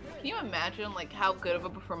 Can you imagine, like, how good of a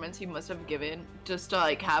performance you must have given just to,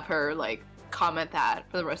 like, have her, like, comment that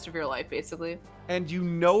for the rest of your life, basically? And you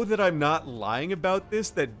know that I'm not lying about this,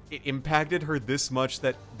 that it impacted her this much,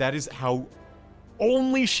 that that is how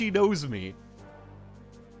only she knows me.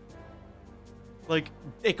 Like,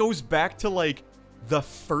 it goes back to, like, the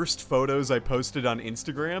first photos I posted on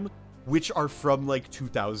Instagram, which are from, like,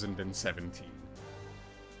 2017.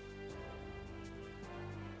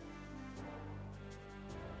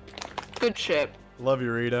 Good shit. Love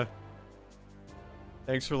you, Rita.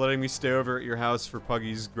 Thanks for letting me stay over at your house for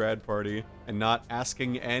Puggy's grad party and not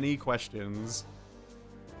asking any questions.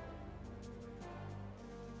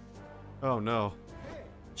 Oh, no.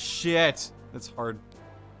 Shit! That's hard.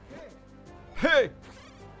 Hey!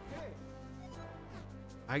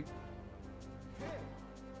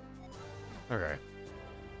 Okay.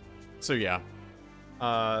 So yeah.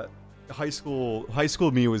 High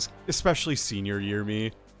school me was, especially senior year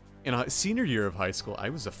me. In senior year of high school, I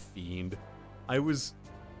was a fiend. I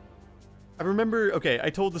remember, okay, I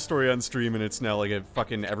told the story on stream and it's now like a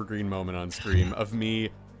fucking evergreen moment on stream of me,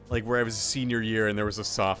 like where I was a senior year and there was a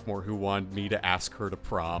sophomore who wanted me to ask her to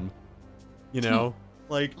prom. You know?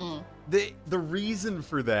 Like, the reason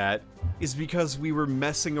for that is because we were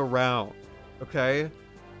messing around, okay?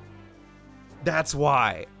 That's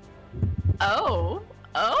why. Oh.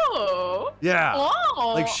 Yeah.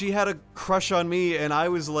 Oh. Like, she had a crush on me, and I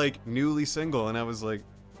was, like, newly single, and I was like,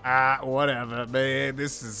 whatever, man,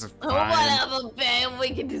 this is fine. Whatever, babe, we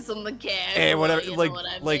can do something casual. Hey, whatever, you like, know what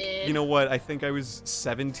I like, mean? you know what, I think I was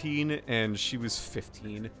 17, and she was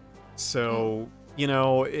 15, so, you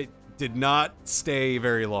know, it did not stay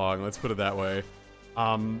very long, let's put it that way.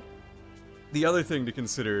 The other thing to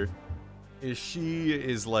consider is she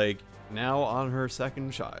is, like, now on her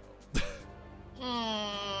second child.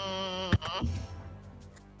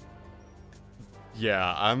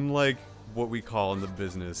 Yeah, I'm like what we call in the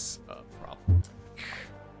business problem.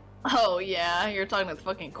 Oh yeah, you're talking to the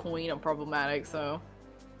fucking queen of problematic, so.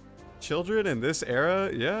 Children in this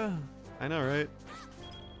era? Yeah, I know, right?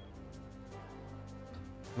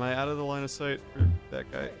 Am I out of the line of sight for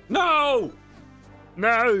that guy? No!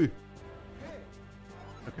 No!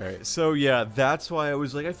 Okay, so yeah, that's why I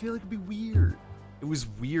was like, I feel like it'd be weird. It was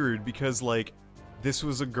weird because, like, this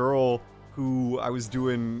was a girl who I was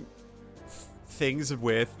doing things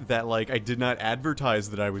with that, like, I did not advertise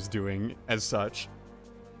that I was doing as such.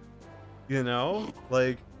 You know?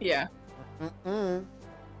 Like... Yeah.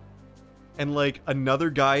 And, like, another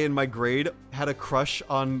guy in my grade had a crush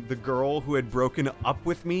on the girl who had broken up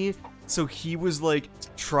with me, so he was, like,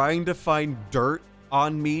 trying to find dirt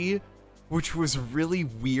on me, which was really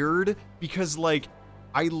weird, because, like,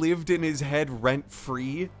 I lived in his head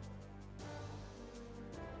rent-free.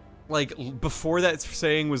 Like, before that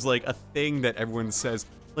saying was, like, a thing that everyone says,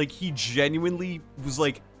 like, he genuinely was,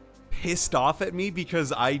 like, pissed off at me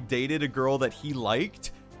because I dated a girl that he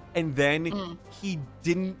liked, and then he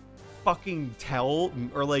didn't fucking tell,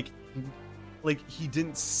 or, like, he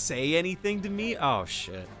didn't say anything to me. Oh,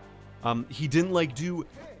 shit. He didn't, like, do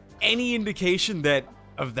any indication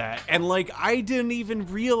of that, and, like, I didn't even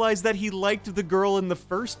realize that he liked the girl in the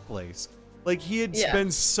first place. Like, he had been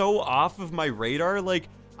so off of my radar, like,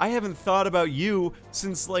 I haven't thought about you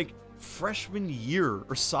since, like, freshman year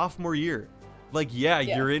or sophomore year. Like, yeah,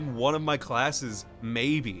 you're in one of my classes,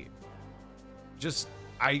 maybe. Just,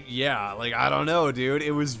 like, I don't know, dude. It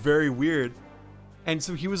was very weird. And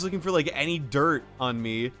so he was looking for, like, any dirt on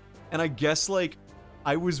me. And I guess, like,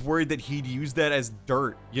 I was worried that he'd use that as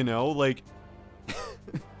dirt, you know? Like,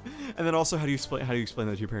 and then also, how do you explain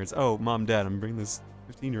that to your parents? Oh, mom, dad, I'm bringing this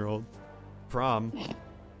 15-year-old prom.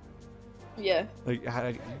 Yeah. Like,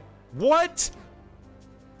 what?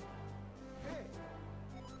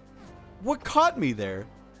 What caught me there?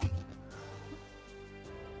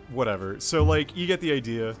 Whatever. So, like, you get the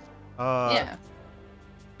idea. Yeah.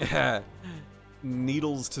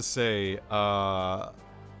 Needles to say,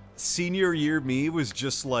 senior year me was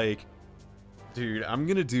just like, dude, I'm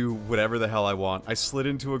gonna do whatever the hell I want. I slid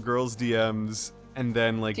into a girl's DMs and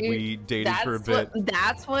then like Dude, we dated for a bit.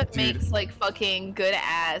 That's what Dude. makes like fucking good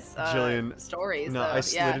ass Jillian, stories. No, though. I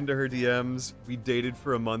slid into her DMs. We dated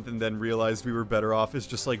for a month and then realized we were better off as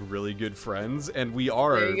just like really good friends, and we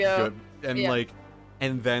are There you go. good. And Yeah. like,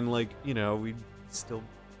 and then like we still.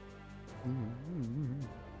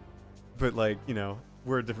 But like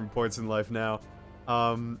we're at different points in life now,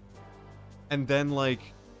 and then like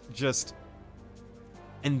just.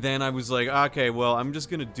 And then I was like, okay, well, I'm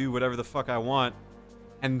just gonna do whatever the fuck I want.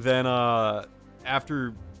 And then,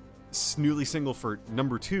 after newly single for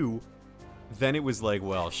number 2, then it was like,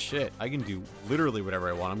 well, shit, I can do literally whatever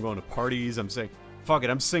I want. I'm going to parties. I'm saying, fuck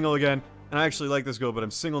it, I'm single again. And I actually like this girl, but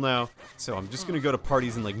I'm single now. So I'm just gonna go to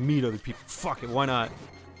parties and, like, meet other people. Fuck it, why not?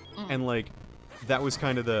 And, like, that was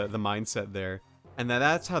kind of the mindset there. And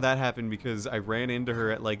that's how that happened, because I ran into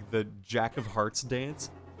her at, like, the Jack of Hearts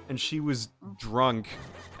dance. And she was drunk,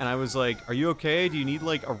 and I was like, are you okay? Do you need,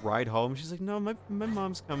 like, a ride home? She's like, no, my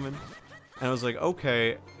mom's coming. And I was like,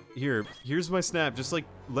 okay, here's my snap. Just, like,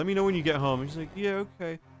 let me know when you get home. And she's like, yeah,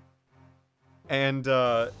 okay. And,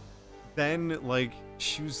 then, like,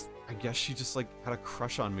 I guess she just, like, had a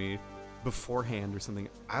crush on me beforehand or something.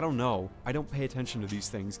 I don't know. I don't pay attention to these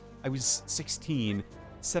things. I was 16,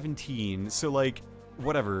 17, so, like,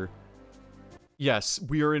 whatever. Yes,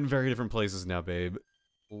 we are in very different places now, babe.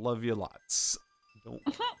 Love you lots. Don't.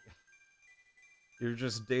 You're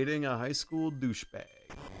just dating a high school douchebag,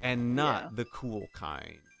 and not the cool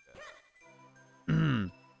kind.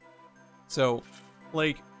 So,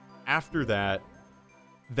 like, after that,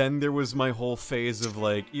 then there was my whole phase of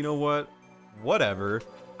like, you know what? Whatever.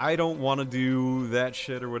 I don't want to do that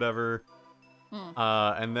shit or whatever.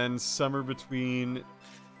 And then summer between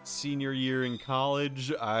senior year in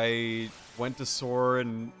college, I went to SOAR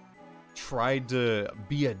and tried to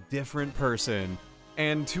be a different person,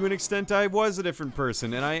 and to an extent I was a different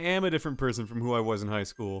person, and I am a different person from who I was in high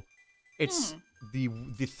school. It's the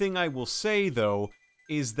thing I will say though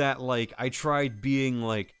is that like I tried being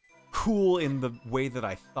like cool in the way that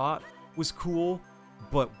I thought was cool,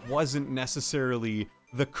 but wasn't necessarily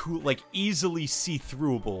the cool, like easily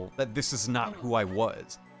see-throughable that this is not who I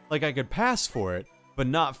was. Like I could pass for it, but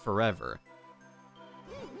not forever.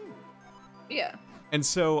 Yeah. And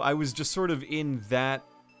so I was just sort of in that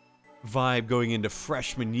vibe going into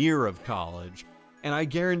freshman year of college. And I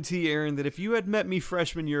guarantee, Aaron, that if you had met me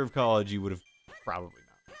freshman year of college, you would have probably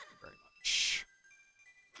not liked me very much.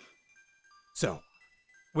 So,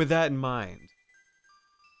 with that in mind,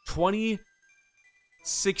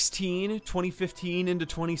 2015 into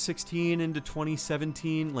 2016 into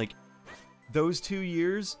 2017, like, those 2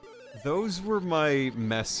 years, those were my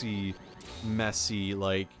messy,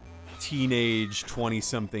 like, teenage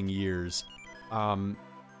 20-something years.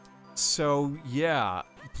 So yeah,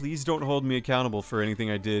 please don't hold me accountable for anything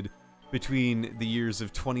I did between the years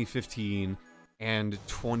of 2015 and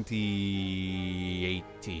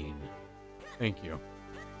 2018. Thank you.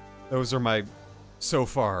 Those are my, so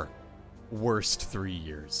far, worst 3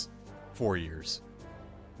 years. 4 years.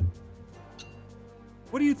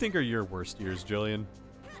 What do you think are your worst years, Jillian?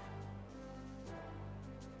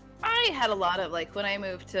 I had a lot of, like, when I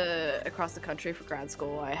moved to across the country for grad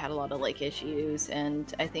school, I had a lot of, like, issues,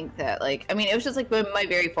 and I think that, like, I mean, it was just, like, my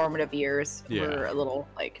very formative years were a little,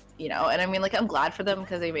 like, and I mean, like, I'm glad for them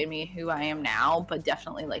because they made me who I am now, but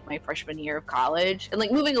definitely, like, my freshman year of college, and,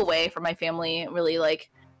 like, moving away from my family really,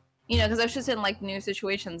 like, because I was just in, like, new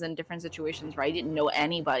situations and different situations where I didn't know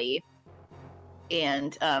anybody,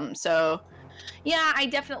 and, so, yeah, I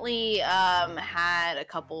definitely, had a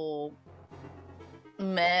couple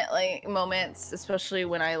moments, especially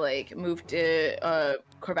when I like moved to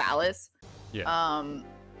Corvallis. Yeah.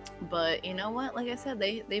 But you know what? Like I said,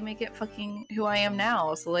 they make it fucking who I am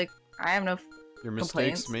now. So like I have no Your complaints.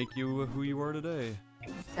 mistakes make you who you are today.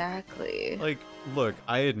 Exactly. Like, look,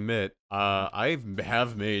 I admit, I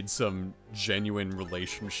have made some genuine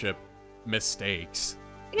relationship mistakes.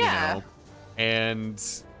 Yeah. You know? And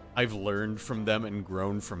I've learned from them and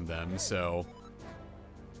grown from them, so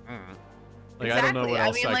like, exactly. I don't know what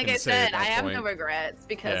else I mean, like can I say said, at that I have point. no regrets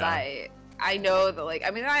because Yeah. I know that, like,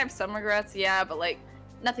 I mean, I have some regrets, yeah, but like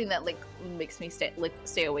nothing that like makes me stay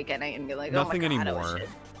awake at night and be like, Nothing oh my God, anymore. I wish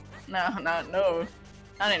not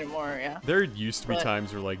anymore. Yeah. There used to be But-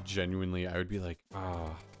 times where, like, genuinely, I would be like,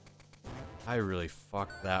 oh, I really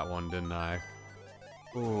fucked that one, didn't I?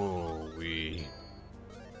 Oh,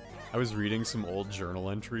 I was reading some old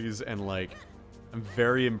journal entries, and, like, I'm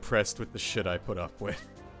very impressed with the shit I put up with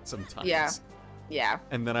sometimes. Yeah.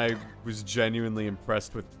 And then I was genuinely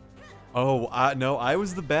impressed with, oh, no, I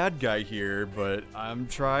was the bad guy here, but I'm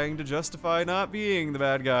trying to justify not being the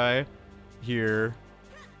bad guy here.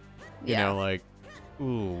 You know, like,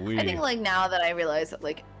 Ooh, I think like now that I realize that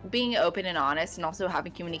like being open and honest and also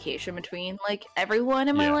having communication between like everyone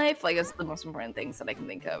in my Yeah. life, like is the most important things that I can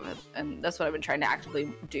think of, and that's what I've been trying to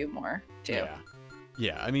actively do more too. Yeah.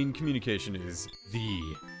 Yeah, I mean, communication is the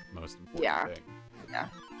most important Yeah. thing. Yeah.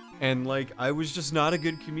 And, like, I was just not a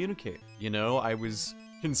good communicator, you know? I was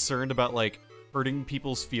concerned about, like, hurting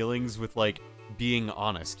people's feelings with, like, being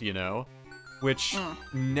honest, you know? Which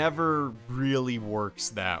never really works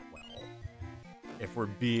that well, if we're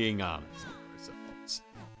being honest with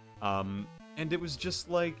ourselves. And it was just,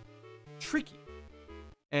 like, tricky.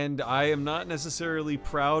 And I am not necessarily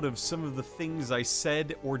proud of some of the things I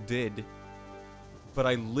said or did, but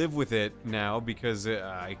I live with it now because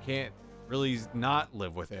I can't really not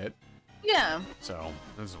live with it. Yeah. So,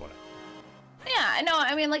 this is what Yeah, I know.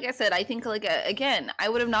 I mean, like I said, I think like again, I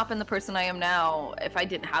would have not been the person I am now if I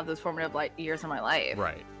didn't have those formative like years of my life.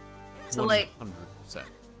 Right. So like, 100%.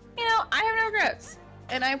 you know, I have no regrets.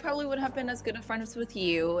 And I probably would have been as good of friends with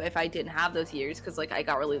you if I didn't have those years, because like I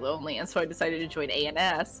got really lonely, and so I decided to join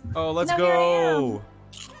ANS. Oh, let's Now here I go!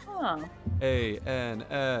 Huh.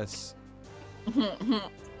 ANS.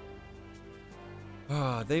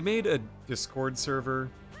 They made a Discord server.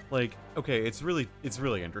 Like, okay, it's really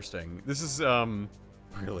interesting. This is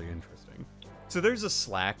really interesting. So there's a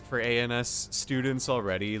Slack for ANS students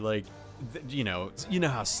already. Like, you know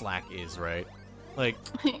how Slack is, right? Like,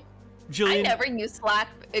 Jillian. I never use Slack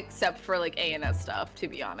except for like ANS stuff, to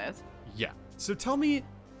be honest. Yeah. So tell me,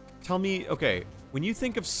 okay, when you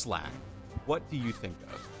think of Slack, what do you think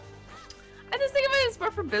of? I just think of it as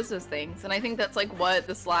more for business things, and I think that's like what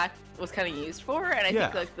the Slack was kind of used for, and I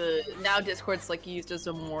think like now Discord's like used as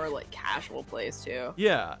a more like casual place too.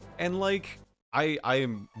 Yeah, and like I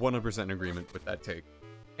am 100% in agreement with that take.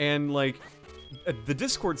 And like the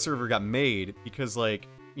Discord server got made because like,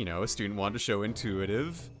 you know, a student wanted to show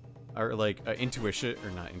initiative,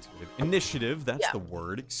 that's the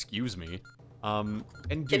word, excuse me. And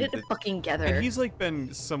Get dude, it fucking together. and he's like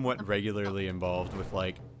been somewhat regularly involved with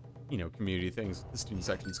like, you know, community things, the student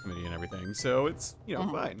sections committee and everything. So it's, you know,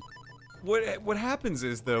 fine. What happens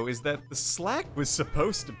is though is that the Slack was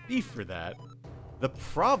supposed to be for that. The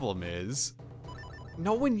problem is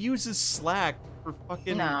no one uses Slack for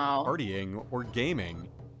fucking partying or gaming.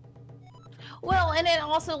 Well, and it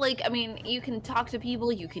also, like, I mean, you can talk to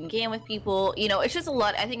people, you can game with people, you know, it's just a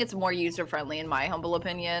lot. I think it's more user-friendly in my humble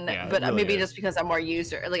opinion, Yeah, but really maybe is. just because I'm more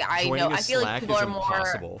user, like, I Joining know, a I feel like Slack people is are more,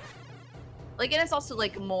 impossible. like, and it's also,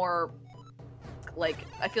 like, more, like,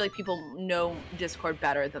 I feel like people know Discord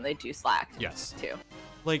better than they do Slack, Yes. too.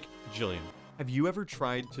 Like, Jillian, have you ever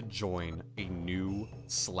tried to join a new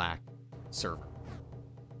Slack server?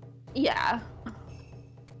 Yeah,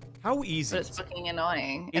 How easy but it's is it? fucking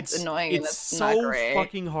annoying. It's annoying, and It's it's so not great.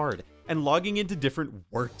 fucking hard. And logging into different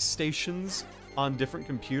workstations on different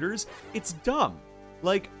computers, it's dumb.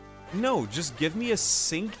 Like, no, just give me a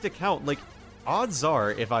synced account. Like, odds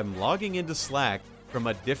are, if I'm logging into Slack from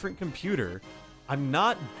a different computer, I'm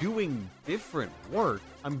not doing different work.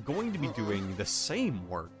 I'm going to be doing the same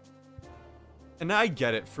work. And I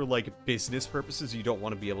get it, for like business purposes, you don't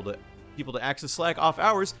want to be able to people to access Slack off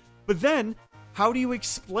hours. But then, how do you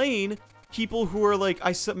explain people who are like,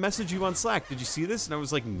 I messaged you on Slack, did you see this? And I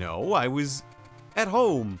was like, no, I was at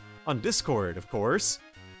home on Discord, of course.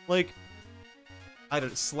 Like,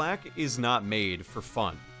 Slack is not made for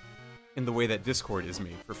fun in the way that Discord is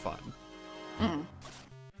made for fun.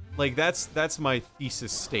 Like, that's my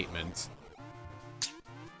thesis statement.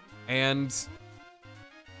 And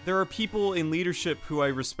there are people in leadership who I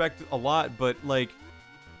respect a lot, but like,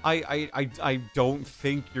 I don't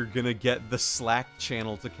think you're gonna get the Slack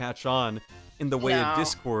channel to catch on in the way a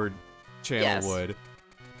Discord channel would.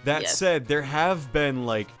 That said, there have been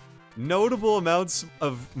like notable amounts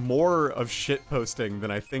of more of shit posting than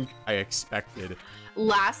I think I expected.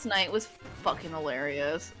 Last night was fucking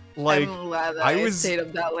hilarious. Like, I'm glad that I stayed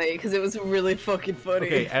up that late because it was really fucking funny.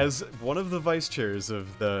 Okay, as one of the vice chairs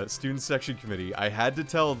of the student section committee, I had to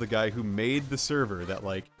tell the guy who made the server that,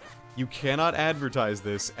 like, you cannot advertise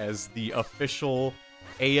this as the official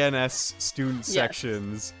ANS student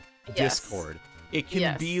sections Discord. It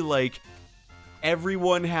can be like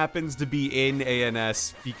everyone happens to be in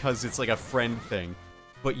ANS because it's like a friend thing,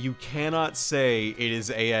 but you cannot say it is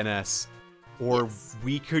ANS or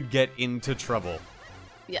we could get into trouble.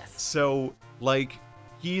 Yes. So, like,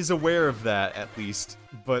 he's aware of that at least,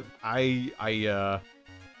 but I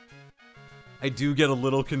do get a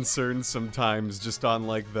little concerned sometimes just on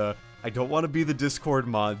like I don't want to be the Discord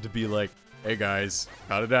mod to be like, hey guys,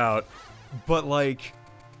 cut it out. But like,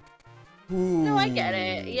 ooh, no, I get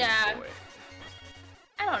it. Yeah. boy.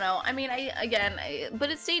 I don't know. I mean, but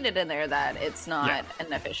it's stated in there that it's not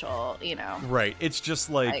an official, you know. Right. It's just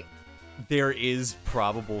like there is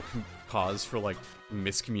probable cause for like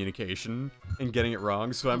miscommunication and getting it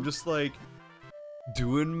wrong. So I'm just like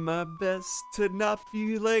doing my best to not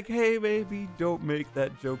be like, hey, maybe don't make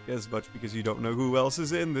that joke as much because you don't know who else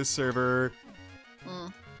is in this server.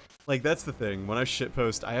 Like, that's the thing. When I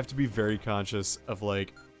shitpost, I have to be very conscious of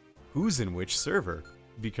like who's in which server,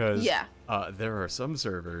 because there are some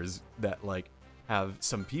servers that like have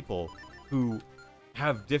some people who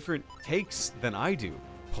have different takes than I do,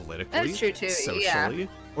 politically, That's true too. socially,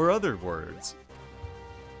 or other words.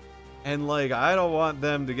 And like, I don't want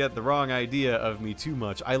them to get the wrong idea of me too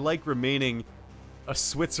much. I like remaining a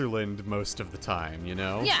Switzerland most of the time, you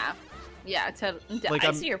know? Yeah. Yeah, Like,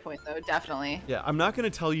 I see your point though, definitely. Yeah, I'm not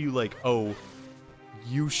gonna tell you like, oh,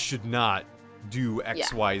 you should not do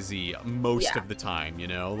XYZ most of the time, you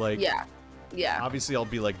know? Like, yeah. Obviously, I'll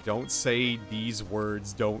be like, don't say these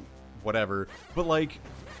words, don't whatever. But like,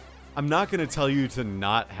 I'm not gonna tell you to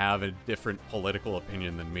not have a different political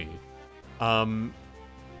opinion than me.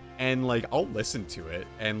 And like, I'll listen to it,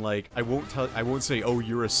 and like, I won't say, oh,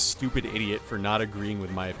 you're a stupid idiot for not agreeing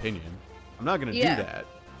with my opinion. I'm not gonna do that.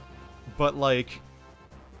 But like,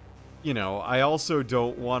 you know, I also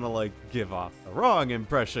don't want to like give off the wrong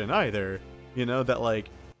impression either. You know, that like,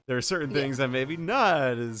 there are certain things I'm maybe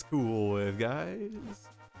not as cool with, guys.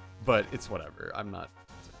 But it's whatever. I'm not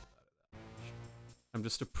concerned about it that much. I'm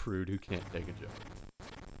just a prude who can't take a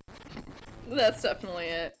joke. That's definitely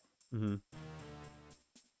it.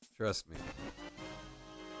 Trust me.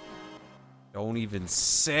 Don't even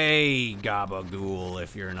say gabagool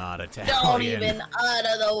if you're not Italian. Don't even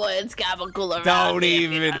utter the words gabagool around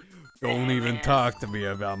Don't even talk to me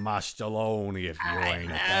about mastaloni if you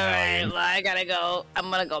ain't Italian. I gotta go.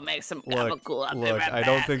 I'm gonna go make some gabagool up there. Look, I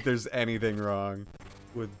don't think there's anything wrong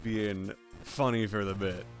with being funny for the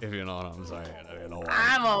bit, if you know what I'm saying. You know what?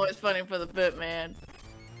 I'm always funny for the bit, man.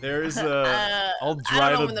 There's I'll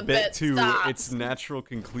drive the bit to its natural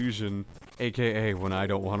conclusion, aka when I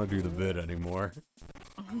don't want to do the bit anymore.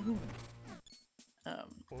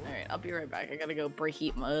 Alright, I'll be right back. I gotta go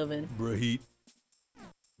preheat my oven. Preheat.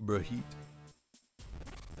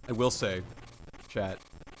 I will say, chat,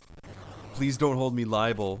 please don't hold me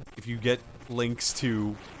liable if you get links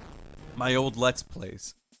to my old Let's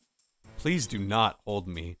Plays. Please do not hold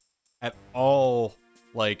me at all,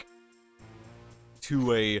 like,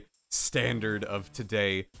 to a standard of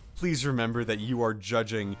today. Please remember that you are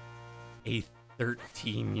judging a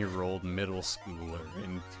 13-year-old middle schooler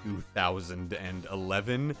in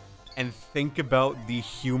 2011, and think about the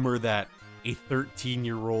humor that a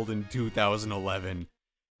 13-year-old in 2011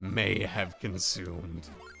 may have consumed.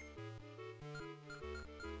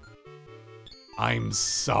 I'm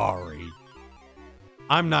sorry.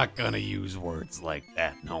 I'm not gonna use words like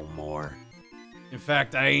that no more. In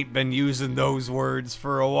fact, I ain't been using those words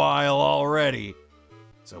for a while already.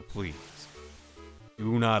 So please,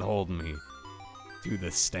 do not hold me to the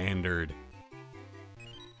standard.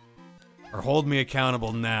 Or hold me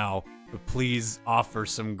accountable now, but please offer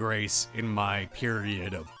some grace in my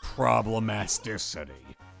period of problematicity.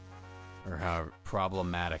 Or however,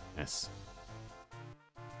 problematicness.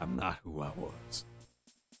 I'm not who I was.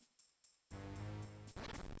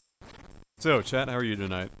 So, chat, how are you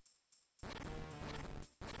tonight?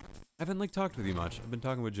 I haven't, like, talked with you much. I've been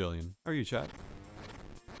talking with Jillian. How are you, chat?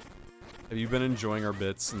 Have you been enjoying our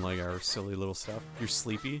bits and, like, our silly little stuff? You're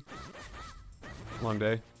sleepy? Long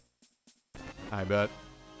day? I bet.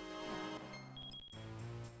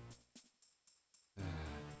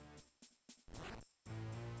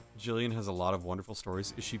 Jillian has a lot of wonderful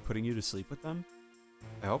stories. Is she putting you to sleep with them?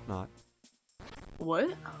 I hope not.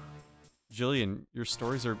 What? Jillian, your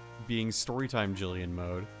stories are being storytime Jillian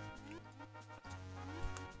mode.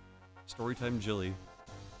 Storytime Jilly.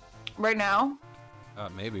 Right now?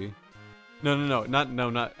 Maybe. No,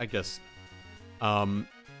 not, I guess.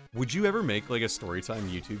 Would you ever make, like, a storytime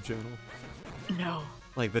YouTube channel? No.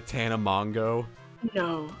 Like the Tana Mongo?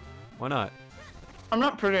 No. Why not? I'm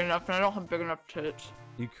not pretty enough and I don't have big enough tits.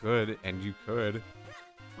 You could, and you could.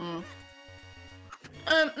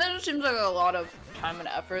 That just seems like a lot of time and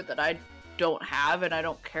effort that I don't have and I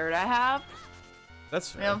don't care to have.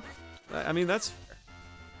 That's fair. Yeah. I mean, that's fair.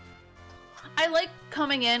 I like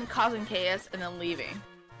coming in, causing chaos, and then leaving.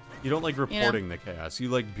 You don't like reporting the chaos. You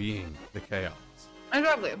like being the chaos.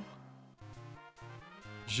 Exactly.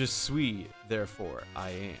 Je suis, therefore I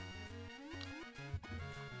am.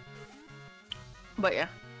 But yeah.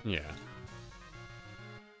 Yeah.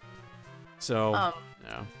 So, No,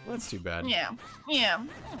 well, that's too bad. Yeah.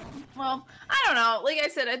 Well, I don't know. Like I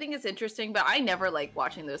said, I think it's interesting, but I never like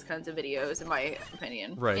watching those kinds of videos, in my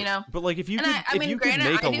opinion. Right. You know. But like, if you And could, I mean, if you could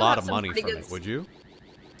granted, make I a do lot have of some money pretty from good it, would you?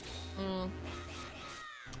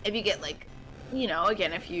 If you get like, you know,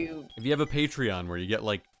 again, if you have a Patreon where you get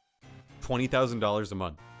like $20,000 a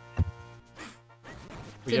month. But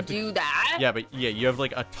you to have do that. Yeah, but yeah, you have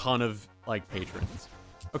like a ton of like patrons.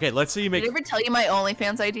 Okay, let's say you make. Did I ever tell you my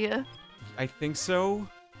OnlyFans idea? I think so.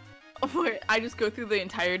 Where I just go through the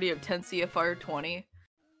entirety of 10 CFR 20.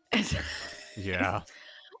 And Yeah.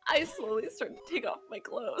 I slowly start to take off my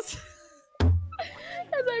clothes.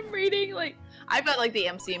 As I'm reading, like, I've got like the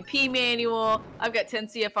MCMP manual, I've got 10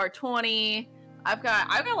 CFR 20. I've got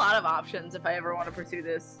a lot of options if I ever want to pursue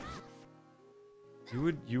this.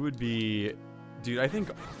 You would be, dude. I think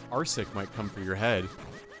Arsic might come for your head.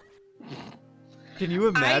 Can you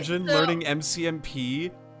imagine learning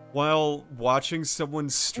MCMP while watching someone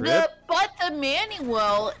strip? But the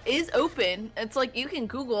manual is open. It's like you can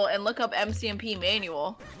Google and look up MCMP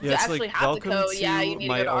manual Yeah, to it's actually like, have the welcome code. to Yeah, you need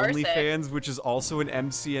my to go to RSIC. OnlyFans, which is also an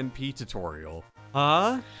MCMP tutorial.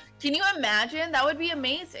 Huh? Can you imagine? That would be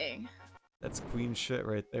amazing. That's queen shit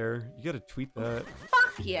right there. You gotta tweet that.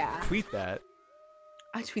 Fuck yeah. Tweet that.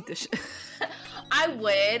 I tweet this shit. I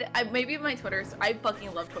would. Maybe my Twitter. I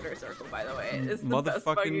fucking love Twitter Circle, by the way. It's the best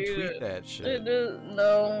Motherfucking fucking tweet that shit.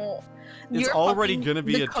 No. It's You're already fucking gonna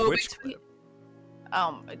be the a COVID Twitch tweet.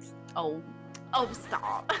 It's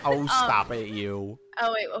stop. Oh, stop it, you.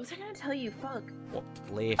 Oh wait, what was I gonna tell you? Fuck. What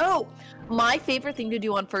play? Oh, my favorite thing to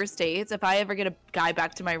do on first dates, if I ever get a guy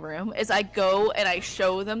back to my room, is I go and I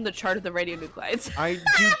show them the chart of the radionuclides. I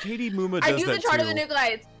do. Katie Muma does that I do the chart too. of the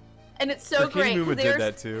nuclides, and it's so great. Katie Muma There's- did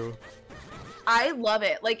that too. I love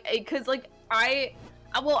it, like, cause like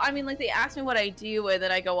well, I mean, like they ask me what I do, and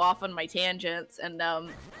then I go off on my tangents, and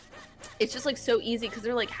it's just like so easy, cause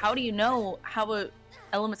they're like, how do you know how a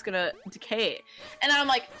element's gonna decay? And I'm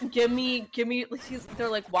like, give me. They're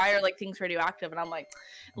like, why are like things radioactive? And I'm like,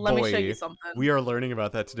 let me show you something. We are learning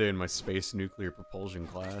about that today in my space nuclear propulsion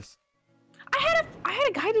class. I had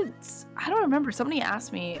a guy I don't remember. Somebody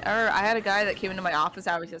asked me, or I had a guy that came into my office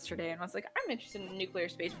hours yesterday, and I was like, I'm interested in nuclear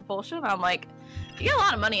space propulsion. And I'm like, you get a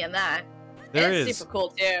lot of money in that. There and is. It's super cool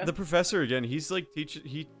too. The professor again. He's like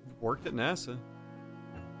he worked at NASA.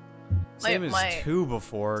 Same as two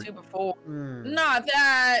before. Not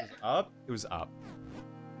that. Up? It was up.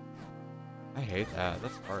 I hate that.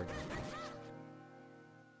 That's hard.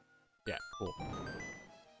 Yeah, cool.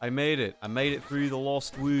 I made it. I made it through the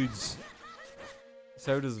lost woods.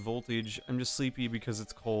 So does voltage. I'm just sleepy because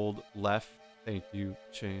it's cold. Left. Thank you,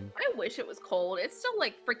 Shane. I wish it was cold. It's still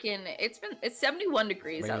like freaking. It's 71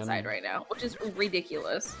 degrees outside right now, which is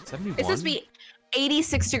ridiculous. 71? It's supposed to be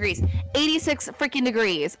 86 degrees. 86 freaking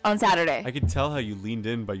degrees on Saturday. I could tell how you leaned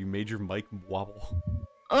in, but you made your mic wobble.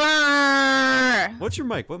 Arrgh. What's your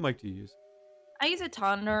mic? What mic do you use? I use a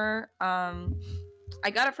Tonner. I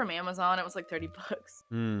got it from Amazon. It was like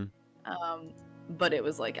 $30. But it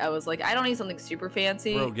was like I was like, I don't need something super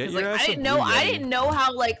fancy. Bro, get 'cause, your like, ass a I didn't know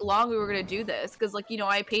how like long we were gonna do this, because like, you know,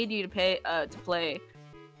 I paid you to play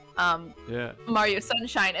Yeah. Mario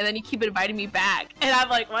Sunshine, and then you keep inviting me back, and I'm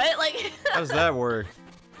like, what? Like, How does that work?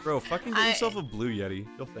 Bro, fucking get yourself a blue Yeti.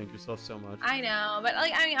 You'll thank yourself so much. I know, but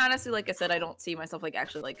like, I mean, honestly, like I said, I don't see myself like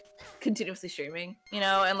actually like continuously streaming, you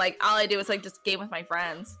know, and like all I do is like just game with my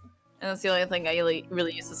friends, and that's the only thing I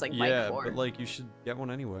really use this like mic for. But like you should get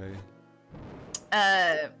one anyway.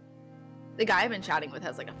 The guy I've been chatting with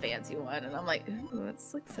has like a fancy one, and I'm like, ooh,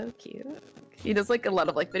 that's like so cute. He does like a lot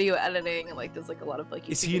of like video editing, and like does like a lot of like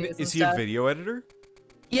YouTube videos is he a video editor?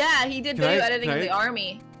 Yeah, he did video editing in the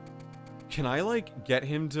army. Can I like get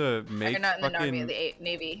him to make? Or not in the army, in the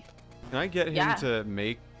Navy. Can I get him to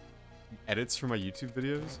make edits for my YouTube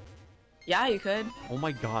videos? Yeah, you could. Oh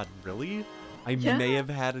my god, really? I may have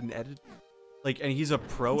had an edit. Like, and he's a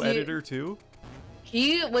pro editor too?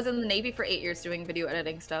 He was in the Navy for 8 years doing video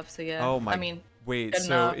editing stuff, so yeah. Oh my. I mean, wait,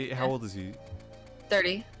 so how old is he?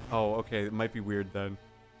 30. Oh, okay. It might be weird then.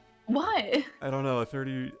 What? I don't know.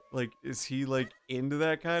 30, like, is he like into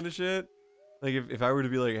that kind of shit? Like, if I were to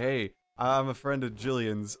be like, hey, I'm a friend of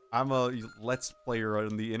Jillian's, I'm a Let's Player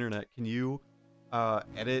on the internet, can you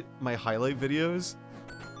edit my highlight videos?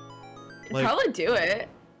 Like, probably do it.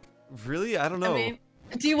 Really? I don't know. I mean,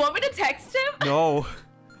 do you want me to text him? No,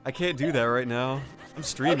 I can't do that right now. I'm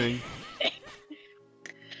streaming. Okay.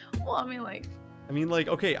 Well, I mean, like,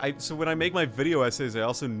 okay, so when I make my video essays, I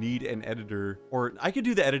also need an editor, or I could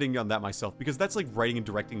do the editing on that myself, because that's like writing and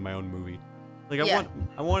directing my own movie. Like,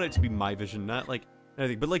 I want it to be my vision, not like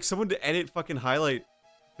anything, but like someone to edit fucking highlight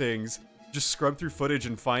things, just scrub through footage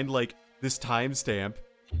and find like this timestamp.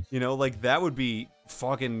 You know, like, that would be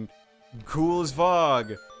fucking cool as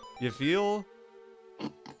fog. You feel?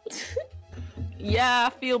 Yeah, I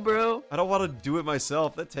feel, bro. I don't want to do it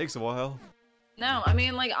myself. That takes a while. No, I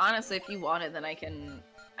mean, like, honestly, if you want it, then I can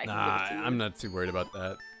give Nah, it to you. I'm not too worried about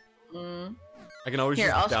that. Mm. I can always Here,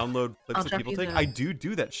 just I'll download clips that drop people you take. the- I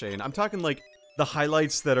do that, Shane. I'm talking, like, the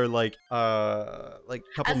highlights that are, like a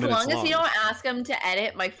couple As minutes long as long. you don't ask him to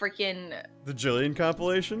edit my freaking The Jillian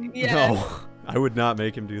compilation? Yeah. No, I would not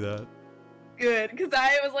make him do that. Good, because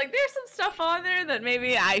I was like, there's some stuff on there that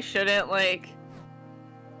maybe I shouldn't, like,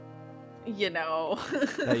 you know.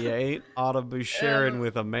 That you ain't ought to be sharing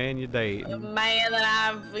with a man you date. A man that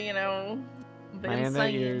I've, you know, been Man,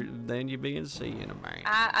 that seeing. you been seeing a man.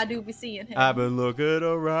 I do be seeing him. I've been looking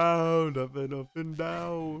around, I've been up and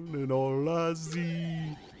down, and all I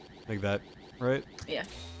see. Like that, right? Yeah,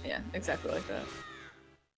 exactly like that.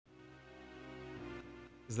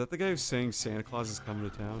 Is that the guy who's saying Santa Claus is coming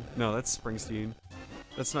to town? No, that's Springsteen.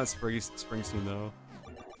 That's not Springsteen, though.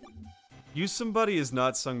 You Somebody is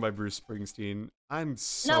not sung by Bruce Springsteen. I'm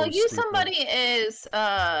so No, You stupid. Somebody is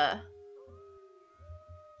oh,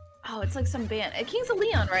 it's like some band. Kings of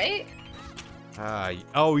Leon, right?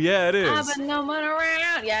 Oh yeah, it is. I've been going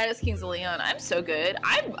around. Yeah, it is Kings of Leon. I'm so good.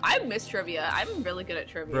 I miss trivia. I'm really good at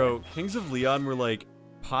trivia. Bro, Kings of Leon were like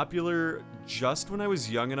popular just when I was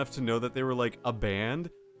young enough to know that they were like a band,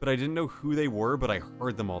 but I didn't know who they were, but I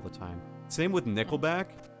heard them all the time. Same with Nickelback.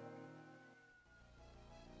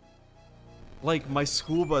 Like, my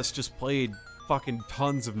school bus just played fucking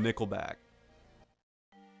tons of Nickelback.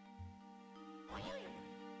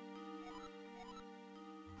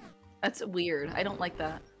 That's weird. I don't like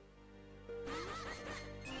that.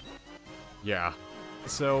 Yeah.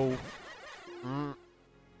 So...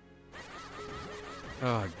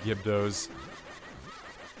 Gibdos.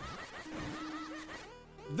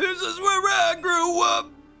 This is where I grew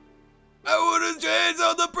up! I wouldn't change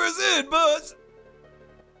on the prison bus!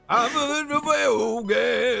 I'm living for my own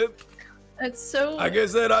game! That's so. I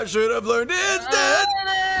guess that I should have learned instead!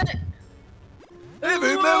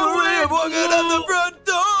 Every memory of walking out the front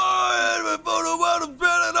door, and my photo while I'm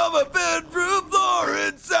spreading on my bedroom floor.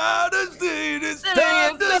 Inside the scene, it's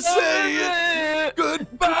time to say it.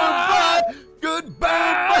 Goodbye,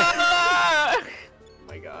 goodbye. Oh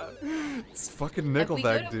my god. It's fucking If we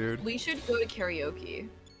Nickelback, go to- dude. We should go to karaoke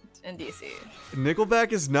in DC.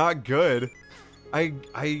 Nickelback is not good.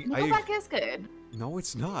 Nickelback is good. No,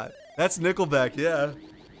 it's not. That's Nickelback, yeah.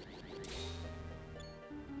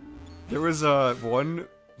 There was one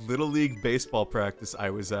Little League baseball practice I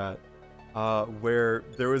was at, where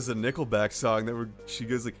there was a Nickelback song that she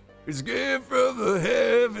goes like, "It's gift from the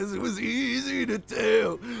heavens, it was easy to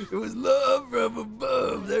tell. It was love from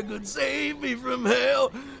above that could save me from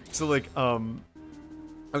hell." So like, I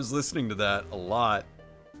was listening to that a lot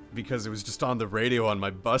because it was just on the radio on my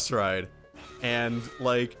bus ride, and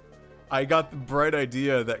like, I got the bright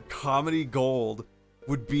idea that Comedy Gold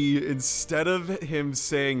would be, instead of him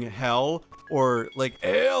saying hell or like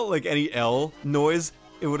L, like any L noise,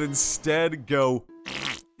 it would instead go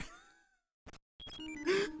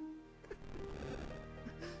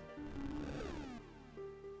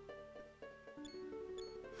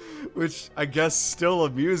which I guess still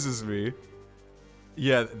amuses me.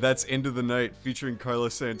 Yeah, that's Into the Night featuring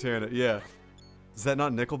Carlos Santana. Yeah. Is that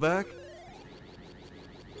not Nickelback?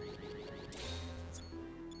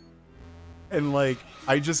 And like,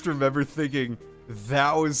 I just remember thinking,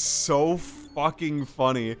 that was so fucking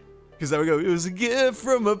funny. Because I would go, it was a gift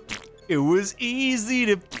from a... It was easy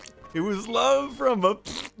to... It was love from a...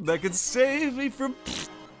 That could save me from...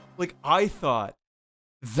 Like, I thought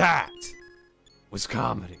that was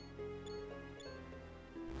comedy.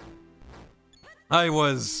 I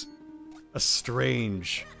was a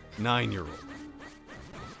strange 9-year-old.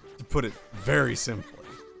 To put it very simply.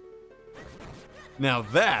 Now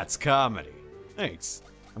that's comedy. Thanks.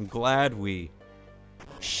 I'm glad we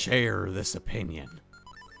share this opinion.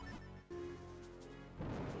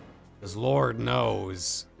 Because Lord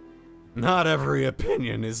knows, not every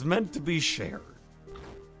opinion is meant to be shared.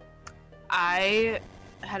 I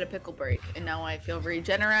had a pickle break, and now I feel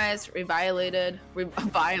regenerized, revitalized.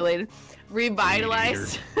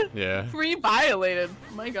 Yeah. Reviolated.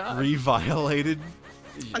 My god. Reviolated?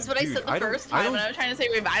 That's what Dude, I said the first time when I was trying to say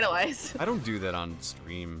revitalized. I don't do that on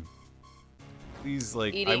stream. Please,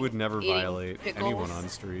 like, I Eating- would never eating violate anyone pickles. on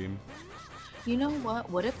stream. You know what?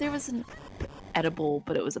 What if there was an edible,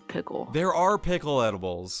 but it was a pickle? There are pickle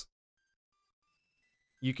edibles.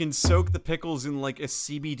 You can soak the pickles in, like, a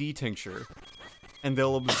CBD tincture. And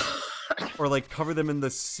they'll... or, like, cover them in the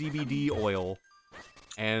CBD oil.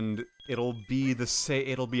 and it'll be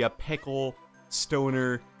a pickle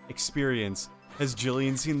stoner experience. Has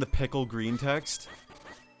Jillian seen the pickle green text?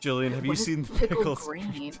 Jillian, have you seen the pickle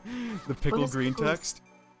green? The pickle green text?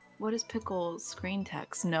 What is pickle screen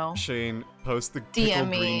text? No. Shane, post the DM pickle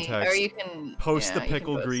me, green text. or you can Post yeah, the you can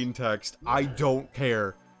pickle post. green text. I don't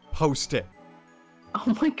care. Post it.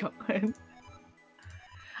 Oh my god.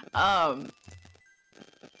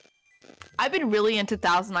 I've been really into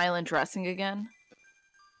Thousand Island dressing again.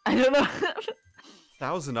 I don't know.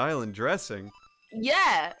 Thousand Island dressing.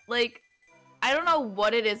 Yeah, like I don't know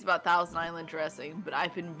what it is about Thousand Island dressing, but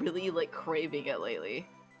I've been really like craving it lately.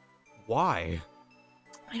 Why?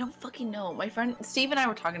 I don't fucking know. My friend Steve and I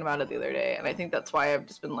were talking about it the other day, and I think that's why I've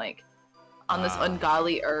just been like on this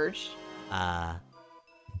ungodly urge.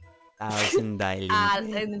 Thousand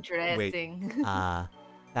Island. And dressing. Wait.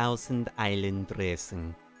 Thousand Island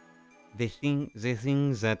dressing. The thing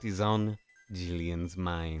that is on Jillian's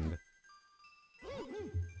mind.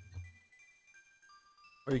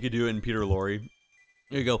 Or you could do it in Peter Lorre.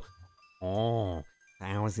 You go, oh,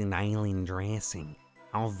 Thousand Island dressing.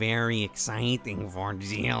 How very exciting for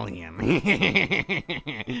Jillian.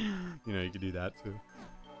 You know, you could do that too.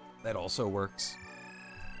 That also works.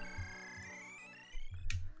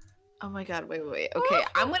 Oh my god, wait. Okay,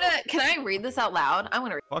 can I read this out loud? I'm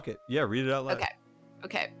gonna Fuck it. Yeah, read it out loud.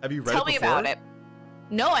 Okay. Have you read Tell it me before? about it.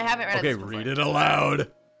 No, I haven't read Okay, it before. read it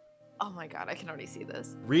aloud. Oh my god, I can already see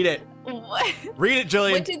this. Read it. What? Read it,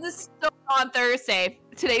 Jillian. Went to the store on Thursday.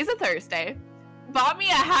 Today's a Thursday. Bought me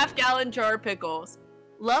a half-gallon jar of pickles.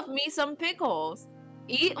 Love me some pickles.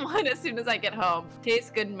 Eat one as soon as I get home. Tastes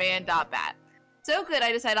good, man. Bat. So good,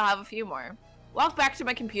 I decided I'll have a few more. Walk back to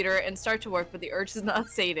my computer and start to work, but the urge is not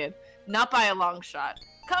sated. Not by a long shot.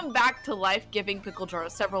 Come back to life giving pickle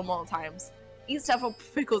jars several more times. Eat several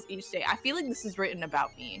pickles each day. I feel like this is written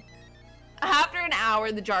about me. After an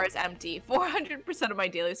hour, the jar is empty. 400% of my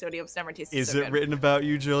daily sodium's never tasted Is so it good. written about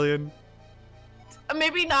you, Jillian?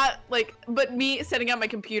 Maybe not, like, but me setting up my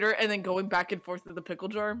computer and then going back and forth to the pickle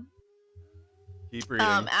jar. Keep reading.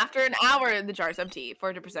 After an hour, the jar's empty,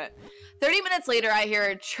 400%. 30 minutes later, I hear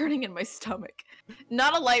a churning in my stomach.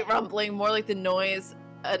 Not a light rumbling, more like the noise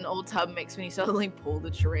an old tub makes when you suddenly pull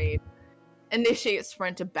the terrain. Initiate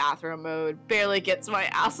sprint to bathroom mode. Barely gets my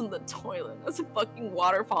ass in the toilet as a fucking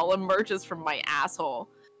waterfall emerges from my asshole.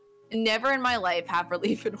 Never in my life have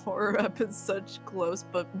relief and horror have been such close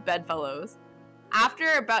bedfellows.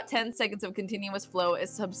 After about 10 seconds of continuous flow, it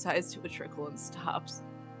subsides to a trickle and stops.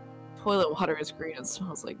 Toilet water is green and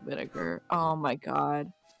smells like vinegar. Oh my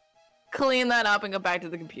god. Clean that up and go back to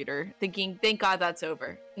the computer, thinking, thank god that's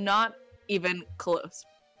over. Not even close.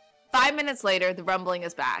 5 minutes later, the rumbling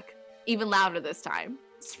is back. Even louder this time.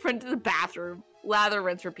 Sprint to the bathroom. Lather,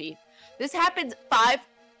 rinse, repeat. This happens 5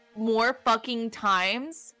 more fucking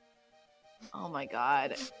times. Oh my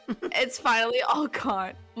god. It's finally all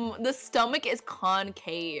gone. The stomach is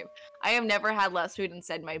concave. I have never had less food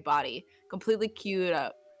inside my body. Completely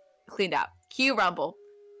cleaned up. Cue rumble.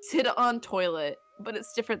 Sit on toilet, but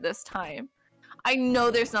it's different this time. I know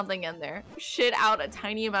there's nothing in there. Shit out a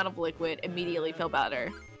tiny amount of liquid. Immediately feel better.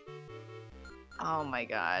 Oh my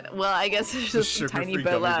god. Well, I guess there's The just a tiny sugar-free bit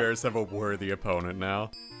gummy left. bears have a worthy opponent now.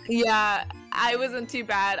 Yeah, I wasn't too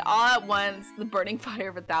bad. All at once, the burning fire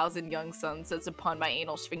of 1,000 young suns sits upon my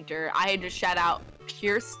anal sphincter. I had to shat out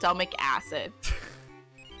pure stomach acid.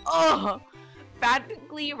 Ugh!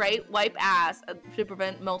 Practically wipe ass to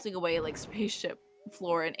prevent melting away like spaceship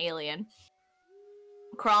floor in Alien.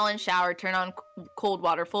 Crawl and shower, turn on cold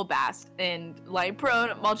water, full bath, and lie prone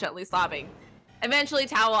while gently sobbing. Eventually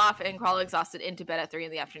towel off and crawl exhausted into bed at 3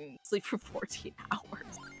 in the afternoon. Sleep for 14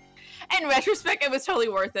 hours. In retrospect, it was totally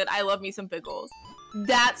worth it. I love me some pickles.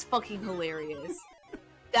 That's fucking hilarious.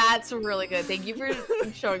 That's really good. Thank you for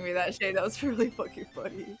showing me that, Shay. That was really fucking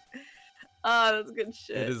funny. Oh, that's good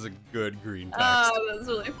shit. It is a good green text. Oh, that's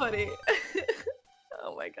really funny.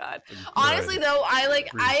 Oh my god. Good Honestly though, I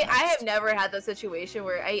green have text. never had the situation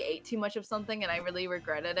where I ate too much of something and I really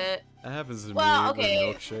regretted it. That happens to Well, me okay.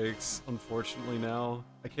 with milkshakes, unfortunately now.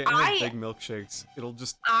 I can't have big milkshakes. It'll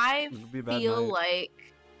be a bad night.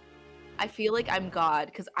 I feel like I'm God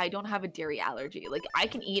because I don't have a dairy allergy. Like I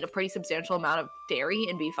can eat a pretty substantial amount of dairy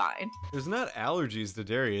and be fine. There's not allergies to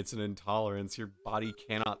dairy, it's an intolerance. Your body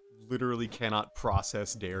literally cannot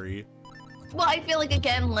process dairy. Well, I feel like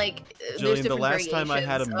again, like there's Jillian, the different last time I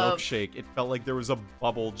had a variations of- milkshake, it felt like there was a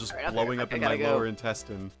bubble just Alright, I'll be blowing right up back. in I my gotta go. lower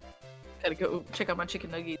intestine. Gotta go check out my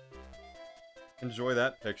chicken nugget. Enjoy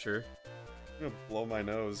that picture. I'm gonna blow my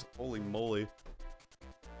nose. Holy moly.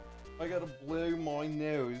 I gotta blow my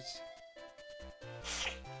nose.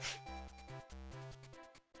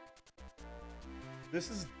 This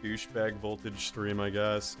is douchebag voltage stream, I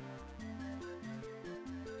guess.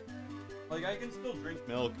 Like, I can still drink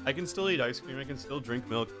milk. I can still eat ice cream. I can still drink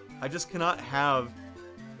milk. I just cannot have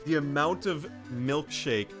the amount of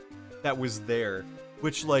milkshake that was there,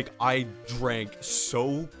 which, like, I drank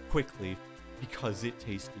so quickly because it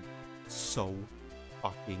tasted so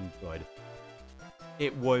fucking good.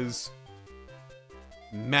 It was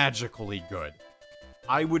magically good.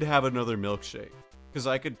 I would have another milkshake because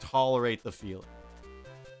I could tolerate the feeling.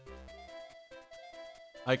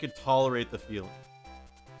 I could tolerate the feeling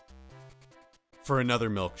for another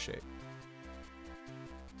milkshake.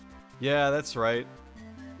 Yeah, that's right.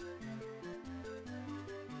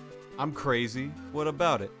 I'm crazy. What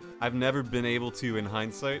about it? I've never been able to, in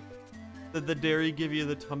hindsight. Did the dairy give you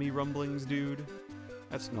the tummy rumblings, dude?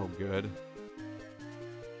 That's no good.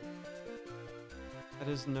 That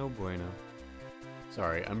is no bueno.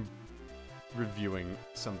 Sorry, I'm reviewing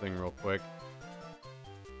something real quick.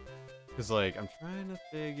 Because, like, I'm trying to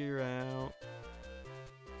figure out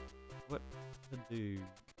what to do.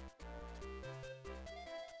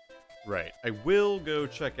 Right, I will go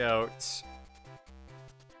check out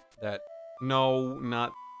that. No,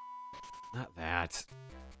 not that.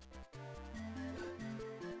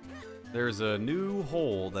 There's a new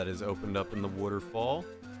hole that is opened up in the waterfall.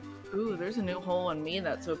 Ooh, there's a new hole on me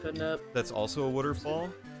that's opened up. That's also a waterfall?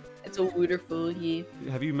 It's a waterfall, yeah.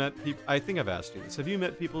 Have you met people? I think I've asked you this. Have you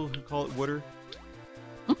met people who call it water?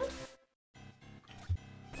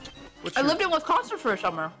 I lived in Wisconsin for a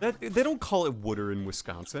summer. They don't call it water in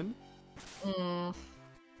Wisconsin. They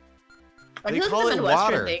call it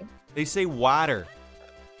water. Thing. They say water.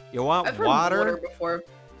 You want I've heard water? water before.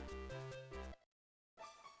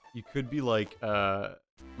 You could be like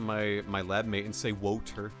my lab mate and say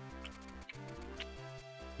woter.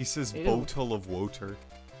 He says bottle of water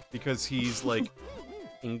because he's like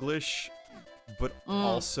English, but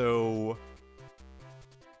also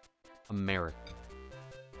American.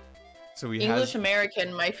 So he English has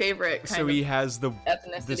American, my favorite. So he has the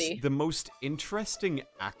ethnicity. the most interesting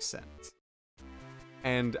accent,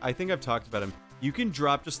 and I think I've talked about him. You can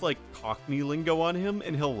drop just like Cockney lingo on him,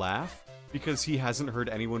 and he'll laugh because he hasn't heard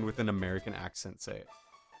anyone with an American accent say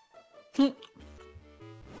it.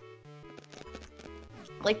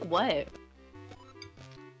 Like what?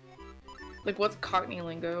 Like what's Cockney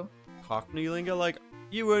lingo? Cockney lingo, like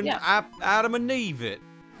you wouldn't Adam and Eve it.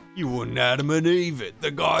 You wouldn't Adam and Eve it.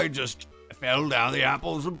 The guy just fell down the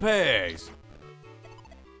apples and pears.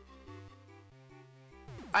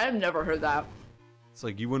 I have never heard that. It's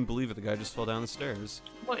like you wouldn't believe it. The guy just fell down the stairs.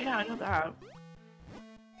 Well, yeah, I know that.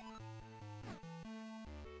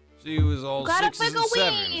 She was all sixes and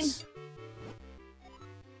sevens.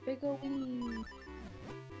 Big ol' ween.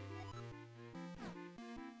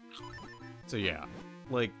 So yeah,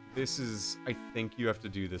 like this is. I think you have to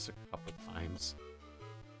do this a couple times.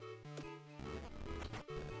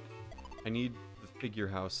 I need the figure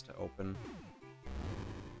house to open.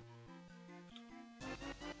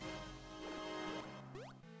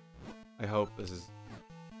 I hope this is...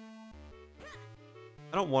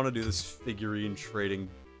 I don't want to do this figurine trading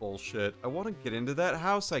bullshit. I want to get into that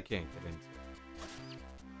house I can't get into.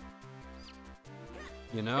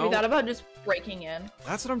 You know? Have you thought about just breaking in?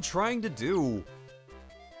 That's what I'm trying to do.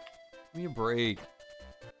 Give me a break.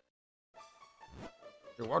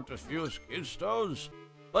 You want a few skid stones?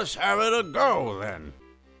 Let's have it a go, then.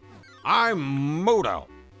 I'm Modo.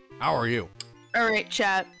 How are you? Alright,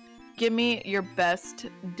 chat. Give me your best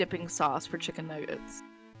dipping sauce for chicken nuggets.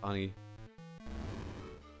 Honey.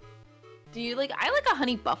 Do you like... I like a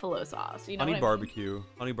honey buffalo sauce. You know Honey what barbecue.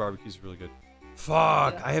 Honey barbecue's really good.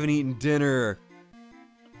 Fuck! Yeah. I haven't eaten dinner.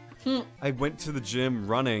 I went to the gym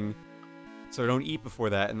running, so I don't eat before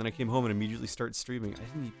that, and then I came home and immediately started streaming. I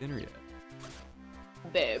didn't eat dinner yet.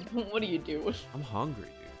 Babe, what do you do? I'm hungry,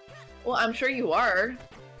 dude. Well, I'm sure you are.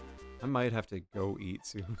 I might have to go eat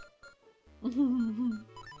soon.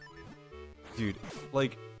 Dude,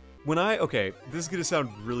 like, when okay, this is gonna sound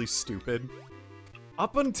really stupid.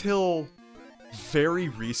 Up until very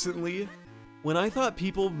recently, when I thought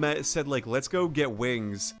people said, like, let's go get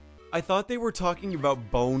wings, I thought they were talking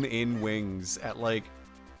about bone-in wings at, like,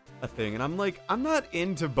 a thing. And I'm like, I'm not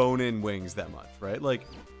into bone-in wings that much, right? Like...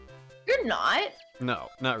 You're not? No,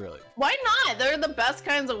 not really. Why not? They're the best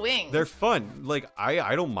kinds of wings. They're fun. Like,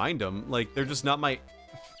 I don't mind them. Like, they're just not my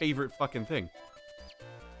favorite fucking thing.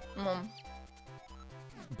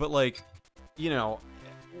 But, like, you know,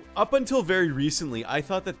 up until very recently, I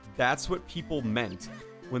thought that that's what people meant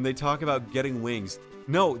when they talk about getting wings.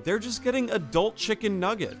 No, they're just getting adult chicken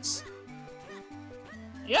nuggets.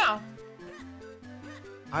 Yeah.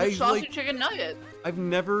 I saucy like chicken nuggets. I've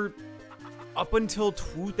never up until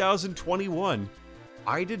 2021,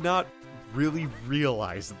 I did not really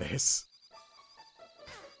realize this.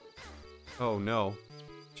 Oh no.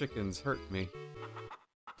 Chickens hurt me.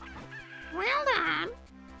 Well done.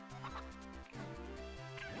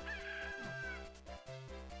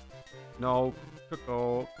 No.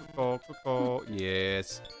 Cuckoo.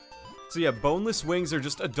 Yes. So yeah, boneless wings are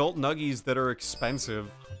just adult nuggies that are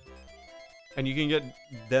expensive. And you can get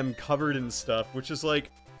them covered in stuff, which is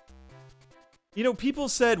like... You know, people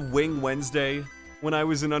said Wing Wednesday when I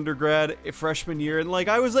was in undergrad, freshman year, and like,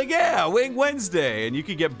 I was like, yeah, Wing Wednesday! And you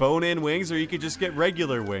could get bone-in wings, or you could just get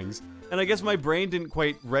regular wings. And I guess my brain didn't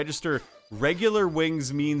quite register. Regular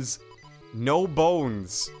wings means no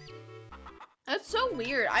bones. That's so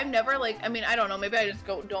weird. I've never like. I mean, I don't know. Maybe I just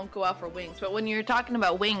don't go out for wings. But when you're talking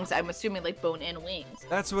about wings, I'm assuming like bone-in wings.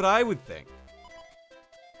 That's what I would think.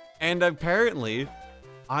 And apparently,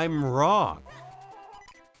 I'm wrong.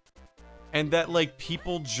 And that like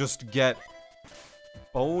people just get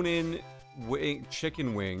bone-in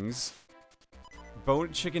chicken wings,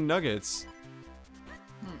 chicken nuggets.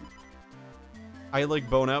 I like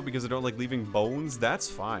bone out because I don't like leaving bones. That's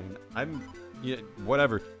fine. Yeah,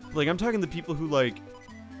 whatever. Like, I'm talking to people who, like,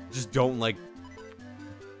 just don't like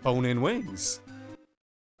bone-in wings.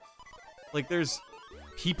 Like, there's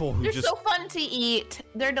people who They're just... so fun to eat.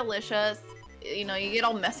 They're delicious. You know, you get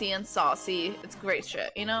all messy and saucy. It's great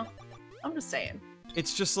shit, you know? I'm just saying.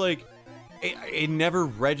 It's just, like, it never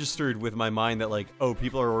registered with my mind that, like, oh,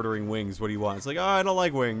 people are ordering wings. What do you want? It's like, oh, I don't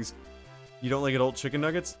like wings. You don't like adult chicken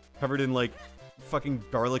nuggets? Covered in, like, fucking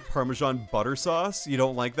garlic parmesan butter sauce? You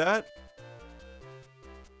don't like that?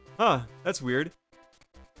 Huh, that's weird.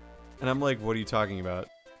 And I'm like, what are you talking about?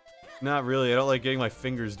 Not really, I don't like getting my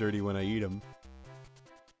fingers dirty when I eat them.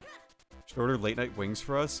 Should order late night wings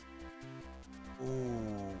for us?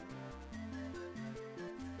 Ooh.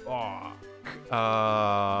 Fuck.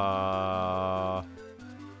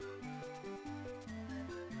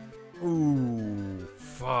 Ooh,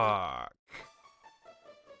 fuck.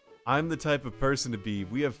 I'm the type of person to be,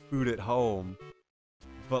 we have food at home,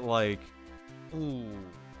 but like, ooh.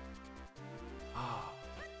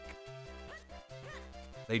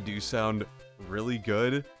 They do sound really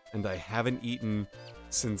good, and I haven't eaten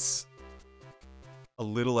since a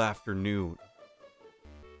little after noon.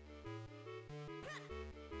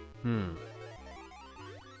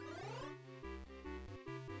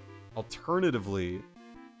 Alternatively,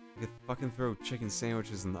 I could fucking throw chicken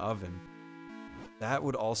sandwiches in the oven. That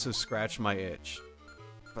would also scratch my itch.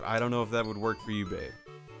 But I don't know if that would work for you, babe.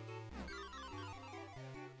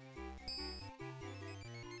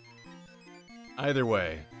 Either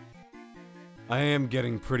way, I am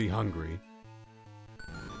getting pretty hungry.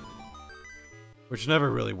 Which never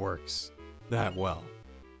really works that well.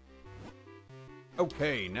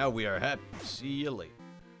 Okay, now we are happy. See you later.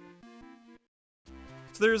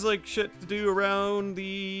 So there's like shit to do around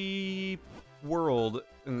the world.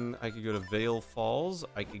 And I could go to Vale Falls.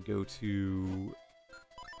 I could go to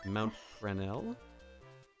Mount Crenel.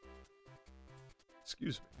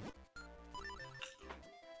 Excuse me.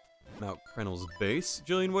 Mount Crenel's base.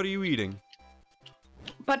 Jillian, what are you eating?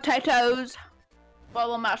 Potatoes.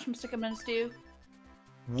 Well, mash them, stick them in a stew.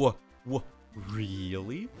 What?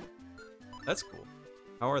 Really? That's cool.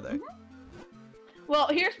 How are they? Well,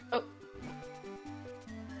 here's... Oh.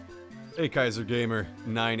 Hey, Kaiser Gamer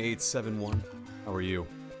 9871. How are you?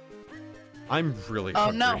 I'm really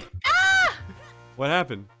hungry. Oh, no. Ah! What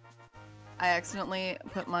happened? I accidentally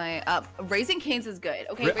put my... Raising Cane's is good.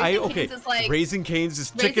 Okay, Cane's is like... Raising Cane's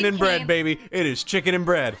is chicken and bread, baby. It is chicken and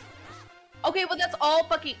bread. Okay, but that's all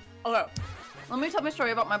fucking... Okay. Let me tell my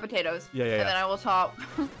story about my potatoes. Yeah. And then I will talk.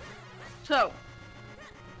 So,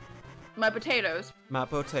 my potatoes. My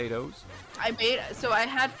potatoes. So I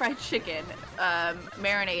had fried chicken,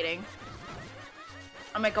 marinating.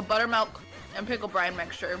 I make a buttermilk and pickle brine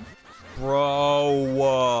mixture.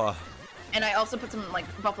 Bro. And I also put some like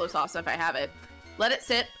buffalo sauce if I have it. Let it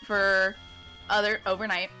sit for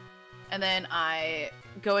overnight, and then I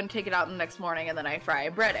go and take it out the next morning, and then I fry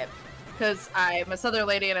and bread it. Because I'm a southern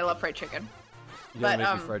lady and I love fried chicken. You gotta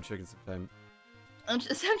make me fried chicken sometime.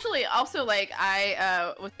 Essentially, also like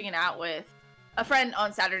I was hanging out with a friend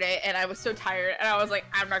on Saturday, and I was so tired, and I was like,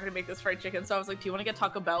 I'm not gonna make this fried chicken. So I was like, do you want to get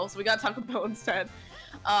Taco Bell? So we got Taco Bell instead.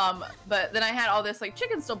 But then I had all this like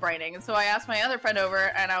chicken still brining, and so I asked my other friend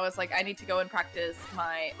over, and I was like, I need to go and practice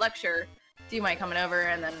my lecture. Do you mind coming over?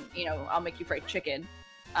 And then, you know, I'll make you fried chicken.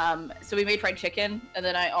 So we made fried chicken, and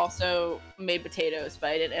then I also made potatoes,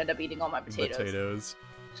 but I didn't end up eating all my potatoes.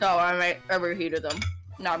 So I reheated them.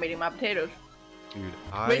 Now I'm eating my potatoes. Dude,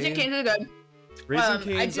 Raising Cane's is good. Raising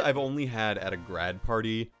Cane's I've only had at a grad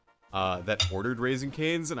party, that ordered Raising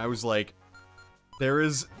Cane's, and I was like, there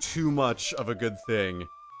is too much of a good thing,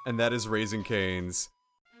 and that is Raising Cane's.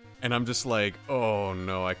 And I'm just like, oh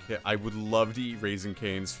no, I can't. I would love to eat Raising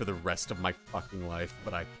Cane's for the rest of my fucking life,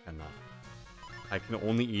 but I cannot. I can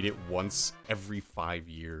only eat it once every 5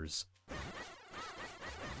 years.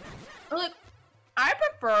 Look, I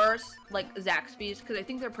prefer like Zaxby's because I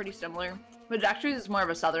think they're pretty similar, but Zaxby's is more of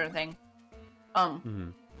a southern thing.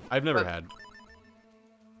 I've never had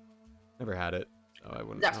it. Oh, I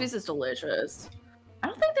wouldn't. Zaxby's is delicious. I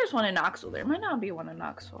don't think there's one in Knoxville. There might not be one in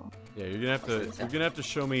Knoxville. Yeah, you're gonna have to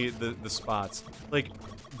show me the spots. Like,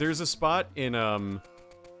 there's a spot in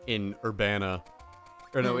Urbana,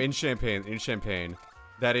 or no, in Champaign,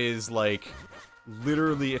 that is like,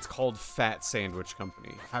 literally, it's called Fat Sandwich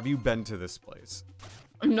Company. Have you been to this place?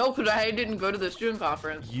 No, because I didn't go to the student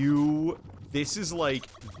conference. This is like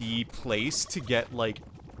the place to get like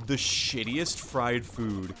the shittiest fried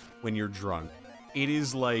food when you're drunk. It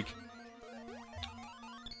is like,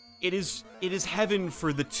 it is heaven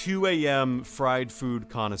for the 2 a.m. fried food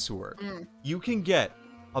connoisseur. You can get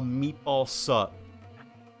a meatball sub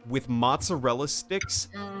with mozzarella sticks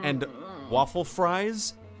and waffle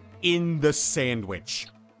fries in the sandwich.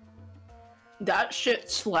 That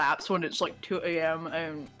shit slaps when it's like 2 a.m.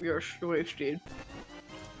 and you're wasted.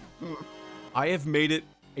 I have made it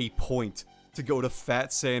a point to go to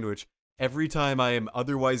Fat Sandwich every time I am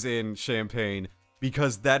otherwise in Champaign,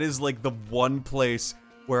 because that is like the one place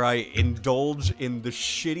where I indulge in the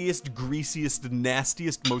shittiest, greasiest,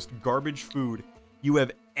 nastiest, most garbage food you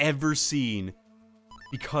have ever seen,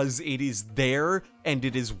 because it is there and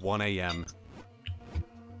it is 1 a.m.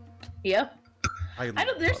 Yep. There's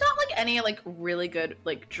not like any like really good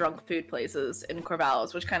like drunk food places in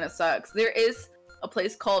Corvallis, which kind of sucks. There is a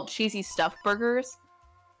place called Cheesy Stuff Burgers,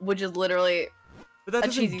 which is literally But that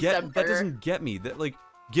doesn't get me. That like,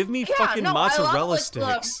 give me fucking mozzarella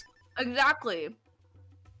sticks. Exactly.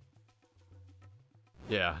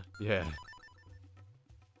 Yeah.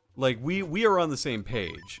 Like, we are on the same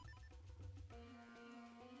page.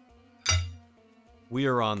 We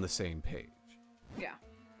are on the same page. Yeah.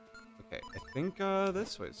 Okay, I think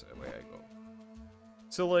this way's the way I go.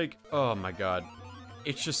 So like, oh my god,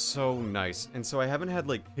 it's just so nice. And so I haven't had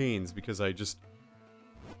like canes because I just,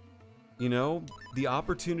 you know, the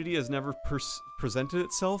opportunity has never presented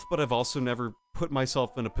itself, but I've also never put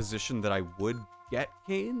myself in a position that I would get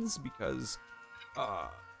canes because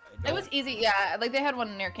it was easy. Yeah, like they had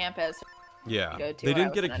one near campus. Yeah, they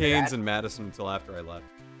didn't get a canes in Madison until after I left.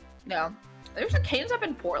 No, there's a canes up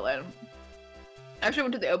in Portland. I actually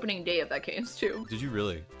went to the opening day of that canes too. Did you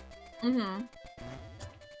really? Mm-hmm.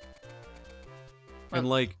 And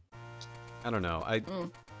like, I don't know, I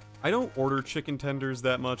don't order chicken tenders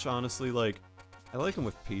that much, honestly. Like, I like them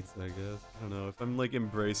with pizza, I guess. I don't know, if I'm like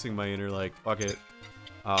embracing my inner like, fuck it.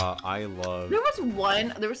 I love...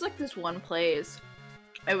 There was like this one place.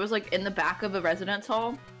 It was like in the back of a residence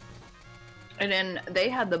hall. And then they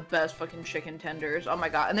had the best fucking chicken tenders. Oh my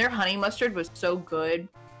god. And their honey mustard was so good.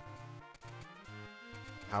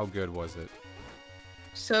 How good was it?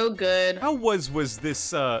 So good. How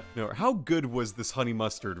good was this honey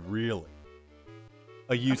mustard really?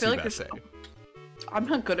 A YouTube essay. I'm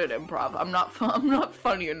not good at improv. I'm not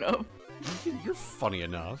funny enough. You're funny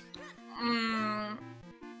enough.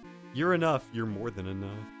 You're enough. You're more than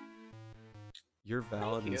enough. You're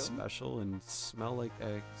valid and special and smell like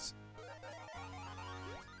eggs.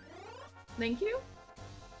 Thank you.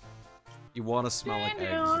 You want to smell like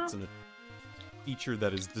eggs. It's a feature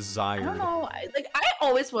that is desired. I don't know. I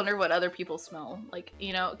always wonder what other people smell. Like,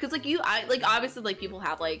 you know, because like obviously like people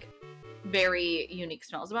have like very unique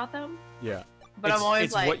smells about them. Yeah. But I'm always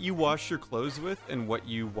it's like, what you wash your clothes with and what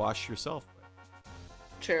you wash yourself with.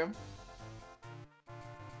 True.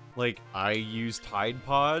 Like, I use Tide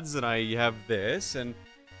Pods and I have this and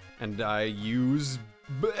I use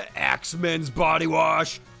Axe Men's body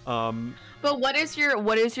wash. But what is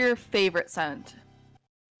your favorite scent?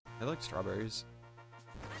 I like strawberries.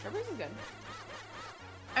 Strawberries is good.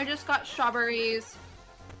 I just got strawberries.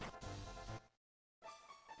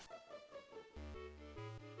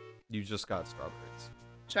 You just got strawberries.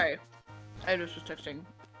 Sorry. I was just texting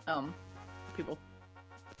people.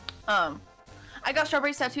 I got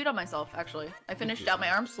strawberries tattooed on myself, actually. I finished out my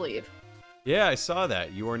arm sleeve. Yeah, I saw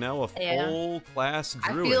that. You are now a full class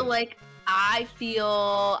druid. I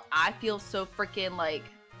feel so freaking like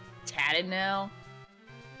tatted now.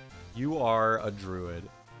 You are a druid.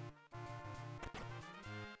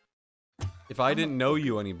 If I didn't know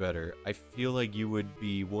you any better, I feel like you would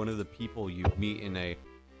be one of the people you'd meet in a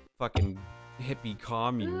fucking hippie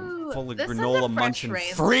commune full of granola munching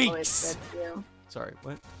freaks. Sorry,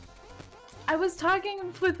 what? I was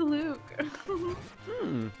talking with Luke.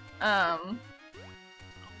 I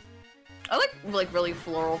like really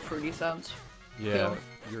floral, fruity sounds. Yeah,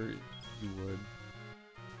 you would.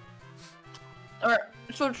 Or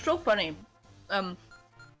so it's so funny. So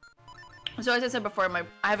as I said before,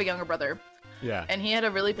 I have a younger brother. Yeah. And he had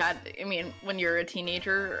a really bad. I mean, when you're a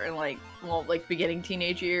teenager and like beginning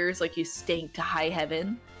teenage years, like you stink to high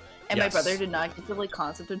heaven. And my brother did not get the like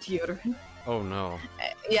concept of deodorant. Oh no.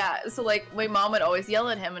 Yeah, so like my mom would always yell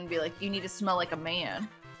at him and be like, "You need to smell like a man,"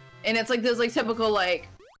 and it's like those like typical like,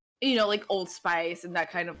 you know, like Old Spice and that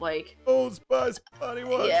kind of like Old Spice body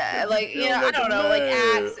wash. yeah, like you know, I don't know, like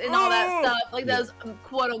Axe and all that stuff, like those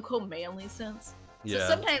quote unquote manly scents. So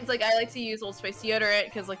sometimes like I like to use Old Spice deodorant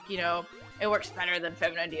because like you know it works better than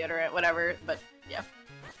feminine deodorant, whatever. But yeah.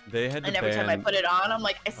 They had to and every time I put it on, I'm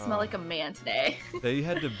like, I smell like a man today. They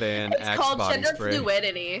had to ban it's Axe called body gender spray.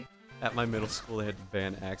 fluidity. At my middle school, they had to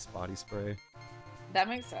ban Axe body spray. That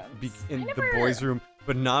makes sense. In the boys' room,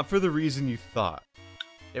 but not for the reason you thought.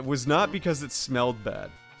 It was not because it smelled bad.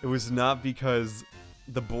 It was not because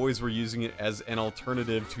the boys were using it as an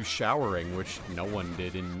alternative to showering, which no one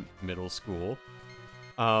did in middle school.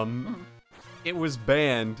 It was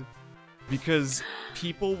banned because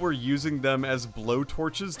people were using them as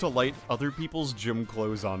blowtorches to light other people's gym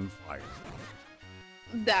clothes on fire.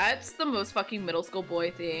 That's the most fucking middle school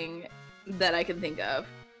boy thing that I can think of.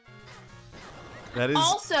 That is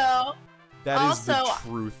also the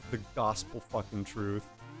truth, the gospel fucking truth.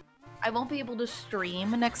 I won't be able to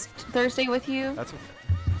stream next Thursday with you. That's okay.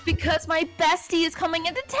 Because my bestie is coming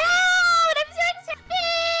into town! I'm so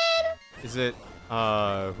excited! Is it,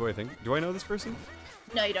 who I think? Do I know this person?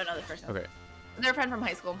 No, you don't know this person. Okay. They're a friend from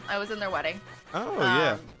high school. I was in their wedding. Oh,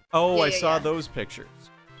 yeah. Oh, yeah, I saw those pictures.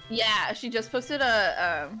 Yeah, she just posted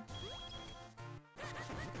a,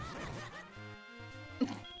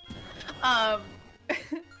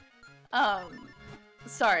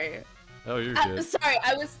 sorry. Oh, you're good. Sorry,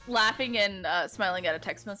 I was laughing and smiling at a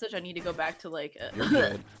text message. I need to go back to like. You're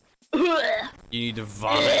good. You need to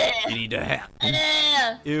vomit. You need to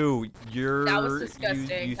have. Ew, you're. That was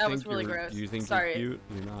disgusting. You that think was really gross. You think Sorry. you're cute?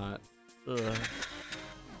 You're not. Ugh.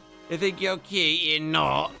 You think you're cute? You're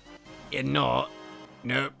not. You're not.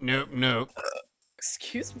 Nope, nope, nope.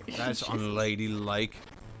 Excuse me. That's unladylike.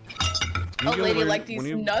 A lady like these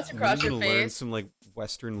nuts across your learn face. some like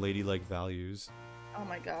Western ladylike values. Oh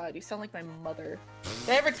my god, you sound like my mother.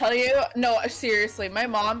 Did I ever tell you? No, seriously, my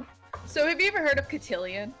mom. So have you ever heard of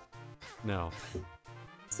cotillion? No.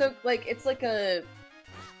 So like it's like a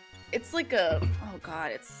oh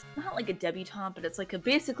god, it's not like a debutante, but it's like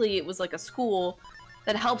basically it was like a school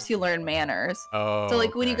that helps you learn manners. Oh. So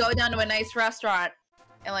like when you go down to a nice restaurant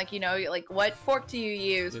and like you know like what fork do you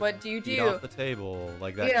use? What do you do? Eat off the table,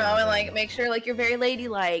 like that. You know, kind of and thing. like make sure like you're very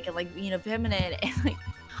ladylike and like you know feminine and like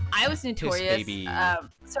I was notorious. baby.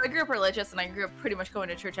 So I grew up religious and I grew up pretty much going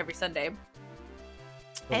to church every Sunday.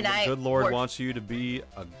 The good Lord wants you to be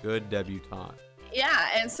a good debutante. Yeah,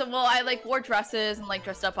 and so well I like wore dresses and like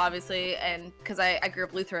dressed up obviously and because I grew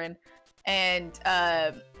up Lutheran and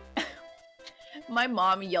my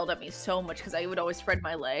mom yelled at me so much because I would always spread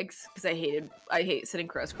my legs because I hate sitting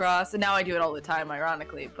crisscross and now I do it all the time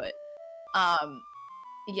ironically but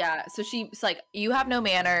yeah so she's like you have no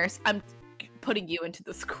manners I'm putting you into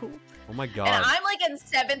the school. Oh my god. And I'm like in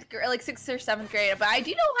 7th grade, like 6th or 7th grade, but I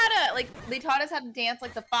do know how to like they taught us how to dance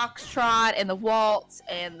like the foxtrot and the waltz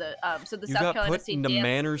and the so the You South got Carolina put State into dance.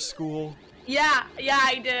 manners school? Yeah,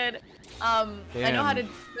 I did. I know how to,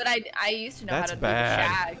 Damn. but I used to know That's how to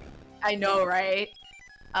bad. do the shag. I know, right?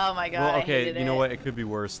 Oh my god. Well, I okay, hated you know it. what? It could be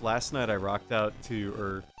worse. Last night I rocked out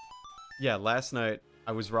to, last night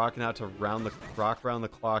I was rocking out to Rock Round the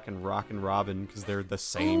Clock and Rockin' Robin because they're the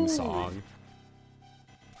same Ooh. song.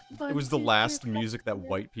 It was the last music that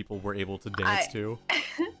white people were able to dance to.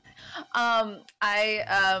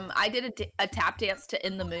 I did a tap dance to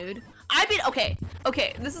In the Mood. I mean, okay,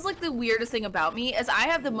 this is like the weirdest thing about me is I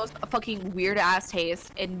have the most fucking weird ass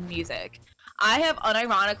taste in music. I have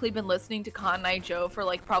unironically been listening to Cotton Eye Joe for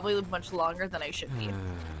like probably much longer than I should be.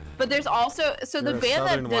 But there's also, so the You're a band that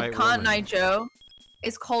Southern did white Cotton woman. Eye Joe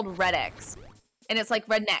is called Red X. And it's like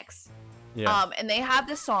rednecks. Yeah. And they have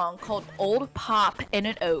this song called Old Pop in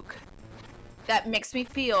an Oak that makes me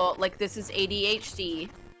feel like this is ADHD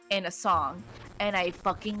in a song, and I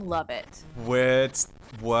fucking love it.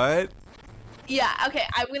 What? Yeah, okay,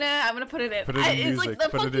 I'm gonna put it in. Put it in it's music, like the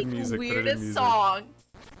put it in fucking music, put it in weirdest music. song.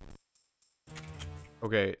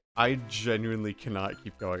 Okay, I genuinely cannot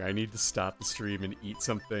keep going. I need to stop the stream and eat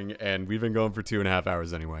something, and we've been going for 2.5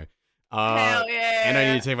 hours anyway. Hell yeah. And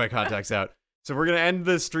I need to take my contacts out. So we're gonna end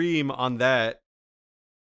the stream on that.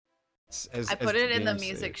 I put it in the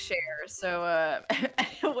music share, so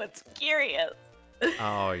anyone's curious.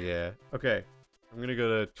 Oh yeah. Okay. I'm gonna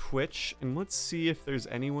go to Twitch and let's see if there's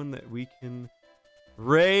anyone that we can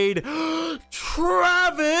raid.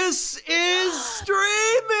 Travis is streaming!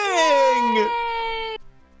 Yay!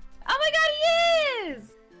 Oh my god, he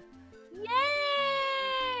is!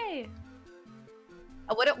 Yay!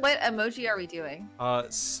 What emoji are we doing?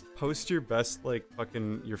 Post your best, like,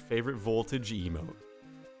 fucking, your favorite voltage emote.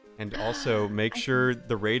 And also, make sure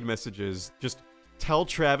the raid messages, just tell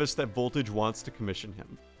Travis that Voltage wants to commission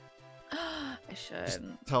him. I should. Just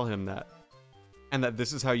tell him that. And that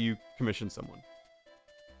this is how you commission someone.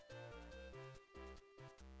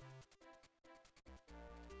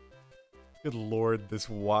 Good lord, this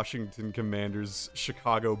Washington Commanders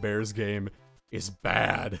Chicago Bears game is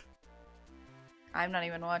bad. I'm not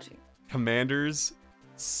even watching. Commanders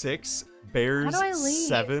 6, Bears How do I leave?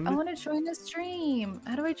 7. I want to join the stream.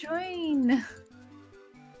 How do I join?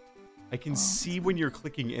 I can see when you're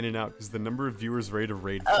clicking in and out because the number of viewers ready to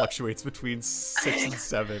raid fluctuates between 6 and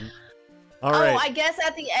 7. All right. Oh, I guess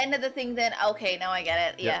at the end of the thing then. Okay, now I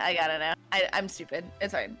get it. Yeah, I got it now. I'm stupid.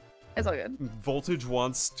 It's fine. It's all good. Voltage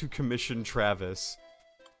wants to commission Travis.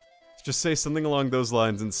 Just say something along those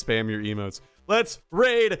lines and spam your emotes. Let's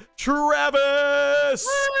raid Travis!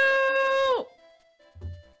 Woo!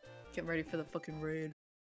 Get ready for the fucking raid.